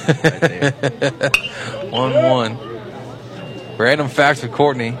eat. Right there. 1-1. Random facts with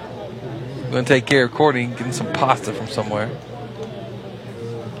Courtney. We're going to take care of Courtney getting some pasta from somewhere.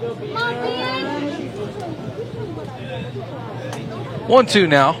 One, 2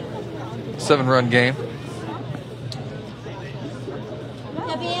 now. 7-run game.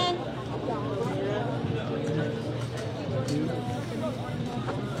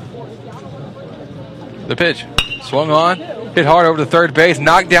 The pitch. Swung on. Hit hard over to third base.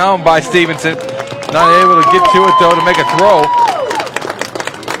 Knocked down by Stevenson. Not able to get to it, though, to make a throw.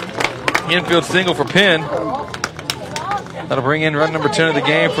 Infield single for Penn. That'll bring in run number 10 of the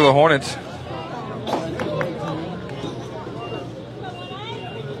game for the Hornets.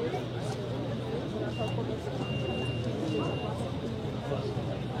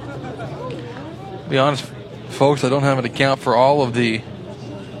 Be honest, folks, I don't have an account for all the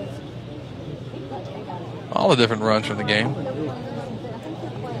different runs from the game.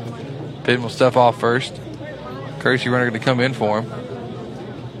 Penn will step off first. Courtesy runner going to come in for him.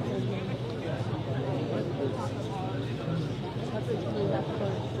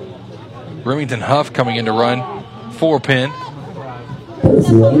 Remington Huff coming in to run for Penn.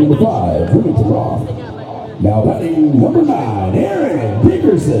 Courtesy runner number 5, Remington Huff. Now batting number 9, Aaron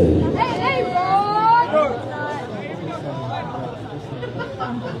Dickerson.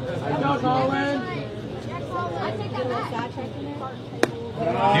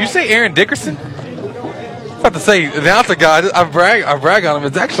 Did you say Aaron Dickerson? I was about to say, the announcer guy, I brag on him.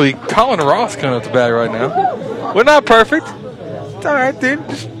 It's actually Colin Ross coming up the bat right now. We're not perfect. It's all right, dude.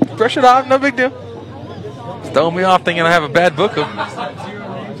 Just brush it off. No big deal. Just throwing me off thinking I have a bad book.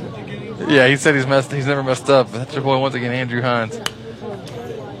 Yeah, he said he's never messed up. That's your boy once again, Andrew Hines.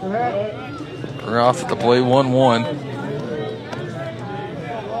 Ross at the plate, 1-1.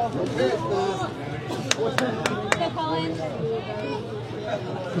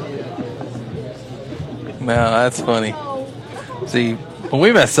 No, that's funny. See, when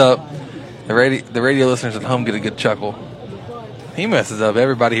we mess up, the radio listeners at home get a good chuckle. He messes up,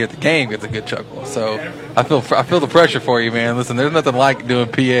 everybody here at the game gets a good chuckle. So I feel the pressure for you, man. Listen, there's nothing like doing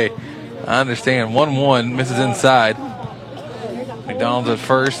PA. I understand. 1-1, misses inside. McDonald's at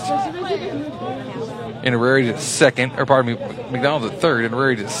first. Rarity's at second. Or pardon me, McDonald's at third.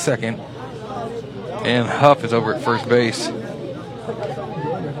 Rarity's at second. And Huff is over at first base.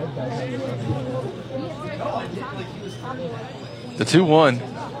 The 2-1.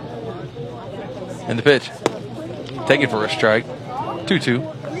 And the pitch. Take it for a strike. 2-2.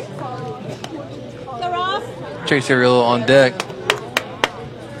 Chase Ariel on deck.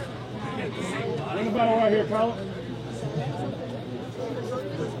 Right here, Colin.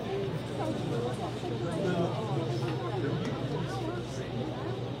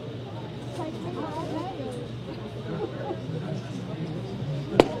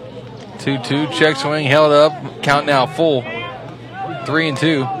 Two, check swing, held up. Count now full.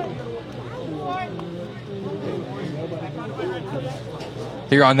 3-2.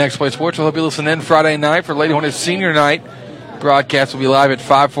 Here on Next Play Sports, we'll hope you listen in Friday night for Lady Hornets Senior Night. Broadcast will be live at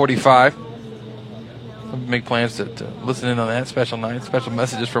 5:45. Make plans to listen in on that special night. Special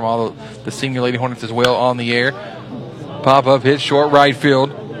messages from all the senior Lady Hornets as well on the air. Pop-up hit, short right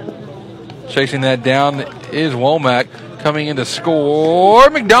field. Chasing that down is Womack. Coming in to score,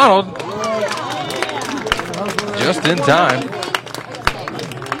 McDonald. Just in time.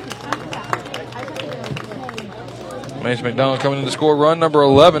 Mason McDonald coming in to score run number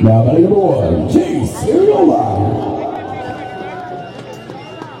 11. Now batting number 1, Chase Ariola.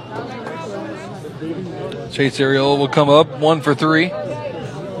 Chase Ariola will come up 1 for 3.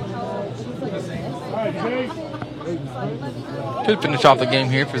 Could finish off the game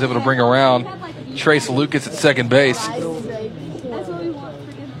here if he's able to bring around Trace Lucas at second base.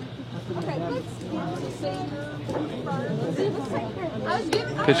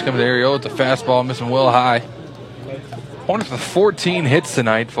 Pitch coming to Ariola. It's a fastball missing well high. Hornets with 14 hits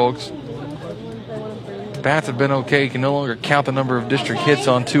tonight, folks. Bats have been okay. You can no longer count the number of district hits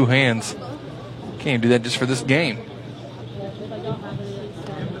on two hands. Can't even do that just for this game.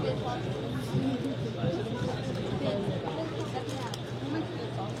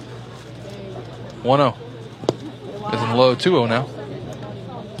 (1-0). Isn't low. 2-0 now.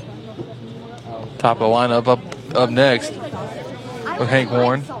 Top of the lineup up next with Hank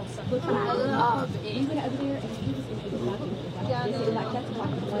Warren.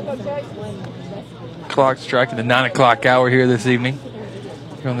 Clock striking the 9 o'clock hour here this evening,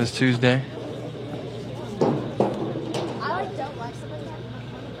 here on this Tuesday.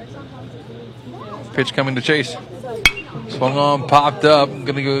 Pitch coming to Chase. Swung on, popped up,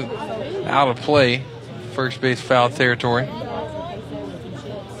 going to go out of play. First base foul territory.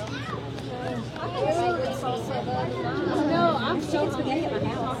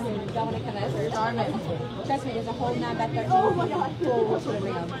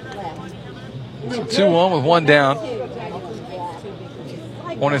 So 2-1 with one down.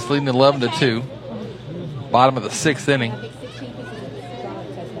 Hornets leading 11-2. Bottom of the 6th inning.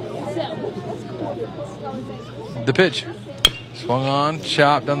 The pitch. Swung on,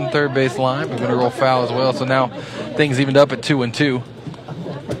 chopped on the third base line. We're going to roll foul as well. So now things evened up at 2-2.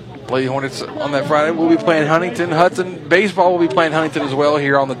 Lady Hornets on that Friday will be playing Huntington. Hudson baseball will be playing Huntington as well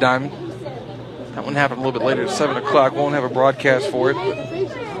here on the Diamond. That one happened a little bit later at 7 o'clock. Won't have a broadcast for it.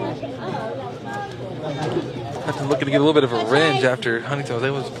 Hudson looking to get a little bit of a revenge after Huntington was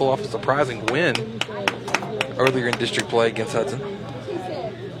able to pull off a surprising win earlier in district play against Hudson.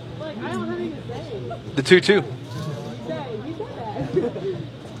 The 2-2.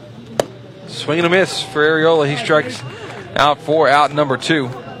 Swing and a miss for Ariola. He strikes out for out number 2.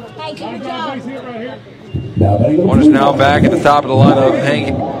 Hornets now back at the top of the lineup.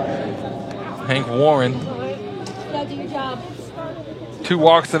 Hank Warren. 2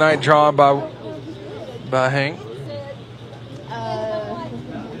 walks tonight drawn by Hank.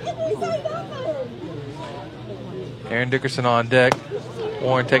 Aaron Dickerson on deck.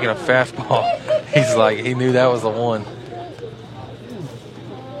 Warren taking a fastball. He's like, he knew that was the one.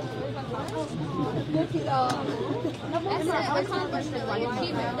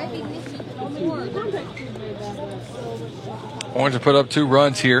 Orange will put up 2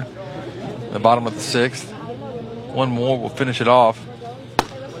 runs here in the bottom of the 6th. One more will finish it off.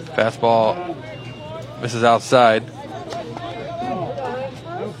 Fastball misses outside.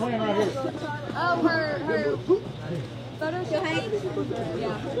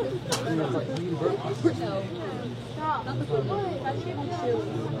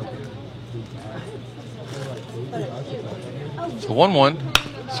 So 1-1.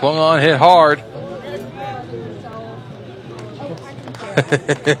 Swung on, hit hard.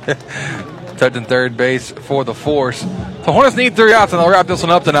 Touching third base for the Force. The Hornets need 3 outs, and they'll wrap this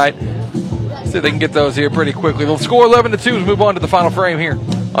one up tonight. See if they can get those here pretty quickly. They'll score 11-2 as we move on to the final frame here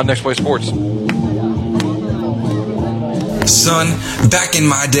on Next Play Sports. Son, back in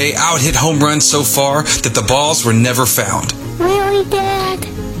my day, I would hit home runs so far that the balls were never found. Really, Dad?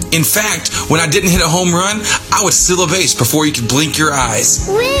 In fact, when I didn't hit a home run, I would steal a base before you could blink your eyes.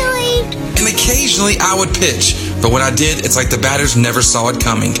 Really? And occasionally I would pitch, but when I did, it's like the batters never saw it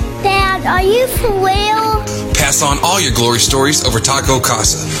coming. Dad, are you for real? Pass on all your glory stories over Taco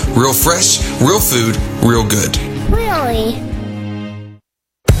Casa. Real fresh, real food, real good. Really?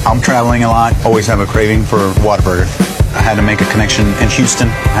 I'm traveling a lot, always have a craving for Whataburger. I had to make a connection in Houston,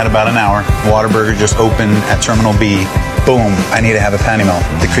 had about an hour. Whataburger just opened at Terminal B. Boom, I need to have a patty melt.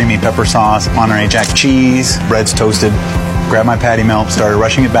 The creamy pepper sauce, Monterey Jack cheese, bread's toasted. Grabbed my patty melt, started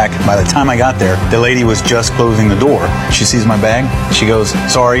rushing it back. By the time I got there, the lady was just closing the door. She sees my bag. She goes,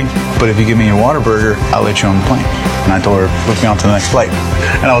 sorry, but if you give me your Whataburger, I'll let you on the plane. And I told her, book me on to the next flight.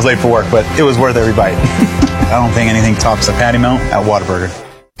 And I was late for work, but it was worth every bite. I don't think anything tops a patty melt at Whataburger.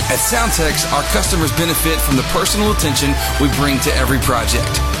 At Soundtex, our customers benefit from the personal attention we bring to every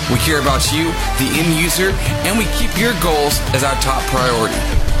project. We care about you, the end user, and we keep your goals as our top priority.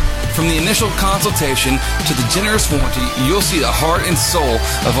 From the initial consultation to the generous warranty, you'll see the heart and soul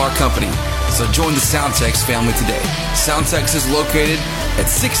of our company. So join the Soundtex family today. Soundtex is located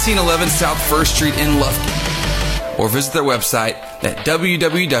at 1611 South 1st Street in Lufkin. Or visit their website at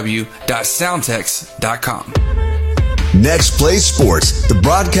www.soundtex.com. Next Play Sports, the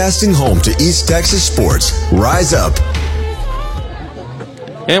broadcasting home to East Texas sports. Rise up.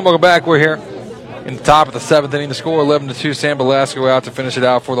 And welcome back. We're here in the top of the 7th inning. The score 11-2. Sam Belasco out to finish it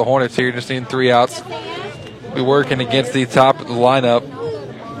out for the Hornets here. Just needing 3 outs. Be working against the top of the lineup.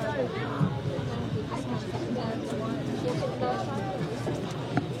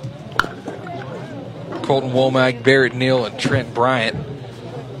 Colton Womack, Barrett Neal, and Trent Bryant.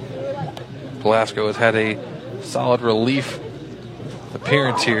 Belasco has had a solid relief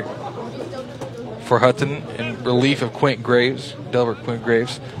appearance here for Hudson in relief of Quint Graves, Delbert Quint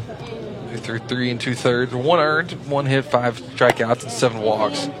Graves. He threw 3 2/3, 1 earned, 1 hit, 5 strikeouts, and 7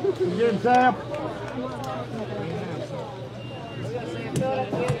 walks.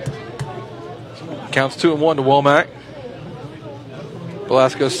 Counts 2-1 to Womack.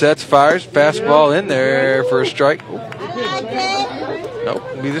 Belasco sets, fires, fastball in there for a strike. Nope,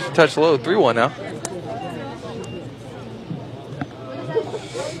 be just a touch low. 3-1 now.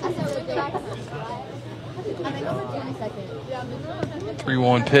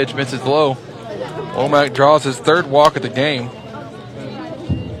 Three-one pitch, misses low. Womack draws his 3rd walk of the game.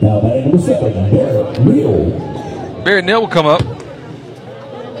 Now batting number 7, Barrett Neal. Barrett Neal will come up.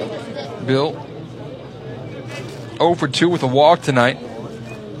 Bill 0 for 2 with a walk tonight.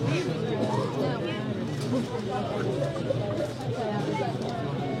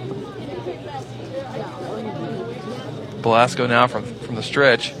 Belasco now from the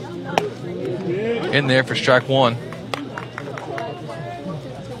stretch. In there for strike 1.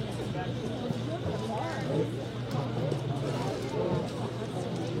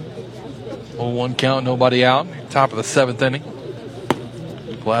 One count, nobody out. Top of the 7th inning.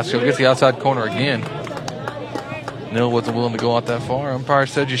 Belasco gets the outside corner again. Neal wasn't willing to go out that far. Umpire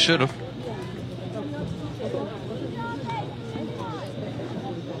said you should have.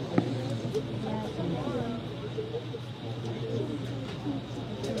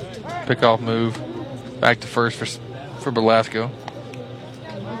 Pickoff move. Back to first for Belasco.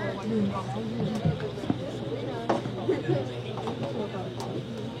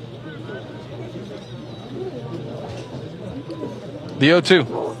 The 0-2.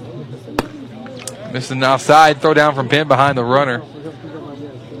 Missing outside. Throw down from Penn behind the runner.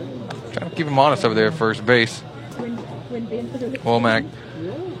 Trying to keep him honest over there at first base. Womack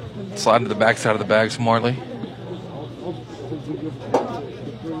sliding to the backside of the bag smartly.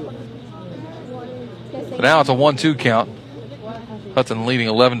 So now it's a 1-2 count. Hudson leading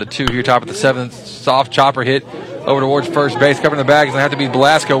 11-2 here, top of the 7th. Soft chopper hit over towards first base, covering the bag. It's going to have to be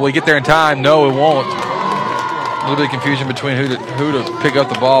Belasco. Will he get there in time? No, it won't. A little bit of confusion between who to pick up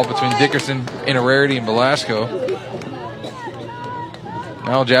the ball between Dickerson, Inararity, and Belasco.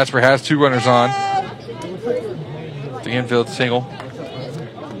 Now Jasper has 2 runners on. The infield single.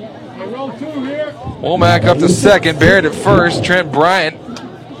 Womack up to second. Barrett at first. Trent Bryant,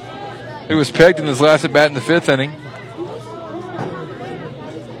 who was pegged in his last at bat in the 5th inning,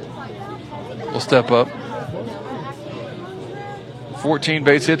 will step up. 14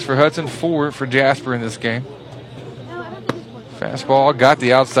 base hits for Hudson, 4 for Jasper in this game. Fastball got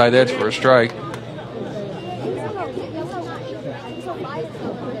the outside edge for a strike.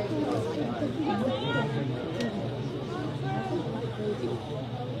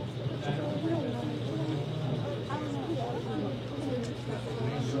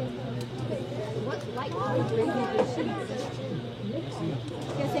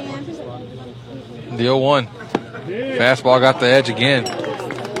 The 0-1. Fastball got the edge again.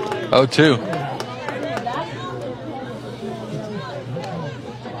 0-2.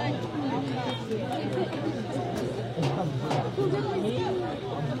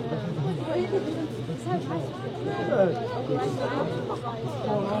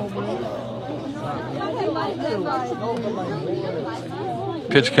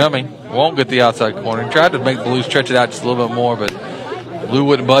 Pitch coming. Won't get the outside corner. Tried to make Blue stretch it out just a little bit more, but Blue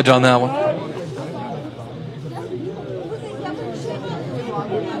wouldn't budge on that one.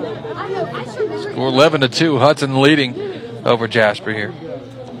 Score 11-2. Hudson leading over Jasper here.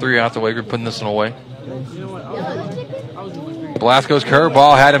 3 outs away. We're putting this one away. Belasco's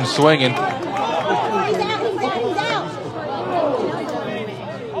curveball had him swinging.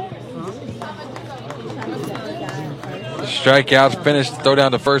 Strikeouts finished. Throw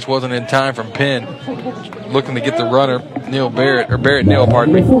down to first wasn't in time from Penn. Looking to get the runner, Barrett Neal,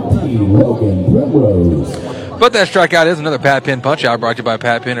 pardon me. But that strikeout is another Pat Penn punch out, brought to you by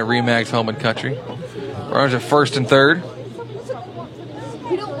Pat Penn at Remax Home and Country. Runners at first and third.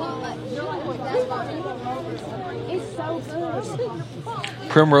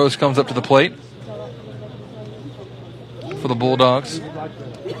 Primrose comes up to the plate for the Bulldogs.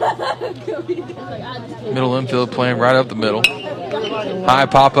 Middle infield playing right up the middle. High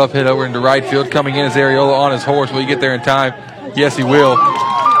pop-up hit over into right field. Coming in is Ariola on his horse. Will he get there in time? Yes, he will.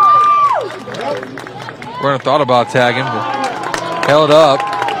 Runner thought about tagging, but held up.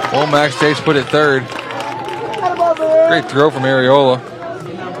 Womack stays put at third. Great throw from Areola.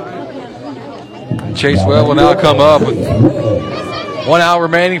 Chase Webb will now come up with 1 out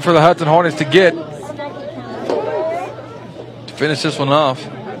remaining for the Hudson Hornets to get to finish this one off.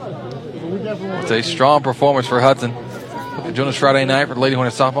 It's a strong performance for Hudson. Join us Friday night for the Lady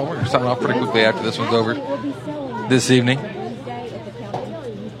Hornets softball. We're going to sign off pretty quickly after this one's over this evening.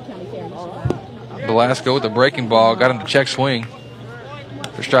 Velasco with the breaking ball. Got him to check swing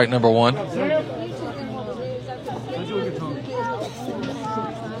for strike number 1.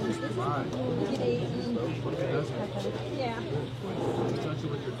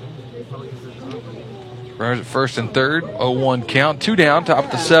 Runners at first and third. 0-1 count. 2 down. Top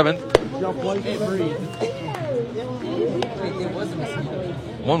of the 7th.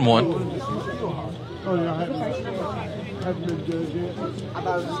 1-1.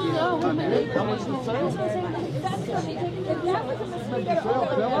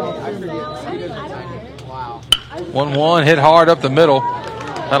 Wow. 1-1, hit hard up the middle.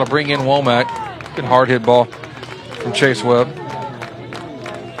 That'll bring in Womack. Good hard hit ball from Chase Webb.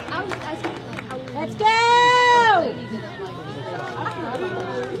 Let's go!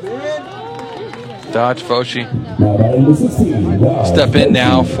 Dodge Foshi. Step in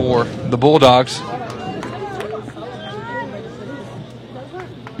now for the Bulldogs.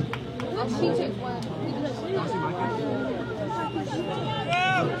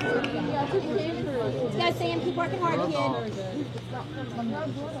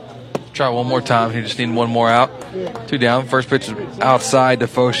 Try one more time. He just needed one more out. 2 down. First pitch is outside to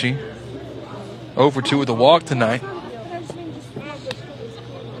Foshi. 0 for 2 with a walk tonight.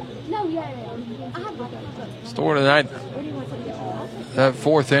 Story tonight. That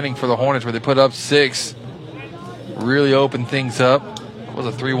 4th inning for the Hornets where they put up 6 really opened things up. It was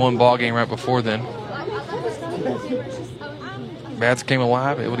a 3-1 ball game right before then. Bats came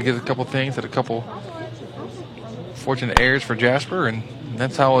alive, able to get a couple things, had a couple fortunate errors for Jasper, and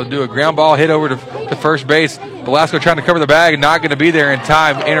that's how we'll do a ground ball hit over to first base. Velasco trying to cover the bag and not going to be there in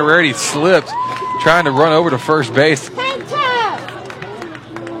time. Inararity slipped, trying to run over to first base. Let's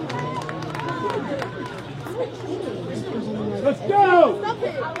go!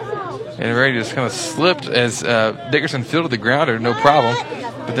 Inararity just kind of slipped as Dickerson fielded the grounder, no problem.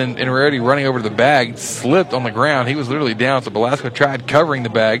 But then Inararity running over to the bag, slipped on the ground. He was literally down, so Velasco tried covering the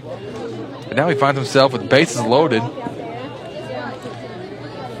bag. But now he finds himself with bases loaded.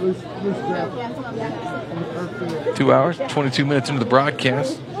 2 hours, 22 minutes into the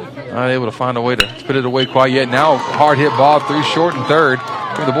broadcast. Not able to find a way to put it away quite yet. Now hard hit ball through short and third.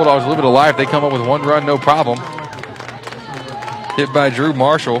 Give the Bulldogs a little bit of life. They come up with 1 run, no problem. Hit by Drew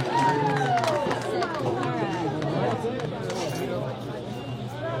Marshall.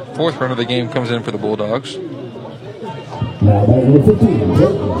 Fourth run of the game comes in for the Bulldogs.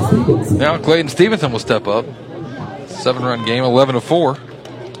 Now Clayton Stevenson will step up. 7-run game, 11-4.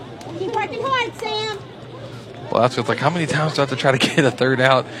 Keep working hard, Sam. Velasco's like, how many times do I have to try to get a 3rd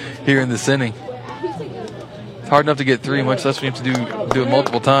out here in this inning? It's hard enough to get 3, much less when you have to do it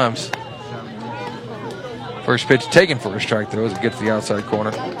multiple times. First pitch taken for a strike, though, as it gets to the outside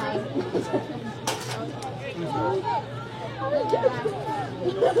corner.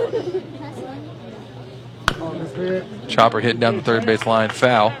 Chopper hit down the third base line,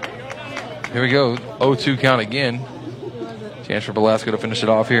 foul. Here we go, 0-2 count again. Chance for Velasco to finish it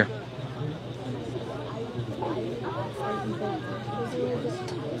off here.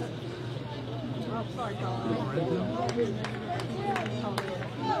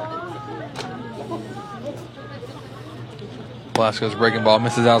 Velasco's breaking ball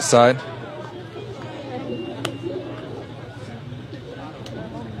misses outside.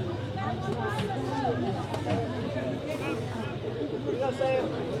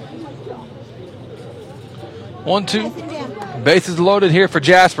 One, 2. Bases loaded here for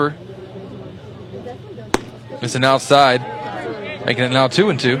Jasper. Missing outside. Making it now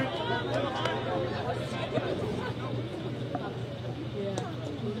 2-2.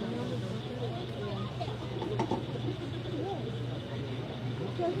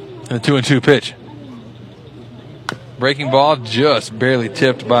 And a 2-2 pitch. Breaking ball just barely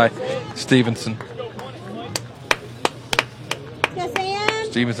tipped by Stevenson.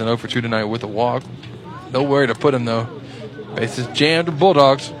 Stevenson 0 for 2 tonight with a walk. Nowhere to put him, though. Bases jammed to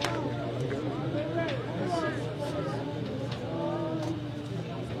Bulldogs.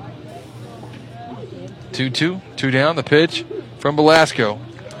 Two down. The pitch from Velasco.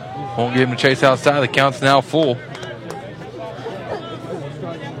 Won't give him a chase outside. The count's now full.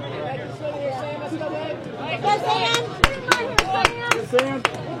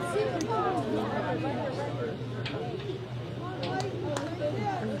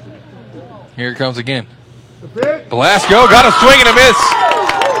 Here it comes again. Velasco got a swing and a miss.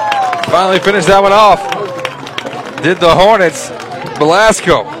 Finally finished that one off. Did the Hornets.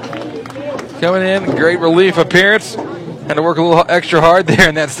 Velasco coming in. Great relief appearance. Had to work a little extra hard there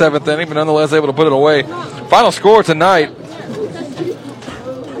in that 7th inning, but nonetheless able to put it away. Final score tonight,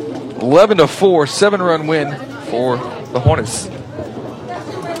 11-4, 7-run win for the Hornets.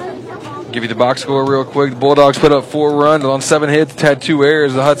 Give you the box score real quick. The Bulldogs put up 4 runs on 7 hits, had 2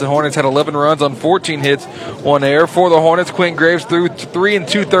 errors. The Hudson Hornets had 11 runs on 14 hits, 1 error. For the Hornets, Quentin Graves threw 3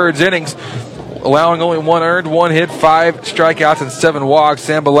 2/3 innings, allowing only 1 earned, 1 hit, 5 strikeouts, and 7 walks.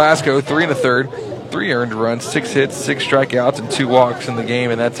 Sam Velasco, 3 1/3, 3 earned runs, 6 hits, 6 strikeouts, and 2 walks in the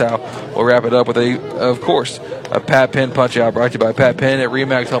game. And that's how we'll wrap it up with a Pat Penn punch out brought to you by Pat Penn at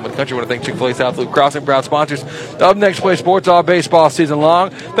RE/MAX Home and Country. I want to thank Chick-fil-A South Loop Crossing, proud sponsors of Next Play Sports all baseball season long.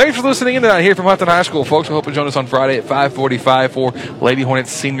 Thanks for listening in tonight here from Hudson High School, folks. We hope you join us on Friday at 5:45 for Lady Hornets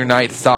Senior Night.